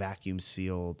 like vacuum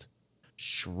sealed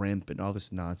shrimp and all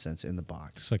this nonsense in the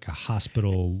box. It's like a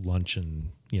hospital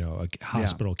luncheon, a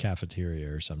hospital cafeteria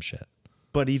or some shit.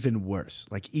 But even worse.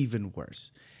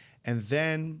 And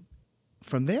then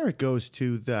from there it goes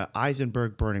to the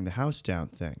Eisenberg burning the house down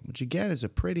thing, which again is a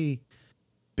pretty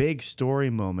big story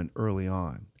moment early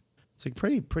on. It's like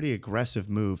pretty aggressive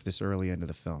move this early into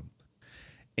the film.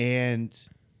 And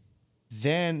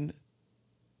then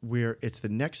it's the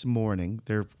next morning.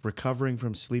 They're recovering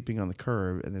from sleeping on the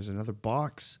curb, and there's another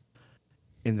box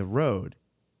in the road.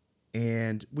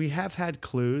 And we have had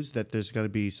clues that there's going to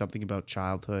be something about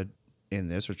childhood in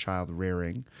this, or child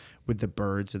rearing, with the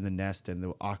birds in the nest and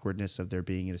the awkwardness of there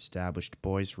being an established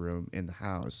boys' room in the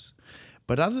house.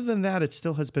 But other than that, it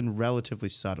still has been relatively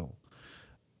subtle.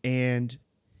 And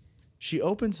she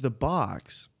opens the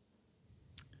box,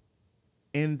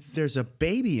 and there's a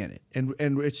baby in it. And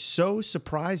it's so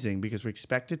surprising because we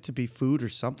expect it to be food or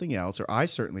something else, or I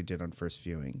certainly did on first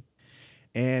viewing.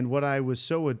 And what I was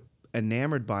so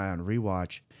enamored by on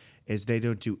rewatch is they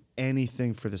don't do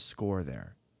anything for the score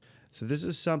there. So this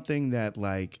is something that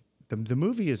like the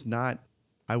movie is not,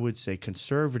 I would say,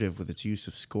 conservative with its use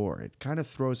of score. It kind of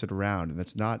throws it around, and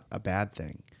that's not a bad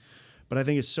thing. But I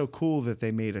think it's so cool that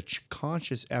they made a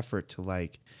conscious effort to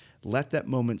like let that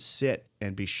moment sit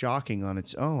and be shocking on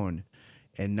its own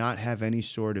and not have any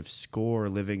sort of score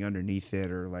living underneath it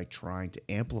or like trying to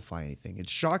amplify anything.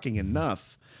 It's shocking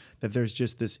enough that there's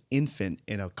just this infant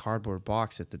in a cardboard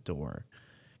box at the door.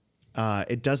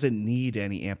 It doesn't need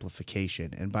any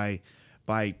amplification. And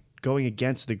by going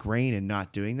against the grain and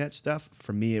not doing that stuff,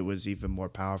 for me, it was even more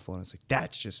powerful. And I was like,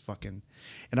 that's just fucking...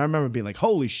 And I remember being like,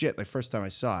 holy shit, the first time I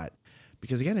saw it.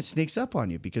 Because again, it sneaks up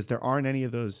on you because there aren't any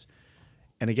of those...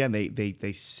 And again,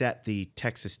 they set the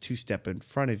Texas two-step in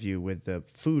front of you with the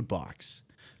food box.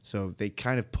 So they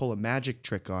kind of pull a magic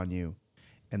trick on you,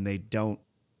 and they don't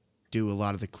do a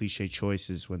lot of the cliche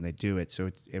choices when they do it. So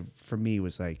it for me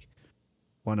was like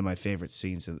one of my favorite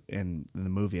scenes in the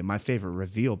movie, and my favorite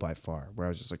reveal by far, where I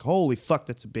was just like, holy fuck,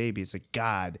 that's a baby. It's like,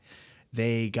 God,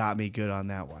 they got me good on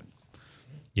that one.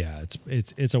 Yeah,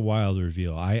 it's a wild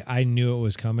reveal. I knew it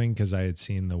was coming because I had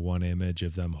seen the one image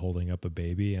of them holding up a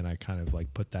baby, and I kind of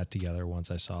like put that together once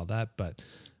I saw that. But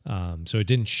so it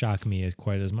didn't shock me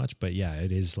quite as much. But yeah,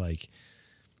 it is like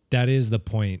that is the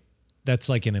point. That's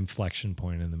like an inflection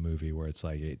point in the movie where it's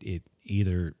like it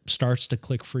either starts to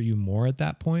click for you more at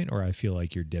that point, or I feel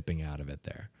like you're dipping out of it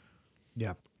there.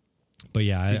 Yeah. But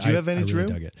yeah, Did you have any, I really Drew?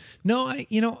 dug it. No,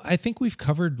 I think we've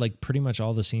covered like pretty much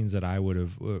all the scenes that I would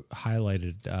have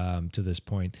highlighted to this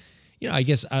point. I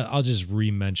guess I'll just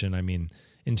re-mention. I mean,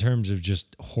 in terms of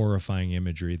just horrifying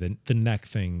imagery, the neck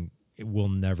thing will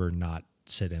never not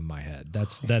sit in my head.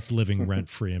 That's living rent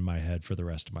free in my head for the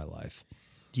rest of my life.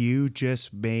 You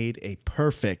just made a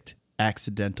perfect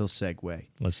accidental segue.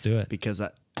 Let's do it. Because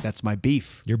that's my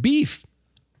beef. Your beef.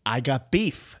 I got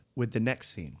beef with the next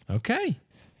scene. Okay.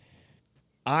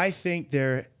 I think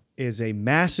there is a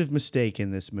massive mistake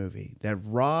in this movie that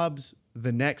robs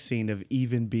the next scene of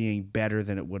even being better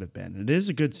than it would have been. It is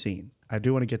a good scene. I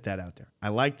do want to get that out there. I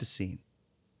like the scene.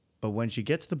 But when she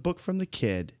gets the book from the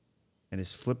kid and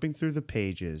is flipping through the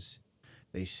pages,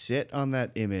 they sit on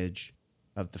that image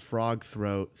of the frog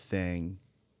throat thing,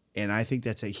 and I think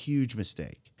that's a huge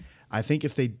mistake. I think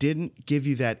if they didn't give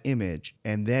you that image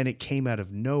and then it came out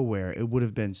of nowhere, it would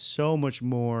have been so much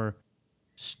more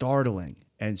startling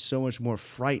and so much more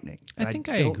frightening. And I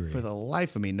don't, agree. for the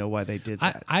life of me, know why they did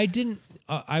that. I didn't.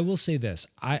 I will say this.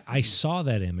 I saw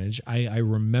that image. I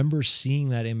remember seeing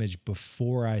that image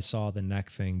before I saw the neck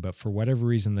thing, but for whatever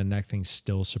reason, the neck thing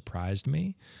still surprised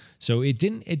me. So it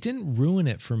didn't ruin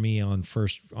it for me on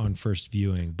first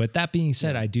viewing. But that being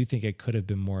said, I do think it could have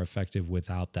been more effective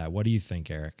without that. What do you think,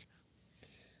 Eric?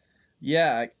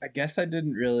 Yeah, I guess I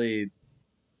didn't really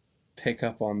pick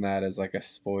up on that as like a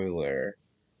spoiler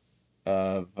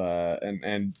of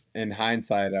and in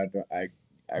hindsight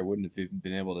I wouldn't have even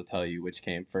been able to tell you which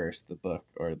came first, the book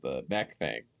or the neck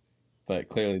thing, but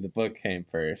clearly the book came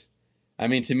first. I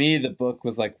mean, to me the book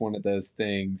was like one of those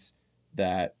things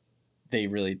that they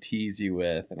really tease you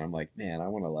with, and I'm like, man, I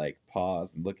want to like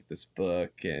pause and look at this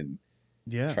book and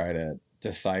try to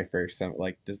decipher some,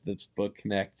 like, does this book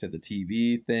connect to the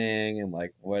TV thing, and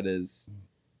like what is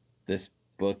this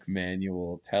book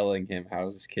manual telling him? How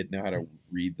does this kid know how to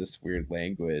read this weird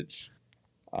language?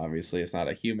 Obviously it's not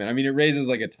a human. I mean, it raises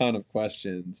like a ton of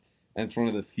questions, and it's one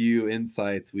of the few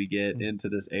insights we get into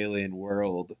this alien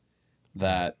world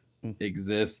that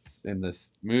exists in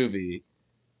this movie.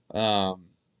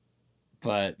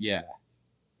 But yeah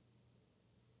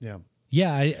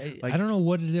I don't know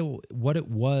what it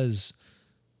was.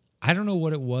 I don't know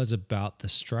what it was about the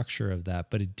structure of that,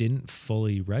 but it didn't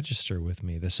fully register with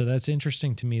me. So that's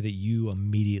interesting to me that you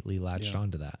immediately latched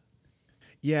onto that.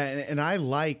 Yeah, and I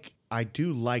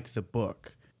do like the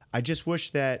book. I just wish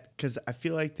that, because I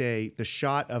feel like the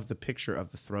shot of the picture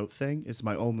of the throat thing is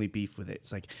my only beef with it.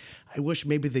 It's like, I wish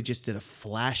maybe they just did a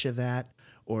flash of that,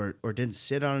 or didn't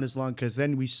sit on it as long, because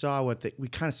then we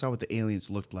kind of saw what the aliens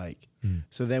looked like.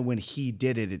 So then when he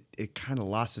did it, it kind of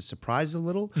lost its surprise a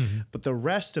little. But the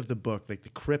rest of the book, like the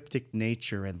cryptic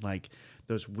nature and like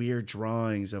those weird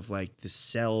drawings of like the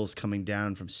cells coming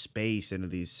down from space into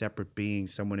these separate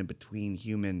beings, someone in between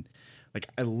human. Like,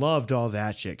 I loved all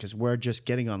that shit, because we're just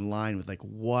getting online with like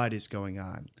what is going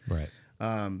on. Right.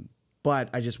 But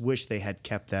I just wish they had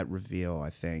kept that reveal. I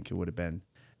think it would have been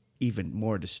even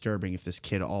more disturbing if this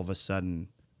kid all of a sudden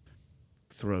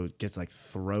gets like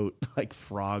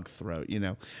frog throat,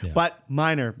 Yeah. But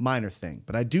minor thing.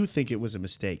 But I do think it was a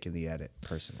mistake in the edit,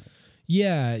 personally.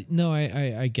 Yeah, no,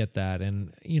 I get that.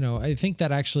 And, I think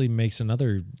that actually makes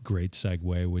another great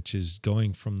segue, which is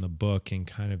going from the book and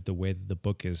kind of the way that the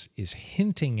book is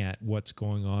hinting at what's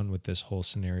going on with this whole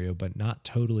scenario, but not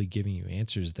totally giving you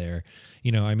answers there.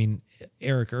 I mean,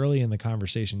 Eric, early in the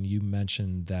conversation, you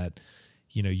mentioned that,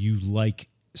 you like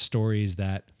stories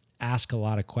that ask a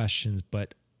lot of questions,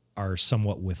 but are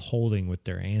somewhat withholding with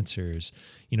their answers.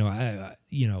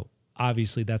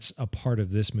 Obviously that's a part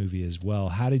of this movie as well.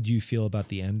 How did you feel about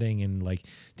the ending? And like,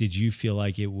 did you feel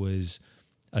like it was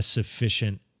a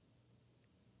sufficient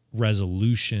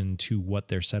resolution to what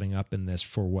they're setting up in this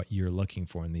for what you're looking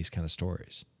for in these kind of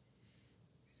stories?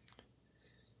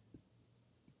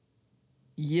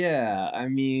 Yeah, I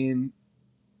mean,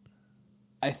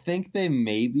 I think they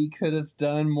maybe could have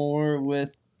done more with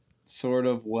sort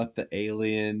of what the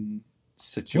alien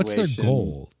situation What's their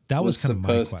goal? That was kind of my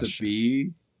supposed question. to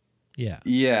be.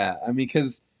 Yeah. I mean,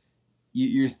 because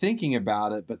you're thinking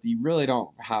about it, but you really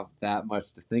don't have that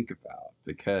much to think about,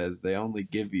 because they only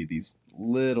give you these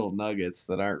little nuggets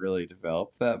that aren't really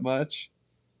developed that much.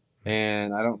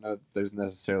 And I don't know that there's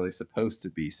necessarily supposed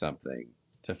to be something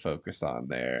to focus on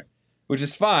there, which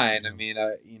is fine. I mean,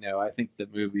 I think the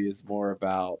movie is more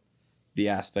about the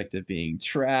aspect of being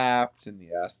trapped and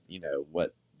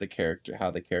what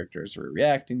how the characters were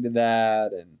reacting to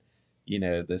that, and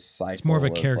this cycle. It's more of a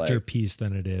character piece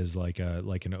than it is like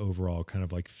an overall kind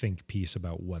of like think piece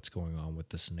about what's going on with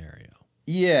the scenario.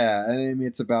 Yeah, and I mean,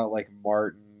 it's about like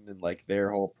Martin, and like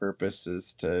their whole purpose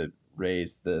is to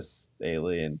raised this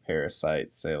alien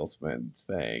parasite salesman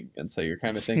thing. And so you're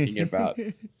kind of thinking about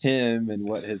him and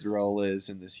what his role is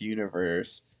in this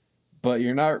universe, but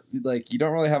you're not like, you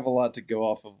don't really have a lot to go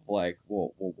off of, like,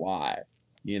 well, why,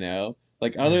 you know,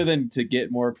 like other than to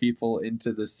get more people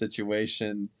into this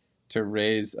situation to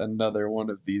raise another one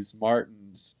of these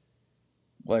Martins.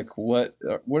 Like, what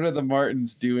are the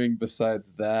Martins doing besides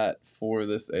that for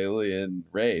this alien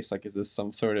race? Like, is this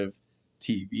some sort of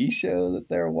TV show that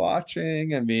they're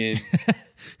watching? I mean,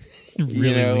 Really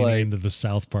leaning like into the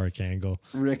South Park angle.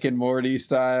 Rick and Morty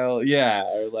style, yeah,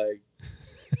 or like,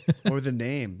 or the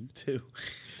name too.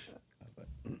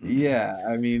 yeah.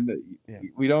 I mean, Yeah.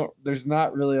 we don't. There's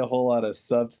not really a whole lot of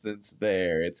substance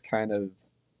there. It's kind of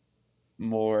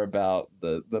more about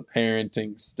the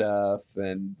parenting stuff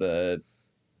and the,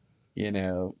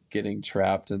 getting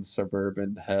trapped in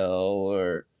suburban hell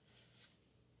or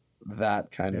that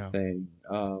kind of thing.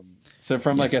 So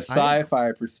from like a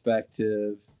sci-fi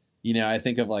perspective, I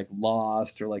think of like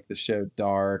Lost or like the show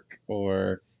Dark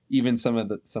or even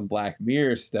some Black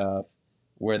Mirror stuff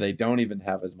where they don't even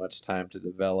have as much time to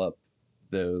develop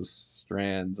those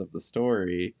strands of the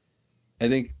story. I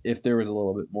think if there was a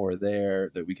little bit more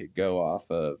there that we could go off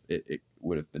of, it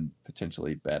would have been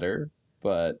potentially better.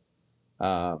 But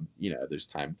there's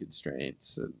time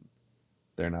constraints and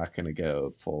they're not going to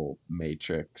go full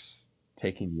Matrix,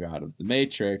 taking you out of the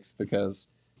Matrix, because,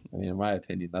 I mean, in my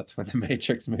opinion, that's when the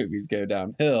Matrix movies go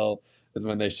downhill, is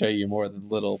when they show you more than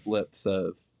little blips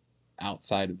of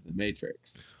outside of the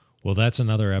Matrix. Well, that's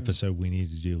another episode we need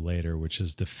to do later, which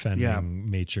is defending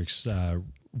Matrix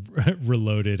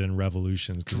Reloaded and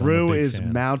Revolutions. Drew is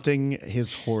mounting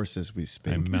his horse as we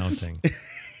speak. I'm mounting.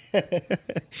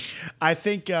 I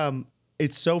think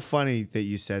it's so funny that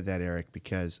you said that, Eric,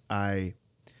 because my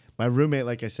roommate,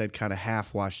 like I said, kind of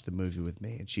half watched the movie with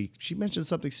me, and she mentioned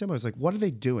something similar. It's like, what are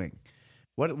they doing?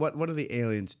 What are the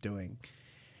aliens doing?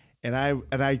 And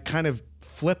I kind of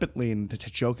flippantly and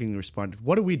jokingly responded,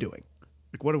 "What are we doing?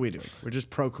 Like, what are we doing? We're just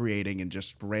procreating and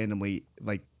just randomly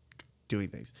like doing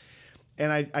things."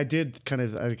 And I did kind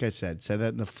of, like I said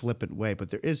that in a flippant way, but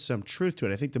there is some truth to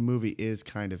it. I think the movie is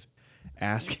kind of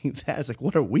asking that. It's like,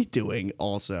 what are we doing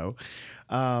also?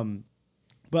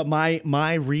 But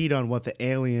my read on what the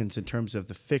aliens, in terms of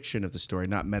the fiction of the story,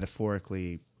 not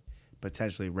metaphorically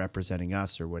potentially representing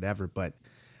us or whatever, but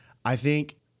I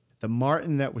think the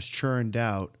Martin that was churned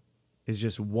out is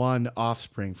just one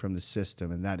offspring from the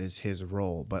system, and that is his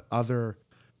role. But other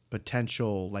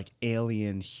potential like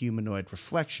alien humanoid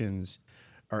reflections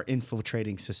are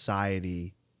infiltrating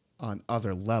society on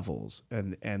other levels,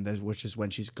 and which is when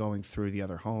she's going through the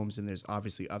other homes, and there's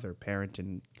obviously other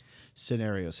parenting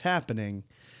scenarios happening.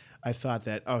 I thought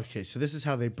that, okay, so this is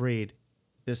how they breed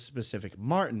this specific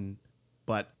Martin,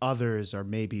 but others are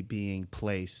maybe being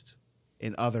placed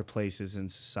in other places in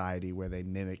society where they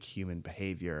mimic human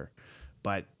behavior.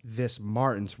 But this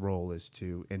Martin's role is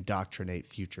to indoctrinate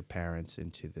future parents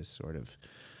into this sort of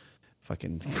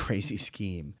fucking crazy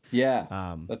scheme.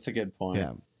 Yeah, that's a good point.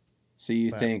 Yeah. So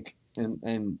you think,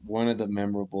 and one of the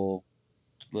memorable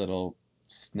little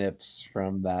snips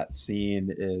from that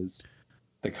scene is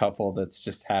the couple that's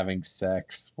just having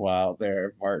sex while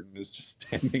their Martin is just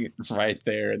standing right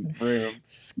there in the room,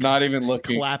 not even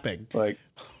looking, clapping. Like,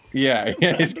 yeah,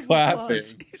 he's clapping.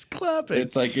 He's clapping.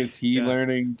 It's like, is he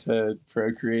learning to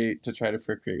procreate, to try to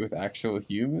procreate with actual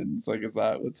humans? Like, is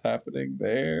that what's happening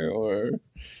there, or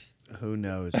who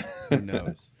knows? Who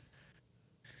knows?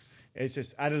 It's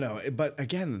just, I don't know. But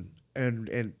again, and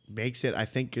it makes it, I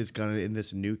think, is gonna in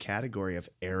this new category of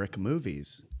Eric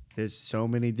movies. There's so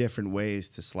many different ways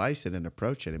to slice it and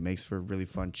approach it. It makes for a really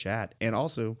fun chat, and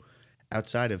also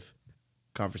outside of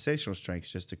conversational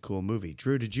strengths, just a cool movie.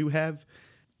 Drew, did you have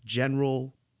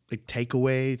general like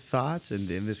takeaway thoughts in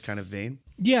this kind of vein?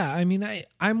 Yeah, I mean,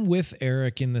 I'm with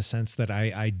Eric in the sense that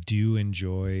I do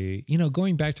enjoy,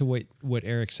 going back to what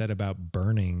Eric said about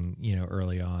burning,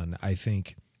 early on. I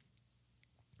think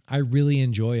I really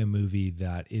enjoy a movie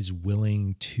that is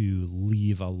willing to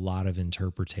leave a lot of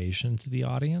interpretation to the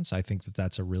audience. I think that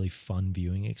that's a really fun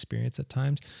viewing experience at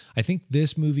times. I think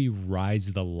this movie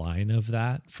rides the line of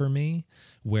that for me,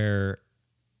 where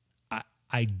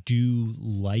I do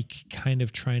like kind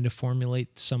of trying to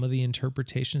formulate some of the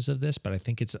interpretations of this, but I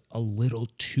think it's a little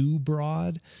too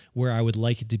broad, where I would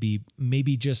like it to be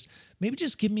maybe just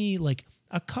give me like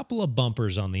a couple of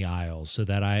bumpers on the aisle so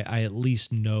that I at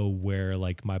least know where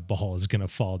like my ball is going to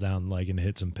fall down, like, and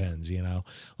hit some pins,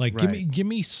 like right. give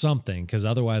me something. 'Cause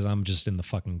otherwise I'm just in the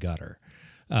fucking gutter.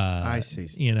 I see.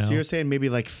 So you're saying maybe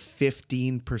like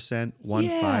 15%, 15% more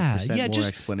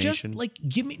explanation. Just like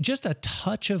give me just a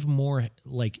touch of more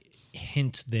like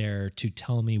hint there to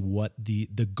tell me what the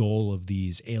goal of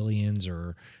these aliens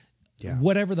or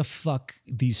whatever the fuck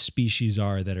these species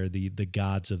are that are the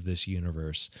gods of this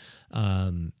universe.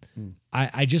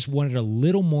 I just wanted a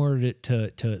little more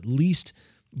to at least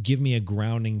give me a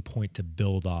grounding point to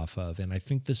build off of. And I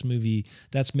think this movie,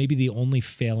 that's maybe the only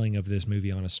failing of this movie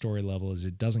on a story level, is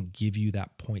it doesn't give you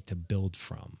that point to build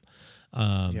from.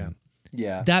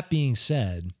 That being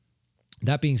said,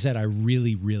 I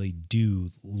really, really do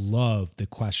love the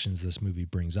questions this movie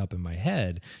brings up in my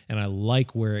head, and I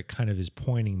like where it kind of is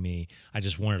pointing me. I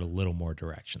just wanted a little more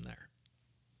direction there.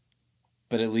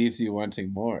 But it leaves you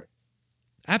wanting more.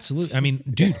 Absolutely. I mean,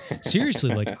 dude,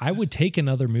 seriously, like I would take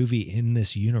another movie in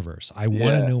this universe. I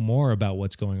want to know more about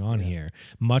what's going on here,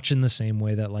 much in the same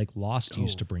way that like Lost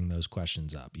used to bring those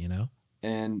questions up, you know?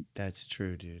 And that's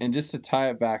true, dude. And just to tie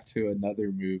it back to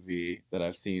another movie that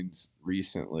I've seen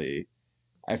recently,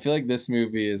 I feel like this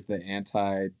movie is the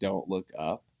anti Don't Look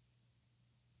Up.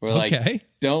 Where like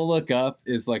Don't Look Up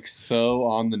is like so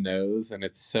on the nose and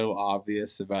it's so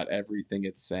obvious about everything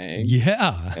it's saying.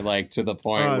 Yeah. And like to the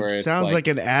point where it sounds like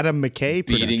an Adam McKay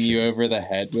beating production. you over the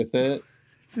head with it.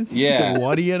 Yeah.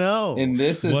 What do you know? And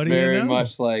this is very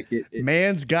much like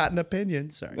man's got an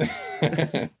opinion. Sorry.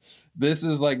 This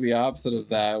is like the opposite of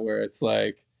that, where it's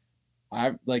like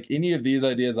I like any of these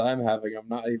ideas I'm having, I'm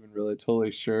not even really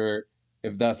totally sure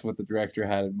if that's what the director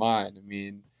had in mind. I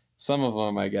mean, some of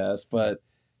them, I guess, but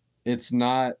it's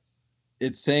not,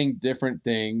 it's saying different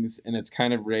things and it's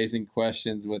kind of raising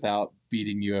questions without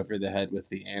beating you over the head with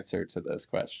the answer to those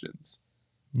questions.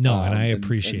 No, and I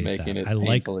appreciate making that. it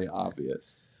painfully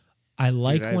obvious. I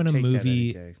like when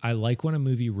a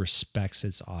movie respects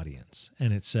its audience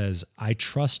and it says, I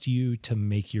trust you to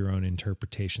make your own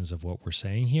interpretations of what we're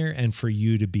saying here and for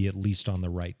you to be at least on the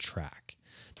right track.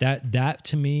 That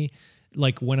to me,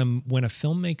 like when a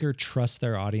filmmaker trusts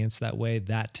their audience that way,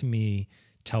 that to me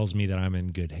tells me that I'm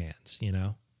in good hands, you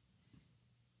know?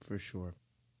 For sure.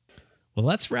 Well,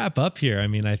 let's wrap up here. I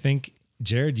mean, I think,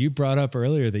 Jared, you brought up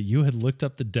earlier that you had looked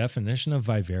up the definition of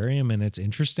vivarium and it's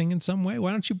interesting in some way.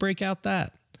 Why don't you break out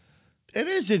that? It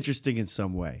is interesting in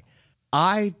some way.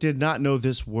 I did not know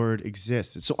this word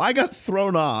existed. So I got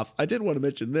thrown off. I did want to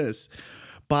mention this.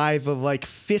 By the like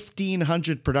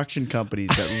 1,500 production companies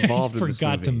that were involved in this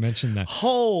movie. Forgot to mention that.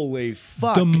 Holy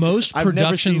fuck. The most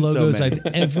production logos I've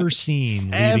ever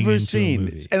seen. Ever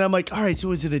seen. And I'm like, all right,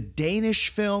 so is it a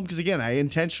Danish film? Because again, I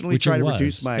intentionally try to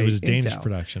reduce my It was a Danish intel.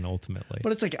 production ultimately.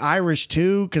 But it's like Irish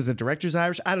too, because the director's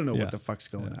Irish. I don't know what the fuck's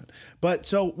going on. But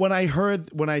so when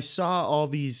I saw all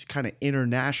these kind of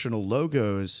international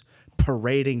logos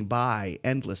parading by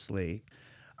endlessly,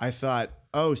 I thought,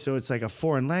 oh, so it's like a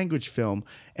foreign language film.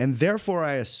 And therefore,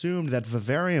 I assumed that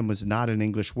vivarium was not an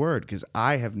English word because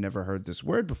I have never heard this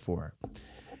word before.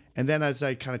 And then as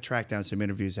I kind of tracked down some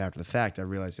interviews after the fact, I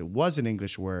realized it was an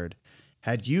English word.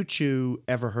 Had you two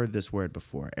ever heard this word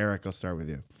before? Eric, I'll start with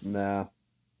you. No.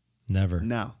 Never.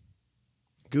 No.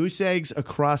 Goose eggs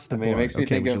across the board. It makes me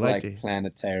think of like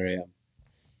planetarium.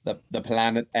 The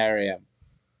planetarium.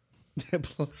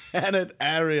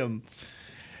 Planetarium.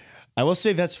 I will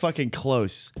say that's fucking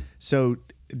close. So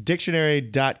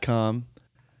dictionary.com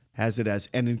has it as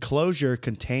an enclosure,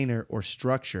 container, or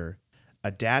structure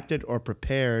adapted or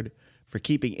prepared for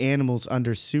keeping animals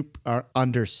under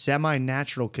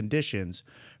semi-natural conditions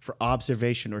for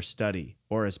observation or study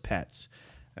or as pets.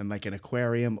 And like an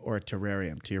aquarium or a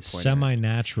terrarium, to your point.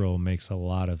 Semi-natural makes a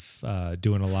lot of,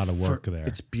 doing a lot of work there.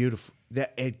 It's beautiful.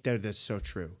 That's so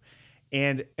true.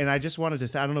 And I just wanted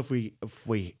to I don't know if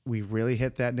we really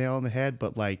hit that nail on the head,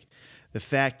 but like the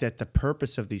fact that the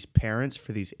purpose of these parents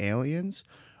for these aliens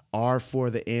are for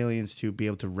the aliens to be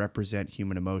able to represent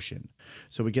human emotion.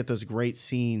 So we get those great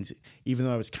scenes, even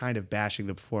though I was kind of bashing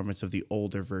the performance of the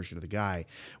older version of the guy,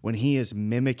 when he is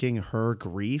mimicking her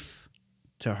grief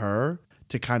to her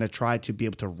to kind of try to be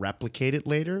able to replicate it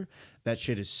later. That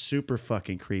shit is super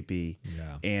fucking creepy.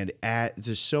 Yeah. And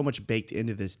there's so much baked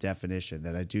into this definition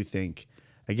that I do think,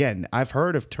 again, I've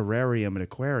heard of terrarium and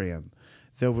aquarium.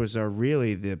 There was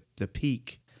really the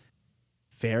peak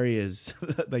various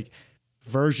like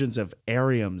versions of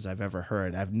ariums I've ever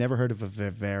heard. I've never heard of a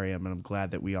vivarium, and I'm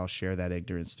glad that we all share that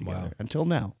ignorance together until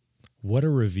now. What a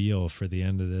reveal for the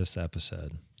end of this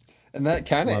episode. And that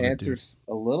kind of answers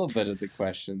a little bit of the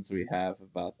questions we have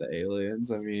about the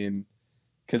aliens. I mean,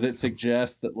 because it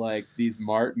suggests that like these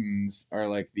Martins are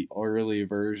like the early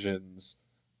versions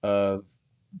of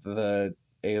the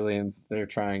aliens they're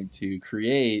trying to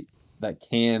create that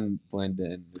can blend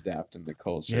in, adapt into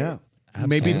culture. Yeah.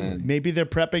 Absolutely. Maybe they're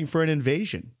prepping for an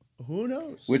invasion Who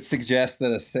knows? Which suggests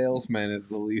that a salesman is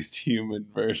the least human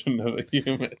version of a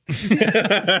human.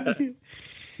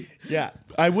 Yeah,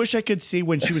 I wish I could see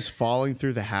when she was falling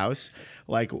through the house,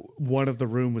 like one of the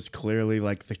room was clearly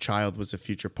like the child was a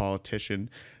future politician.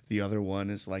 The other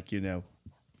one is like,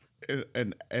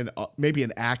 maybe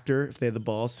an actor if they had the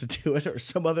balls to do it, or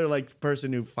some other like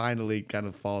person who finally kind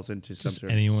of falls into some Just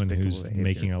sort anyone of despicable who's behavior.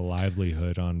 making a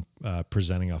livelihood on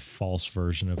presenting a false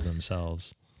version of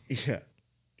themselves. Yeah.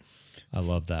 I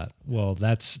love that. Well,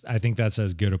 I think that's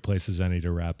as good a place as any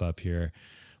to wrap up here.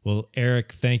 Well,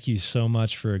 Eric, thank you so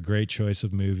much for a great choice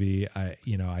of movie. I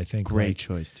think Great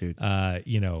choice, dude.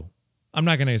 I'm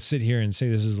not going to sit here and say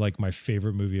this is like my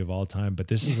favorite movie of all time, but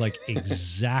this is like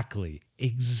exactly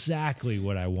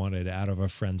what I wanted out of a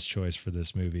friend's choice for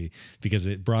this movie, because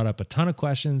it brought up a ton of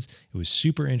questions. It was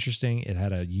super interesting. It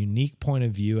had a unique point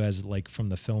of view as like from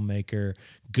the filmmaker,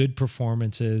 good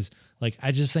performances. Like,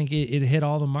 I just think it hit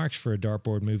all the marks for a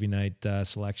dartboard movie night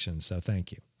selection. So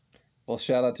thank you. Well,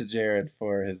 shout out to Jared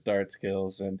for his dart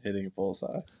skills and hitting a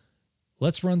bullseye.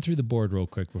 Let's run through the board real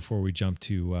quick before we jump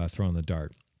to throwing the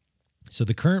dart. So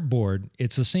the current board,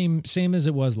 it's the same as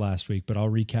it was last week, but I'll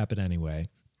recap it anyway.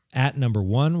 At number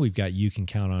 1, we've got You Can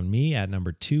Count on Me. At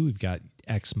number 2, we've got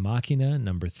Ex Machina.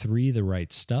 Number 3, The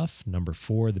Right Stuff. Number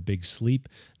 4, The Big Sleep.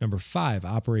 Number 5,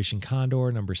 Operation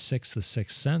Condor. Number 6, The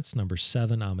Sixth Sense. Number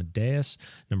 7, Amadeus.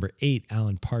 Number 8,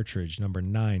 Alan Partridge. Number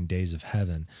 9, Days of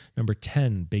Heaven. Number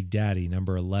 10, Big Daddy.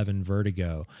 Number 11,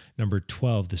 Vertigo. Number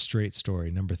 12, The Straight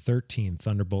Story. Number 13,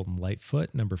 Thunderbolt and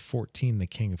Lightfoot. Number 14, The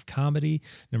King of Comedy.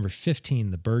 Number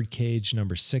 15, The Birdcage.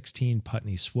 Number 16,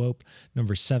 Putney Swope.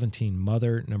 Number 17,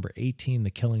 Mother. Number 18,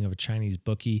 The Killing of a Chinese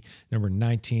Bookie. Number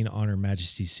 19, Honor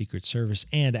Majesty's Secret Service.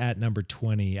 And at number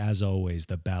 20, as always,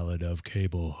 The Ballad of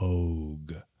Cable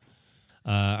Hogue.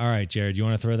 All right, Jared, you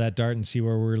want to throw that dart and see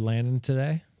where we're landing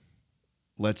today?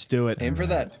 Let's do it. Aim for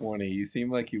that 20. You seem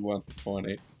like you want the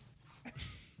 20.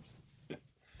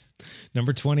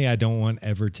 Number 20, I don't want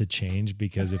ever to change,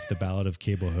 because if The Ballad of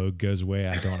Cable Hogue goes away,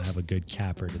 I don't have a good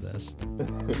capper to this.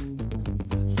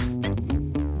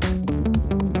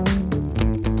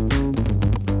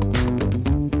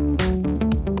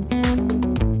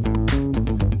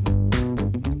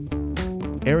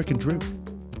 Eric and Drew,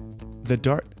 the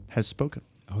dart has spoken.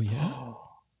 Oh, yeah.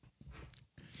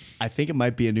 I think it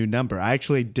might be a new number. I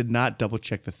actually did not double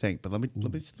check the thing, but let me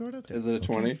throw it out there. Is it a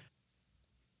 20?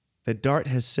 The dart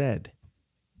has said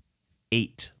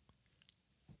 8.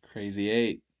 Crazy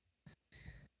 8.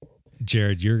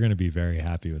 Jared, you're going to be very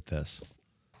happy with this.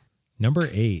 Number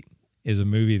 8 is a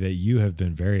movie that you have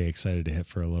been very excited to hit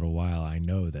for a little while. I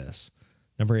know this.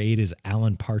 Number 8 is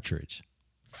Alan Partridge.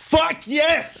 Fuck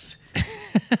yes!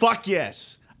 Fuck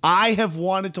yes. I have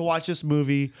wanted to watch this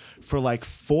movie for like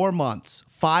 4 months,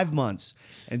 5 months,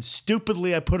 and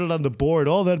stupidly I put it on the board.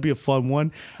 Oh, that'd be a fun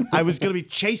one. I was going to be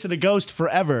chasing a ghost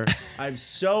forever. I'm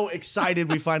so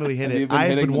excited we finally hit it. I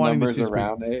have been wanting to see this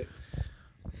around movie. 8.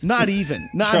 Not even.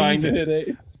 Trying to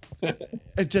hit 8.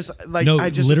 It just like No, I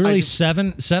just literally I just,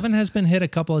 7 has been hit a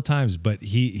couple of times, but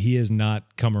he has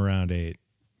not come around 8.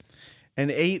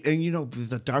 and 8, and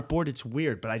the dartboard, it's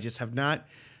weird, but I just have not.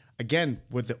 Again,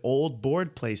 with the old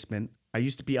board placement, I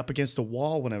used to be up against a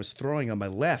wall when I was throwing on my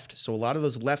left. So a lot of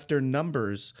those lefter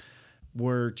numbers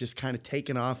were just kind of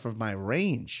taken off of my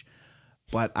range.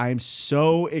 But I'm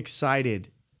so excited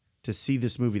to see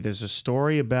this movie. There's a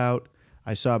story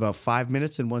I saw about 5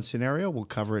 minutes in one scenario. We'll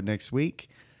cover it next week.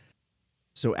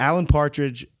 So Alan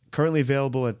Partridge, currently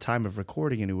available at time of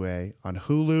recording anyway, on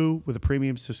Hulu with a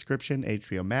premium subscription,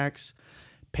 HBO Max,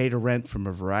 pay to rent from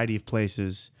a variety of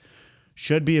places.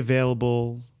 Should be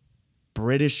available.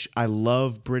 British. I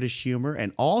love British humor.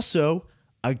 And also,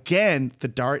 again, the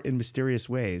dart in mysterious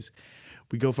ways.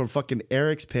 We go from fucking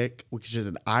Eric's pick, which is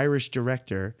an Irish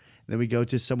director. Then we go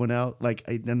to someone else, like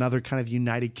another kind of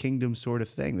United Kingdom sort of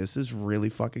thing. This is really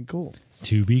fucking cool.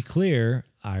 To be clear,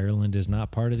 Ireland is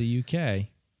not part of the UK.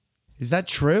 Is that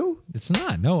true? It's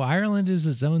not. No, Ireland is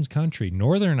its own country.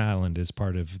 Northern Ireland is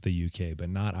part of the UK, but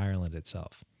not Ireland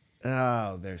itself.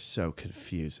 Oh, they're so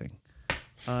confusing.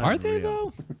 Are they,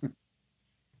 Unreal. though?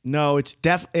 No, it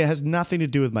has nothing to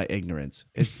do with my ignorance.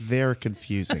 It's they're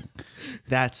confusing.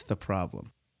 That's the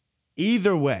problem.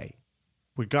 Either way,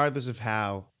 regardless of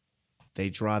how they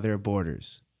draw their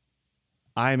borders,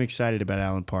 I'm excited about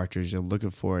Alan Partridge. I'm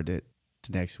looking forward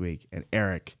to next week. And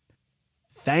Eric,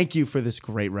 thank you for this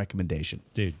great recommendation.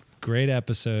 Dude, great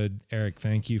episode. Eric,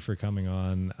 thank you for coming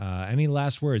on. Any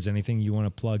last words? Anything you want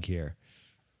to plug here?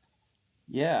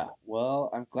 Yeah, well,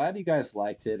 I'm glad you guys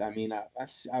liked it. I mean,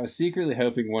 I was secretly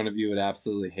hoping one of you would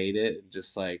absolutely hate it and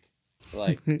just like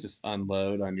like just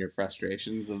unload on your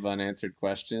frustrations of unanswered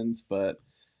questions. But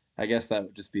I guess that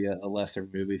would just be a lesser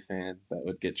movie fan that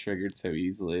would get triggered so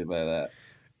easily by that.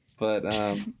 But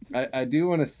I do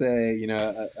want to say,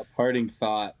 a parting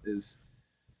thought is,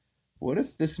 what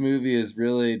if this movie is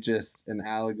really just an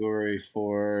allegory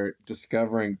for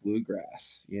discovering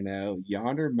bluegrass?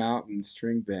 Yonder Mountain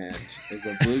String Band is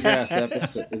a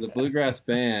bluegrass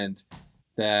band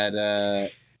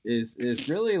that is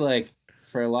really like,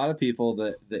 for a lot of people,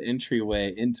 the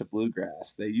entryway into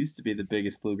bluegrass. They used to be the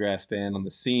biggest bluegrass band on the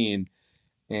scene,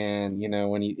 and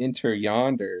when you enter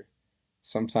Yonder,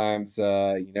 sometimes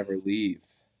you never leave,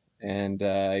 and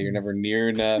you're never near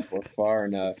enough or far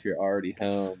enough. You're already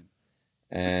home,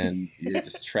 and you're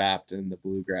just trapped in the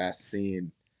bluegrass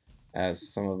scene,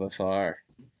 as some of us are.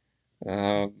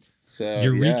 So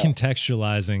you're yeah.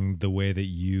 recontextualizing the way that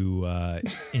you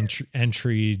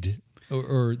entered,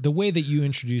 or the way that you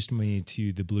introduced me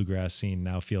to the bluegrass scene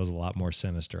now feels a lot more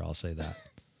sinister. I'll say that.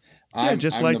 Yeah,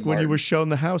 just I'm like when you were shown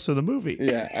the house in the movie.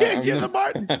 Yeah, You're the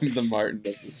Martin. I'm the Martin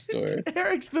of the story.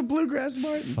 Eric's the bluegrass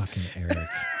Martin. Fucking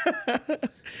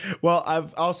Eric. Well,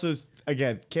 I've also,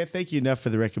 again, can't thank you enough for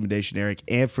the recommendation, Eric,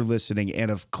 and for listening, and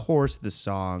of course the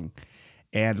song.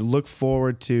 And look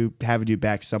forward to having you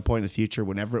back some point in the future.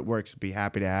 Whenever it works, be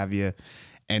happy to have you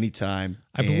anytime.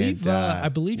 I believe your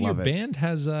love it. band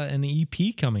has an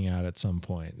EP coming out at some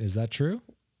point. Is that true?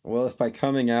 Well, if by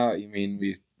coming out you mean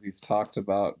we've talked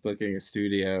about booking a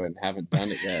studio and haven't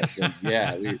done it yet, then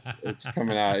yeah, it's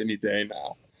coming out any day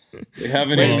now. We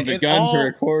haven't even begun to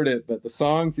record it, but the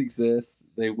songs exist.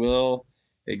 They will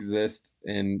exist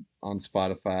on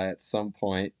Spotify at some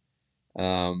point.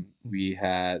 My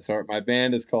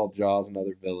band is called Jaws and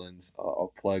Other Villains.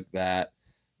 I'll plug that.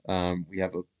 We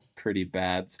have a pretty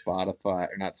bad SoundCloud.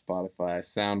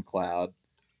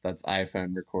 That's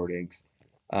iPhone recordings.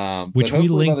 Which we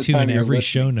link to in every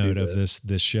show listening note of this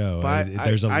show. But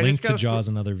There's a I link just to gotta Jaws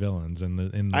and Other Villains in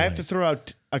the I have link. to throw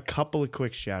out a couple of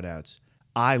quick shout outs.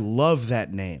 I love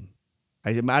that name.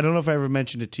 I don't know if I ever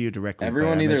mentioned it to you directly.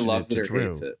 Everyone but I either mentioned loves it or Drew.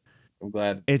 hates it. I'm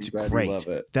glad It's you great. love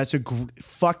it. That's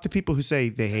fuck the people who say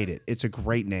they hate it. It's a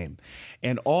great name.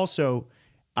 And also,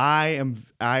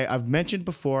 I've mentioned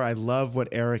before, I love what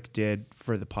Eric did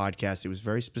for the podcast. It was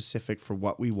very specific for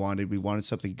what we wanted. We wanted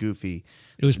something goofy.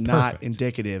 It was It's not perfect.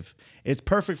 indicative. It's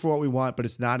perfect for what we want, but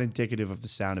it's not indicative of the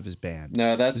sound of his band.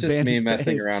 No, that's His just band me is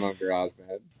messing bad. around on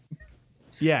GarageBand.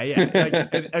 Yeah.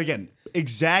 And again,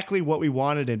 exactly what we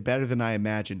wanted and better than I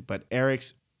imagined. But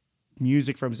Eric's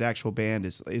music from his actual band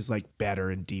is like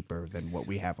better and deeper than what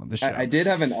we have on the show. I did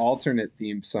have an alternate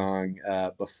theme song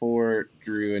before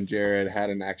Drew and Jared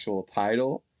had an actual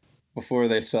title, before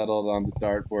they settled on the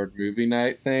dartboard movie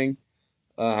night thing.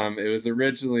 It was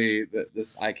originally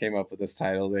I came up with this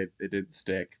title. They didn't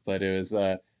stick, but it was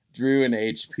Drew and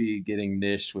HP getting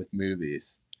niche with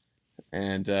movies.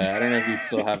 And I don't know if you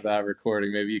still have that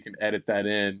recording. Maybe you can edit that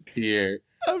in here.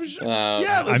 I'm sure.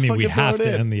 I let's mean, we fucking throw have it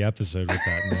to in. end the episode with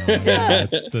that now. Yeah.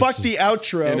 That's Fuck just- the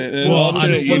outro. Well, I'm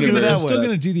just still do gonna, that I'm still one.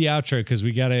 gonna do the outro because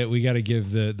we gotta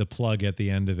give the plug at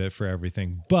the end of it for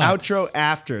everything. But Outro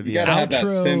after the gotta outro. have that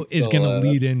outro synth is gonna solo.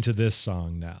 lead into this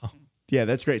song now. Yeah,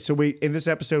 that's great. So in this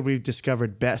episode we've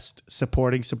discovered best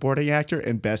supporting actor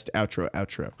and best outro.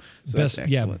 So that's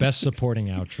excellent. Best supporting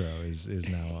outro is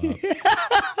now up.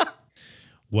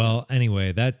 Well,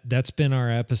 anyway, that's been our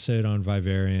episode on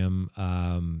Vivarium.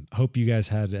 Hope you guys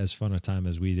had as fun a time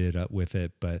as we did with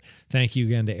it. But thank you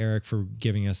again to Eric for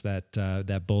giving us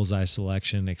that bullseye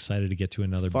selection. Excited to get to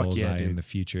another Fuck bullseye yeah, in dude. the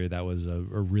future. That was a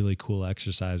really cool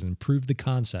exercise and proved the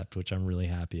concept, which I'm really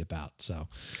happy about. So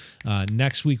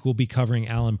next week we'll be covering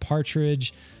Alan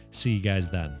Partridge. See you guys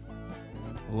then.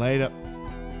 Later.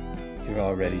 You're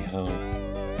already home.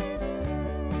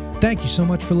 Thank you so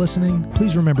much for listening.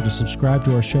 Please remember to subscribe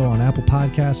to our show on Apple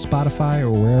Podcasts, Spotify, or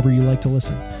wherever you like to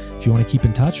listen. If you want to keep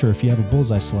in touch or if you have a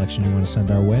bullseye selection you want to send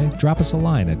our way, drop us a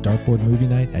line at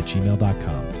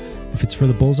dartboardmovienight@gmail.com. If it's for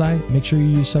the bullseye, make sure you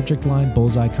use subject line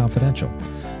Bullseye Confidential.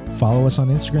 Follow us on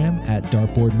Instagram at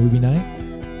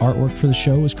dartboardmovienight. Artwork for the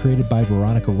show was created by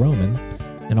Veronica Roman,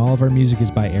 and all of our music is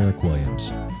by Eric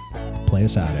Williams. Play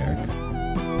us out, Eric.